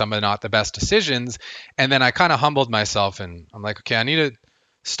 made some of not the best decisions, and then I kind of humbled myself, and I'm like, okay, I need to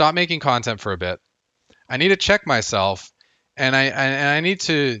stop making content for a bit. I need to check myself, and I need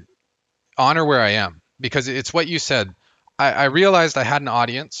to honor where I am, because it's what you said. I realized I had an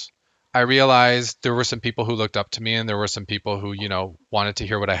audience. I realized there were some people who looked up to me, and there were some people who, wanted to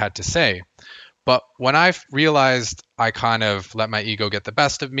hear what I had to say. But when I realized I kind of let my ego get the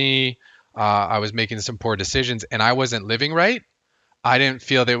best of me, I was making some poor decisions and I wasn't living right. I didn't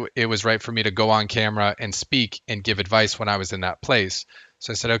feel that it was right for me to go on camera and speak and give advice when I was in that place.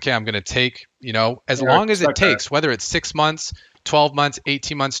 So I said, okay, I'm going to take, as long as it takes, whether it's 6 months, 12 months,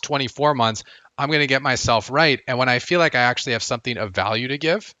 18 months, 24 months, I'm going to get myself right. And when I feel like I actually have something of value to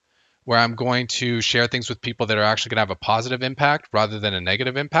give, where I'm going to share things with people that are actually going to have a positive impact rather than a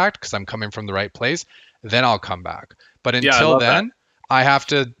negative impact, because I'm coming from the right place, then I'll come back. But until then, I have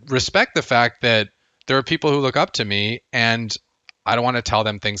to respect the fact that there are people who look up to me, and I don't want to tell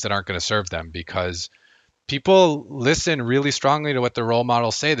them things that aren't going to serve them, because people listen really strongly to what their role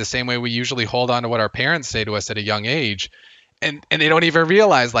models say, the same way we usually hold on to what our parents say to us at a young age. And they don't even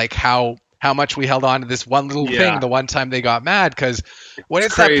realize like how how much we held on to this one little thing the one time they got mad. Because when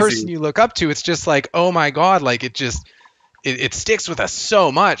it's that person you look up to, it's just like, oh my God, like it sticks with us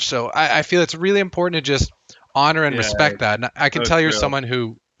so much. So I feel it's really important to just honor and respect that. And I can tell you're someone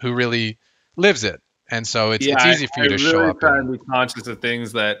who really lives it. And so it's easy for you to show up. I really try and be conscious of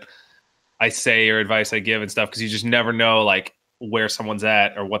things that I say or advice I give and stuff, because you just never know like where someone's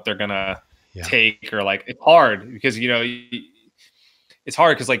at or what they're gonna take, or like it's hard because it's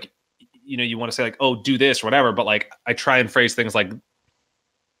hard because like you want to say like, oh, do this or whatever, but like I try and phrase things like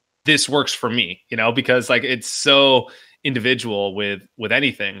this works for me, because like it's so individual with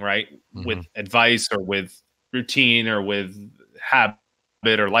anything, right? Mm-hmm. With advice or with routine or with habit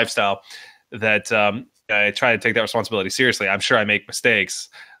or lifestyle, that I try to take that responsibility seriously. I'm sure I make mistakes.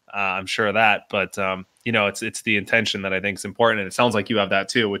 I'm sure of that, but it's the intention that I think is important, and it sounds like you have that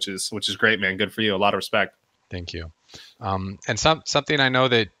too, which is great, man. Good for you. A lot of respect. Thank you. And something I know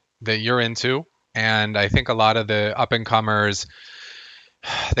that you're into, and I think a lot of the up and comers,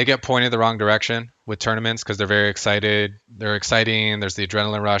 they get pointed the wrong direction with tournaments because they're very excited. They're exciting. There's the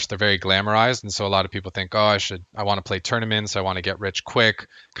adrenaline rush. They're very glamorized, and so a lot of people think, oh, I want to play tournaments. I want to get rich quick.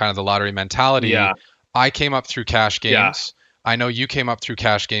 Kind of the lottery mentality. Yeah. I came up through cash games. Yeah. I know you came up through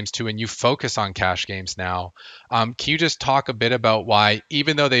cash games too, and you focus on cash games now. Can you just talk a bit about why,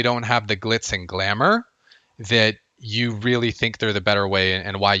 even though they don't have the glitz and glamour, that you really think they're the better way,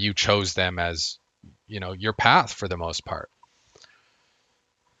 and why you chose them as, your path for the most part?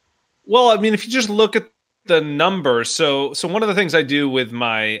 Well, I mean, if you just look at the numbers, so one of the things I do with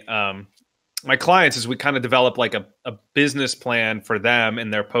my my clients is we kind of develop like a business plan for them in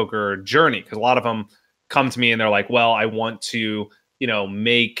their poker journey, because a lot of them come to me and they're like, well, I want to,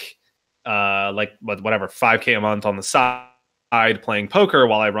 make like whatever, 5K a month on the side playing poker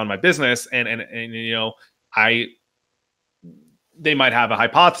while I run my business. And they might have a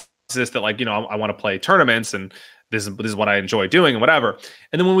hypothesis that like, I want to play tournaments and this is what I enjoy doing and whatever.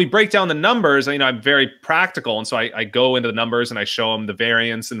 And then when we break down the numbers, I'm very practical. And so I go into the numbers and I show them the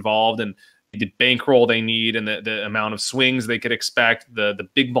variance involved and the bankroll they need and the amount of swings they could expect, the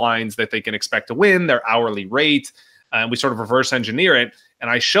big blinds that they can expect to win, their hourly rate. And we sort of reverse engineer it. And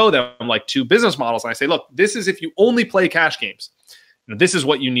I show them like 2 business models. And I say, look, this is if you only play cash games. This is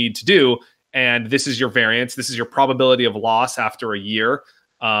what you need to do. And this is your variance. This is your probability of loss after a year.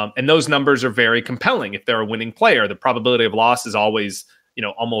 And those numbers are very compelling. If they're a winning player, the probability of loss is always,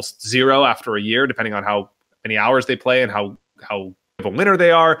 almost 0 after a year, depending on how many hours they play and how of a winner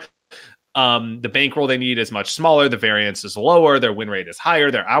they are. The bankroll they need is much smaller. The variance is lower. Their win rate is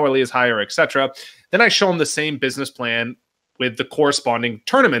higher. Their hourly is higher, etc. Then I show them the same business plan with the corresponding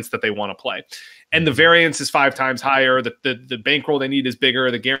tournaments that they want to play. And the variance is 5 times higher. The bankroll they need is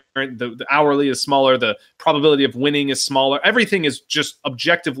bigger. The hourly is smaller. The probability of winning is smaller. Everything is just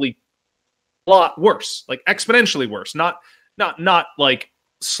objectively a lot worse, like exponentially worse, not like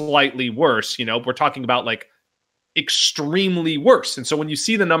slightly worse. We're talking about like extremely worse. And so when you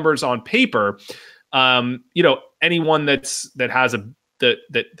see the numbers on paper, anyone that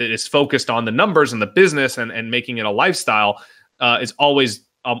is focused on the numbers and the business and making it a lifestyle is always,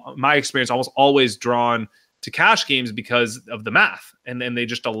 my experience, almost always drawn to cash games because of the math. And then they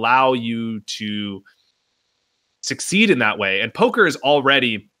just allow you to succeed in that way. And poker is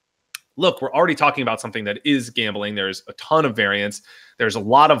already, look, we're already talking about something that is gambling. There's a ton of variance. There's a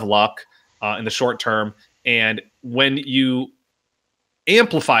lot of luck in the short term. And when you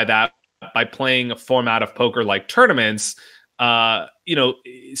amplify that by playing a format of poker like tournaments,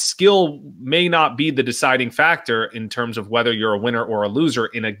 skill may not be the deciding factor in terms of whether you're a winner or a loser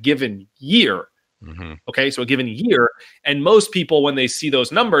in a given year. Mm-hmm. Okay, so a given year. And most people, when they see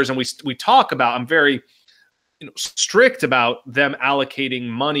those numbers, and we talk about, I'm very strict about them allocating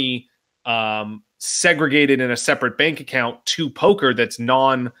money segregated in a separate bank account to poker that's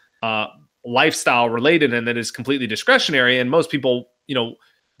non lifestyle related and that is completely discretionary. And most people,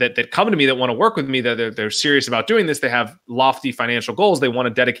 that come to me that want to work with me, that they're serious about doing this, they have lofty financial goals. They want to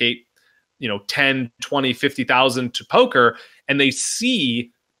dedicate, 10, 20, 50,000 to poker. And they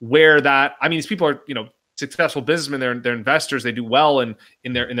see where that, these people are, successful businessmen, they're investors, they do well in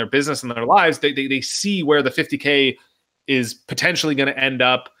their business and their lives. They see where the 50K is potentially going to end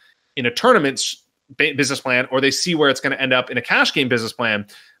up in a tournament business plan, or they see where it's going to end up in a cash game business plan.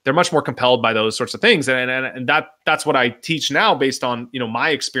 They're much more compelled by those sorts of things. And that's what I teach now based on,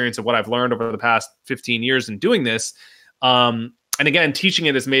 my experience of what I've learned over the past 15 years in doing this. And again, teaching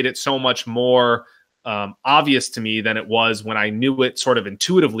it has made it so much more obvious to me than it was when I knew it sort of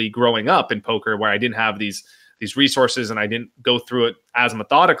intuitively growing up in poker, where I didn't have these resources and I didn't go through it as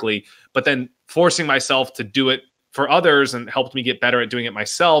methodically, but then forcing myself to do it for others and helped me get better at doing it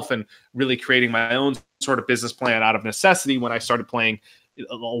myself and really creating my own sort of business plan out of necessity when I started playing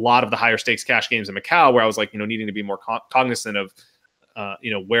a lot of the higher stakes cash games in Macau, where I was like, needing to be more cognizant of,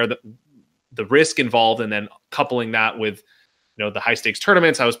 where the risk involved, and then coupling that with, the high stakes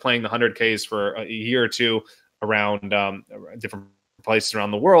tournaments. I was playing the 100Ks for a year or two around different places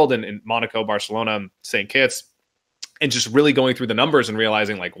around the world, and in Monaco, Barcelona, St. Kitts, and just really going through the numbers and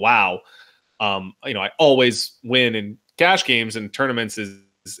realizing like, wow, I always win in cash games, and tournaments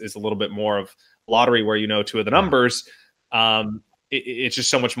is a little bit more of lottery where two of the numbers. It's just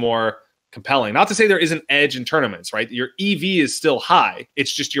so much more compelling. Not to say there isn't edge in tournaments, right? Your EV is still high.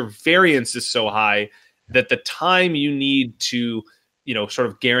 It's just your variance is so high that the time you need to, sort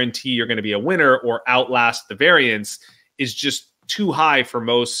of guarantee you're going to be a winner or outlast the variance is just too high for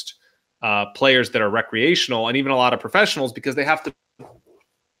most players that are recreational, and even a lot of professionals, because they have to,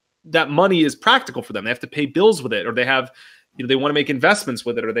 that money is practical for them. They have to pay bills with it, or they have, they want to make investments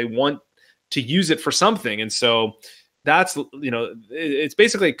with it, or they want to use it for something. And so that's, it's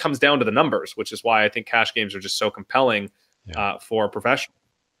basically, it comes down to the numbers, which is why I think cash games are just so compelling for professionals.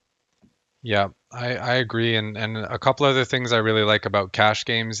 Yeah, I agree. And a couple other things I really like about cash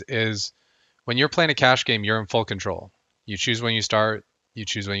games is when you're playing a cash game, you're in full control. You choose when you start, you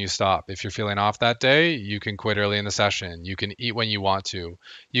choose when you stop. If you're feeling off that day, you can quit early in the session. You can eat when you want to.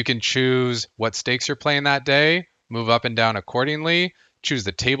 You can choose what stakes you're playing that day, move up and down accordingly, choose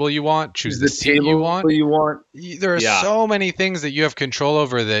the table you want, choose the seat you want. There are so many things that you have control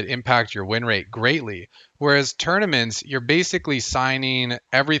over that impact your win rate greatly. Whereas tournaments, you're basically signing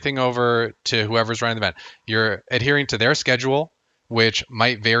everything over to whoever's running the event. You're adhering to their schedule, which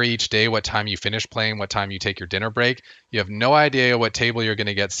might vary each day, what time you finish playing, what time you take your dinner break. You have no idea what table you're going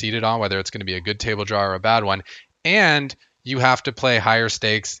to get seated on, whether it's going to be a good table draw or a bad one. And you have to play higher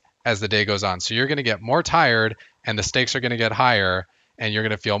stakes as the day goes on. So you're going to get more tired, and the stakes are going to get higher, and you're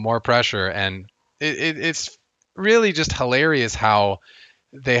going to feel more pressure. And it's really just hilarious how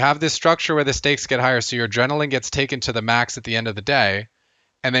they have this structure where the stakes get higher. So your adrenaline gets taken to the max at the end of the day,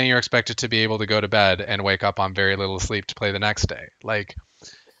 and then you're expected to be able to go to bed and wake up on very little sleep to play the next day. Like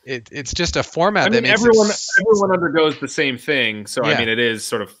it's just a format that makes everyone undergoes the same thing. So I mean, it is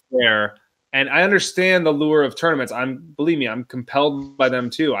sort of fair. And I understand the lure of tournaments. Believe me, I'm compelled by them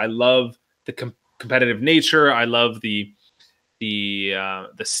too. I love the competitive nature. I love the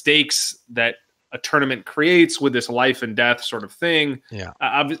stakes that a tournament creates with this life and death sort of thing. Yeah.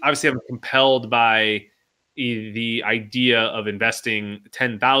 Obviously, I'm compelled by the idea of investing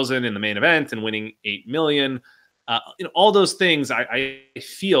 10,000 in the main event and winning 8 million. All those things, I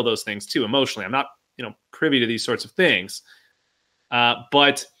feel those things too emotionally. I'm not, privy to these sorts of things.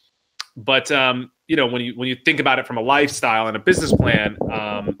 But when you think about it from a lifestyle and a business plan,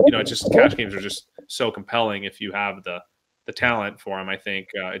 just cash games are just so compelling if you have the talent for them. I think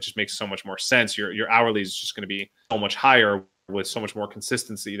it just makes so much more sense. Your hourly is just going to be so much higher with so much more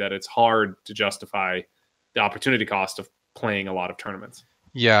consistency that it's hard to justify the opportunity cost of playing a lot of tournaments.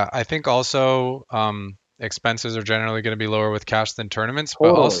 Yeah, I think also expenses are generally going to be lower with cash than tournaments.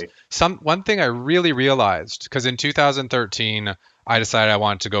 Totally. But also one thing I really realized, because in 2013 I decided I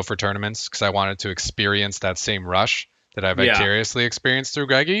wanted to go for tournaments because I wanted to experience that same rush that I vicariously experienced through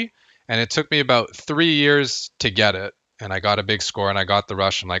Greggy, and it took me about 3 years to get it. And I got a big score and I got the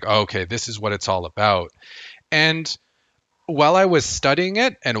rush. I'm like, oh, okay, this is what it's all about. And while I was studying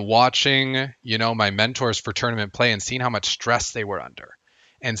it and watching, my mentors for tournament play and seeing how much stress they were under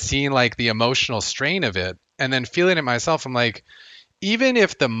and seeing like the emotional strain of it and then feeling it myself, I'm like, even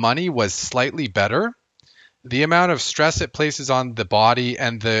if the money was slightly better, the amount of stress it places on the body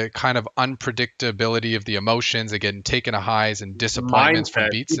and the kind of unpredictability of the emotions, again, taken a highs and disappointments from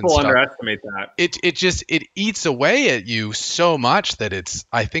beats and stuff. People underestimate that. It eats away at you so much that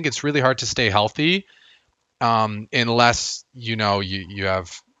I think it's really hard to stay healthy unless you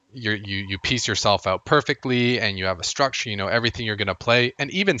piece yourself out perfectly and you have a structure, everything you're going to play. And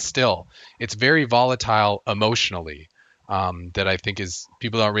even still, it's very volatile emotionally, that I think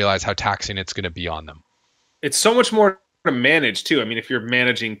people don't realize how taxing it's going to be on them. It's so much more to manage too. I mean, if you're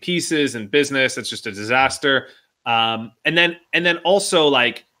managing pieces and business, it's just a disaster. And then also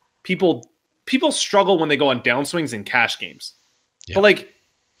like people struggle when they go on downswings in cash games. Yeah. But like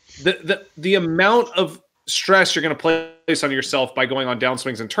the amount of stress you're going to place on yourself by going on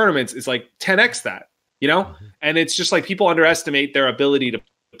downswings in tournaments is like 10x that, Mm-hmm. And it's just like people underestimate their ability to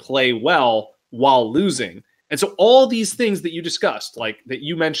play well while losing. And so all these things that you discussed, like that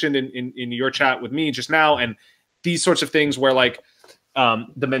you mentioned in your chat with me just now, and these sorts of things where like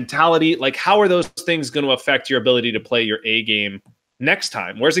the mentality, like how are those things going to affect your ability to play your A game next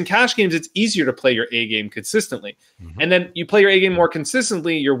time. Whereas in cash games, it's easier to play your A game consistently. Mm-hmm. And then you play your A game more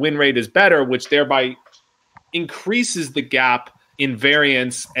consistently, your win rate is better, which thereby increases the gap in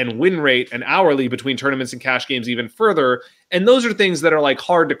variance and win rate and hourly between tournaments and cash games even further. And those are things that are like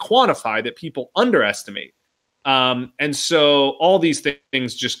hard to quantify that people underestimate. And so all these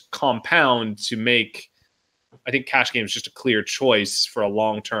things just compound to make, I think, cash games just a clear choice for a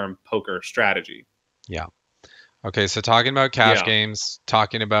long-term poker strategy. Yeah. Okay. So talking about cash games,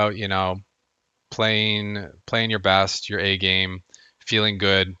 talking about, you know, playing your best, your A game, feeling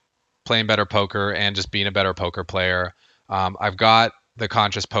good, playing better poker, and just being a better poker player. I've got the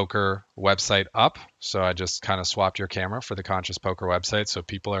Conscious Poker website up, so I just kind of swapped your camera for the Conscious Poker website, so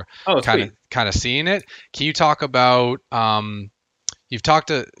people are kind of seeing it. Can you talk about? You've talked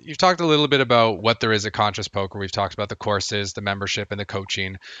a little bit about what there is at Conscious Poker. We've talked about the courses, the membership, and the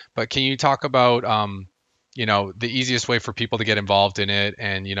coaching. But can you talk about you know, the easiest way for people to get involved in it,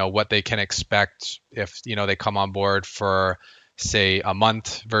 and you know what they can expect if you know they come on board for, say, a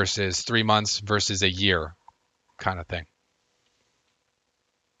month versus 3 months versus a year, kind of thing.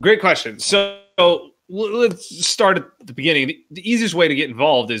 Great question. So let's start at the beginning. The easiest way to get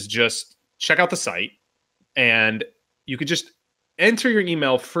involved is just check out the site, and you could just enter your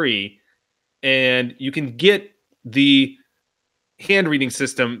email free, and you can get the hand reading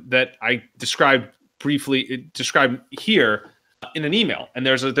system that I described here in an email. And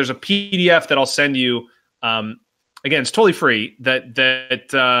there's a PDF that I'll send you. Again, it's totally free.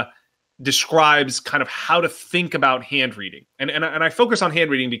 That describes kind of how to think about hand reading. And I focus on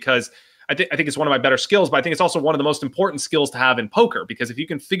hand reading because I think it's one of my better skills, but I think it's also one of the most important skills to have in poker, because if you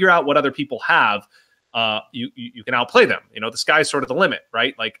can figure out what other people have, you can outplay them. You know, the sky's sort of the limit,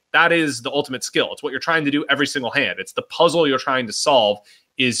 right? Like that is the ultimate skill. It's what you're trying to do every single hand. It's the puzzle you're trying to solve,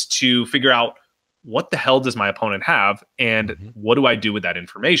 is to figure out what the hell does my opponent have, and what do I do with that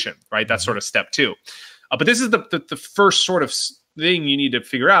information, right? That's sort of step 2. But this is the first sort of thing you need to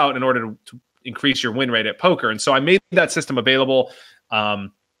figure out in order to increase your win rate at poker. And so I made that system available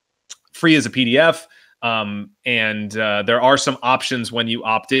free as a PDF. And there are some options when you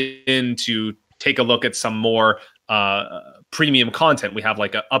opt in to take a look at some more premium content. We have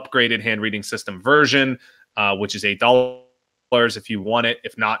like an upgraded hand reading system version, which is $8 if you want it.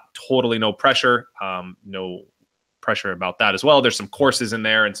 If not, totally no pressure. No pressure about that as well. There's some courses in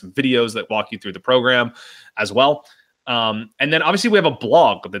there and some videos that walk you through the program as well. And then obviously we have a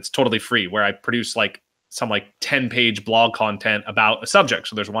blog that's totally free, where I produce some 10-page blog content about a subject.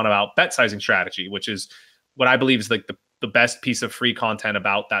 So there's one about bet sizing strategy, which is what I believe is like the best piece of free content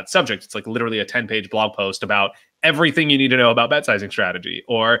about that subject. It's like literally a 10-page blog post about everything you need to know about bet sizing strategy,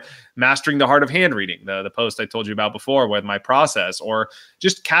 or mastering the heart of hand reading, the post I told you about before with my process, or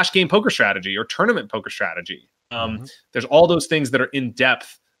just cash game poker strategy or tournament poker strategy. There's all those things that are in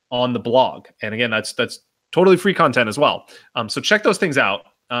depth on the blog. And again, that's totally free content as well. So check those things out.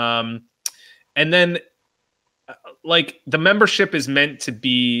 And then like the membership is meant to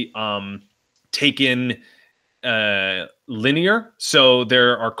be taken linear. So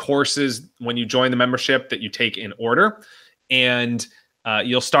there are courses when you join the membership that you take in order. And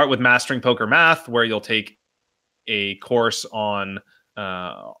you'll start with Mastering Poker Math, where you'll take a course on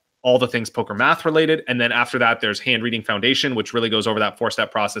all the things poker math related. And then after that, there's Hand Reading Foundation, which really goes over that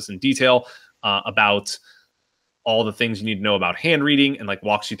 4-step process in detail about all the things you need to know about hand reading, and like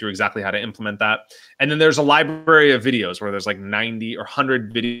walks you through exactly how to implement that. And then there's a library of videos where there's like 90 or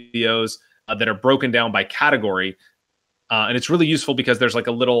 100 videos that are broken down by category. And it's really useful because there's like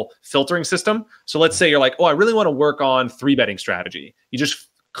a little filtering system. So let's say you're like, oh, I really want to work on 3-betting strategy. You just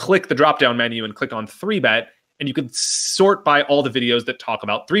click the drop-down menu and click on 3-bet, and you can sort by all the videos that talk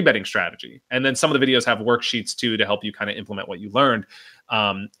about 3-betting strategy. And then some of the videos have worksheets too to help you kind of implement what you learned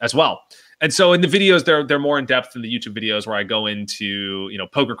as well. And so in the videos, they're more in depth than the YouTube videos, where I go into, you know,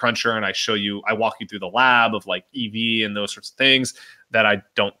 Poker Cruncher, and I walk you through the lab of like EV and those sorts of things that I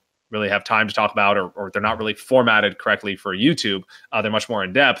don't really have time to talk about, or they're not really formatted correctly for YouTube. They're much more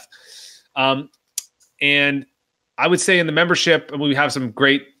in depth. And I would say in the membership, we have some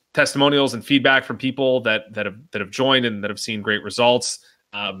great testimonials and feedback from people that have joined and that have seen great results.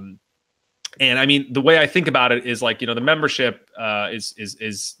 And I mean, the way I think about it is like, you know, the membership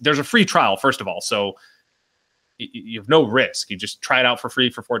is there's a free trial, first of all. So you have no risk. You just try it out for free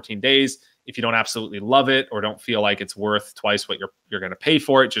for 14 days. If you don't absolutely love it or don't feel like it's worth twice what you're going to pay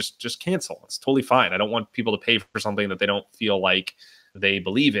for it, just cancel. It's totally fine. I don't want people to pay for something that they don't feel like they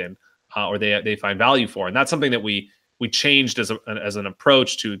believe in or they find value for. And that's something that we changed as an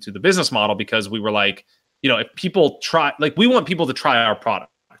approach to the business model, because we were like, you know, if people try, like, we want people to try our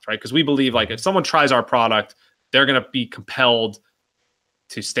product, right? Because we believe like if someone tries our product, they're going to be compelled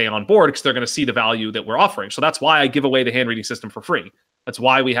to stay on board because they're going to see the value that we're offering. So that's why I give away the hand reading system for free. That's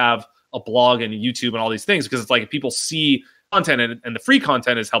why we have a blog and YouTube and all these things, because it's like if people see content and the free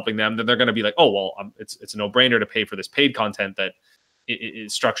content is helping them, then they're going to be like, oh, well, it's a no-brainer to pay for this paid content that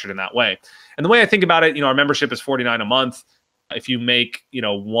is structured in that way. And the way I think about it, our membership is $49 a month. If you make,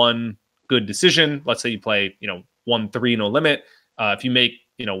 one good decision, let's say you play, 1-3 no limit. If you make,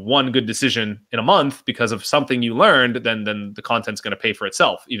 one good decision in a month because of something you learned, then the content's going to pay for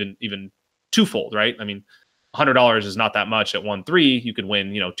itself, even twofold, right? I mean, $100 is not that much at 1-3. You could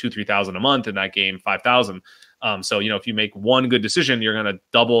win, 2,000-3,000 a month in that game, 5,000. So, if you make one good decision, you're going to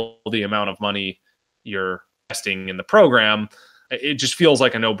double the amount of money you're investing in the program. It just feels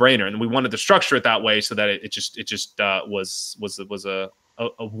like a no-brainer, and we wanted to structure it that way so that it just was a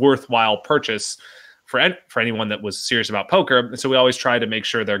worthwhile purchase for anyone that was serious about poker. And so we always try to make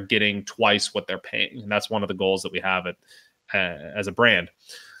sure they're getting twice what they're paying, and that's one of the goals that we have as a brand.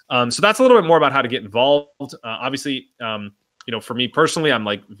 So that's a little bit more about how to get involved. Obviously, for me personally, I'm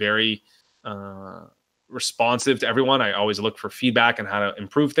like very responsive to everyone. I always look for feedback and how to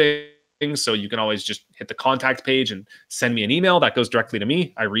improve things. So you can always just hit the contact page and send me an email that goes directly to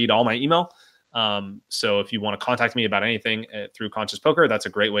me. I read all my email. So if you want to contact me about anything through Conscious Poker, that's a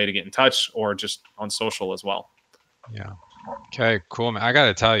great way to get in touch, or just on social as well. Yeah. Okay, cool, man. I got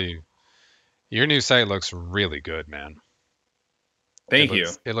to tell you, your new site looks really good, man. Thank you.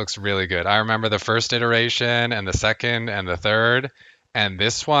 It looks really good. I remember the first iteration and the second and the third, and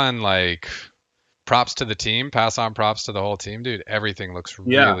this one, like, props to the team, pass on props to the whole team, dude. Everything looks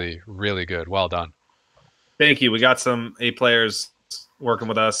really, really good. Well done. Thank you. We got some A players working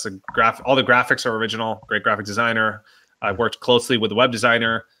with us. All the graphics are original. Great graphic designer. I worked closely with the web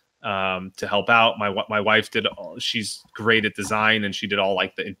designer to help out. My wife she's great at design, and she did all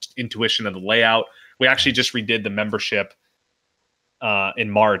like the intuition of the layout. We actually just redid the membership in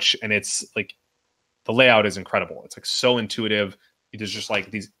March, and it's like the layout is incredible. It's like so intuitive. There's just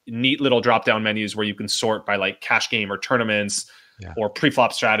like these neat little drop down menus where you can sort by like cash game or tournaments, or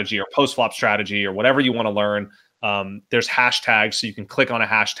pre-flop strategy or post-flop strategy or whatever you want to learn. There's hashtags, so you can click on a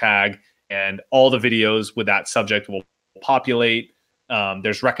hashtag and all the videos with that subject will populate.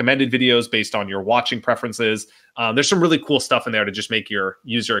 There's recommended videos based on your watching preferences. There's some really cool stuff in there to just make your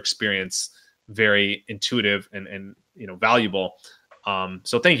user experience very intuitive and valuable.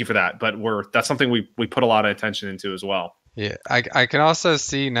 So thank you for that. But that's something we put a lot of attention into as well. Yeah, I can also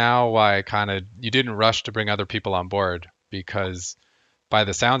see now why you didn't rush to bring other people on board, because by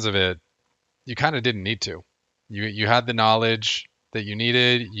the sounds of it, you kind of didn't need to. You had the knowledge that you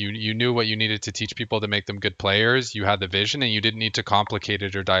needed. You knew what you needed to teach people to make them good players. You had the vision, and you didn't need to complicate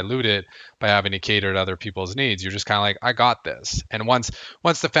it or dilute it by having to cater to other people's needs. You're just kind of like, I got this. And once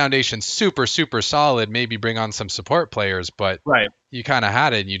the foundation's super, super solid, maybe bring on some support players, but you kind of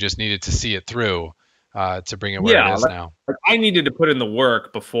had it, and you just needed to see it through to bring it where it is now. Like I needed to put in the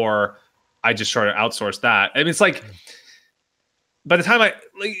work before I just started to outsource that. I mean, it's like by the time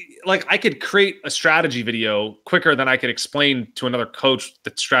I could create a strategy video quicker than I could explain to another coach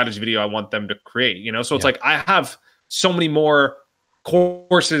the strategy video I want them to create, So it's like I have so many more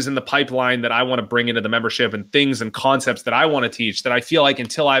courses in the pipeline that I want to bring into the membership, and things and concepts that I want to teach, that I feel like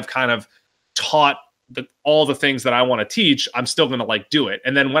until I've kind of taught all the things that I want to teach, I'm still going to do it.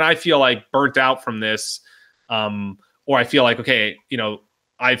 And then when I feel like burnt out from this, or I feel like, okay,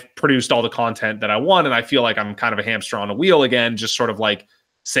 I've produced all the content that I want, and I feel like I'm kind of a hamster on a wheel again, just sort of like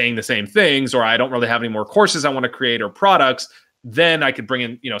saying the same things, or I don't really have any more courses I want to create or products, then I could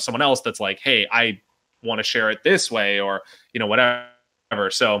bring in, someone else that's like, hey, I want to share it this way, or, whatever.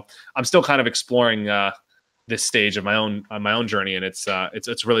 So I'm still kind of exploring this stage of my own journey, and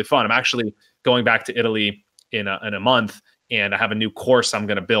it's really fun. I'm actually going back to Italy in a month, and I have a new course I'm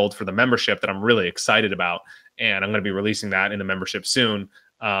going to build for the membership that I'm really excited about, and I'm going to be releasing that in the membership soon.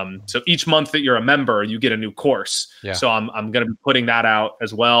 So each month that you're a member, you get a new course. Yeah. So I'm going to be putting that out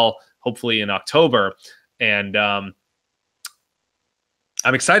as well, hopefully in October, and I'm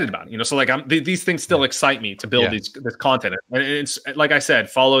excited about it. So like these things still excite me to build this content, and it's like I said,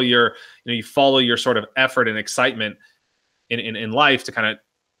 follow your sort of effort and excitement in life to kind of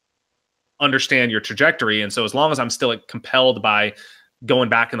understand your trajectory. And so as long as I'm still compelled by going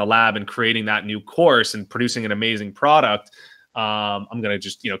back in the lab and creating that new course and producing an amazing product, I'm going to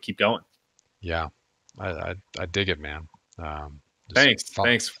just, keep going. Yeah. I dig it, man. Thanks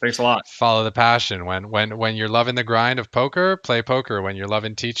a lot. Follow the passion. When you're loving the grind of poker, play poker. When you're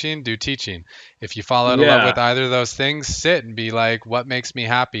loving teaching, do teaching. If you fall out of love with either of those things, sit and be like, what makes me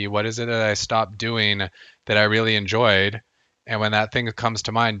happy? What is it that I stopped doing that I really enjoyed? And when that thing comes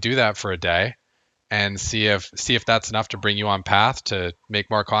to mind, do that for a day, and see if that's enough to bring you on path to make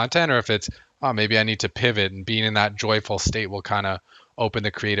more content, or if it's, oh, maybe I need to pivot, and being in that joyful state will kind of open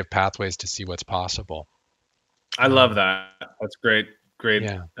the creative pathways to see what's possible. I love that. That's great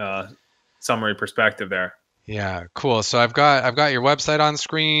Yeah. summary perspective there. Yeah, cool. So I've got your website on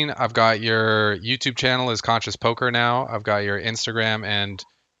screen. I've got your YouTube channel is Conscious Poker now. I've got your Instagram and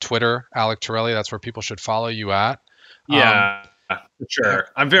Twitter, Alec Torelli. That's where people should follow you at. Um, Yeah, for sure.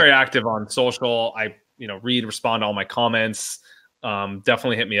 I'm very active on social. I, read, respond to all my comments.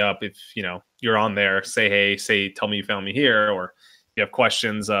 Definitely hit me up if, you're on there. Say hey, tell me you found me here, or if you have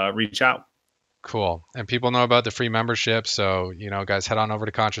questions, reach out. Cool. And people know about the free membership. So, guys, head on over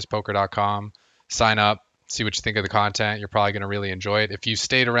to consciouspoker.com, sign up, see what you think of the content. You're probably going to really enjoy it. If you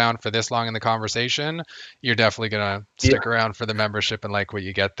stayed around for this long in the conversation, you're definitely going to stick around for the membership and like what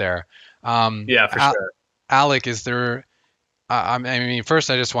you get there. Yeah, for sure. Alec, is there, I mean, first,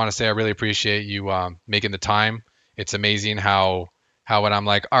 I just want to say I really appreciate you making the time. It's amazing how when I'm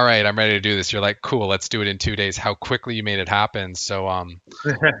like, all right, I'm ready to do this, you're like, cool, let's do it in 2 days. How quickly you made it happen. So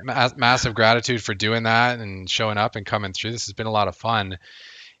massive gratitude for doing that and showing up and coming through. This has been a lot of fun.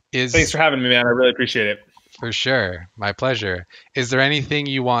 Thanks for having me, man. I really appreciate it. For sure. My pleasure. Is there anything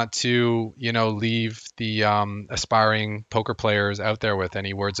you want to, leave the aspiring poker players out there with?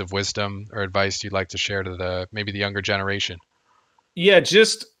 Any words of wisdom or advice you'd like to share to maybe the younger generation? Yeah,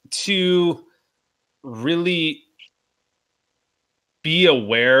 just to really be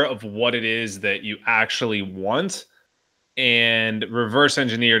aware of what it is that you actually want and reverse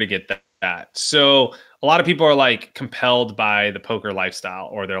engineer to get that. So a lot of people are like compelled by the poker lifestyle,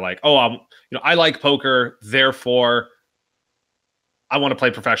 or they're like, oh, I like poker, therefore I want to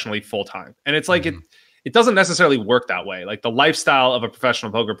play professionally full time. And it's like, it doesn't necessarily work that way. Like the lifestyle of a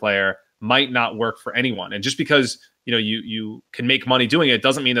professional poker player might not work for anyone. And just because, you can make money doing it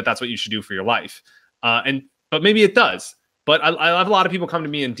doesn't mean that that's what you should do for your life. But maybe it does. But I have a lot of people come to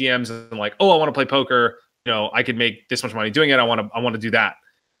me in DMs and like, oh, I want to play poker. I could make this much money doing it. I want to do that.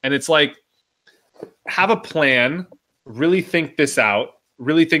 And it's like, have a plan, really think this out,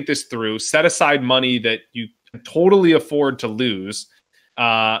 really think this through, set aside money that you can totally afford to lose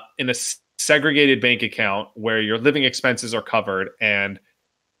in a segregated bank account where your living expenses are covered. And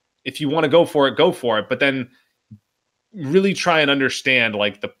if you want to go for it, go for it. But then really try and understand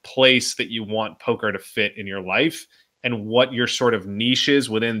like the place that you want poker to fit in your life and what your sort of niche is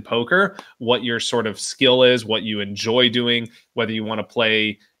within poker, what your sort of skill is, what you enjoy doing, whether you want to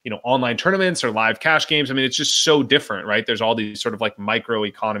play, online tournaments or live cash games. I mean, it's just so different, right? There's all these sort of like micro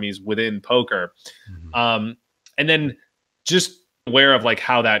economies within poker. And then just aware of like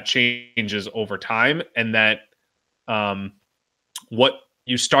how that changes over time, and that what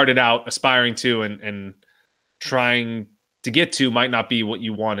you started out aspiring to and trying to get to might not be what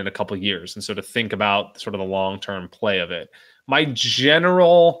you want in a couple of years. And so to think about sort of the long-term play of it. My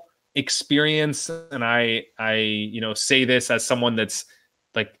general experience, and I say this as someone that's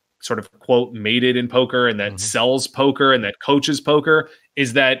like sort of quote made it in poker and that sells poker and that coaches poker,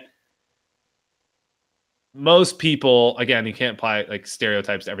 is that most people, again, you can't apply like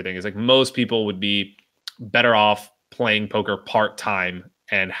stereotypes to everything, is like most people would be better off playing poker part-time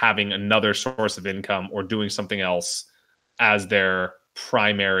and having another source of income or doing something else as their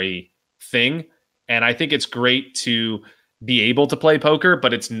primary thing. And I think it's great to be able to play poker,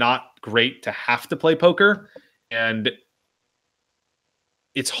 but it's not great to have to play poker. And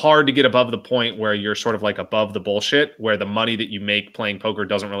it's hard to get above the point where you're sort of like above the bullshit, where the money that you make playing poker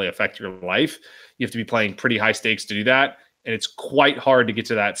doesn't really affect your life. You have to be playing pretty high stakes to do that. And it's quite hard to get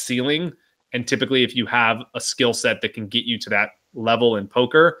to that ceiling. And typically, if you have a skill set that can get you to that level in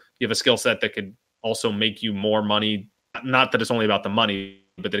poker, you have a skill set that could also make you more money. Not that it's only about the money,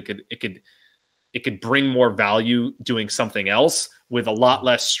 but that it could bring more value doing something else with a lot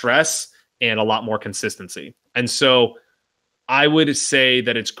less stress and a lot more consistency. And so I would say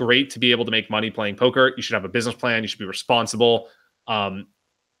that it's great to be able to make money playing poker. You should have a business plan. You should be responsible.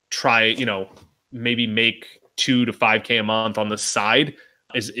 Try, maybe make 2 to 5K a month on the side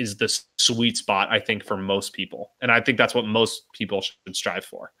is the sweet spot, I think, for most people. And I think that's what most people should strive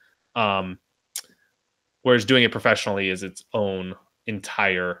for. Whereas doing it professionally is its own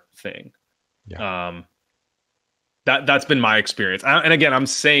entire thing. Yeah. That's been my experience. And again, I'm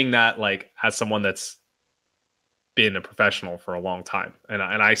saying that like as someone that's been a professional for a long time, and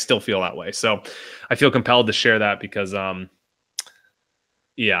I still feel that way. So I feel compelled to share that because,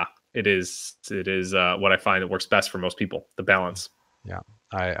 it is what I find that works best for most people, the balance. Yeah,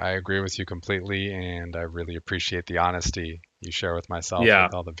 I agree with you completely, and I really appreciate the honesty you share with myself,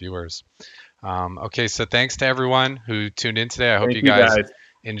 with all the viewers. Okay, so thanks to everyone who tuned in today. I hope you guys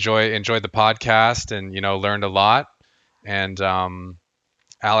enjoyed the podcast, and learned a lot. And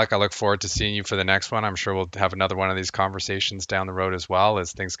Alec, I look forward to seeing you for the next one. I'm sure we'll have another one of these conversations down the road as well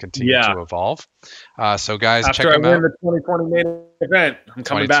as things continue Yeah. to evolve. So guys, check After I them win out. the 2020 main event, I'm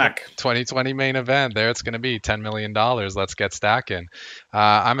coming 20, back. 2020 main event. There it's going to be $10 million. Let's get stacking.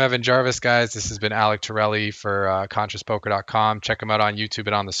 I'm Evan Jarvis, guys. This has been Alec Torelli for ConsciousPoker.com. Check him out on YouTube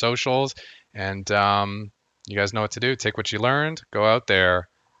and on the socials. And you guys know what to do. Take what you learned, go out there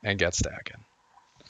and get stacking.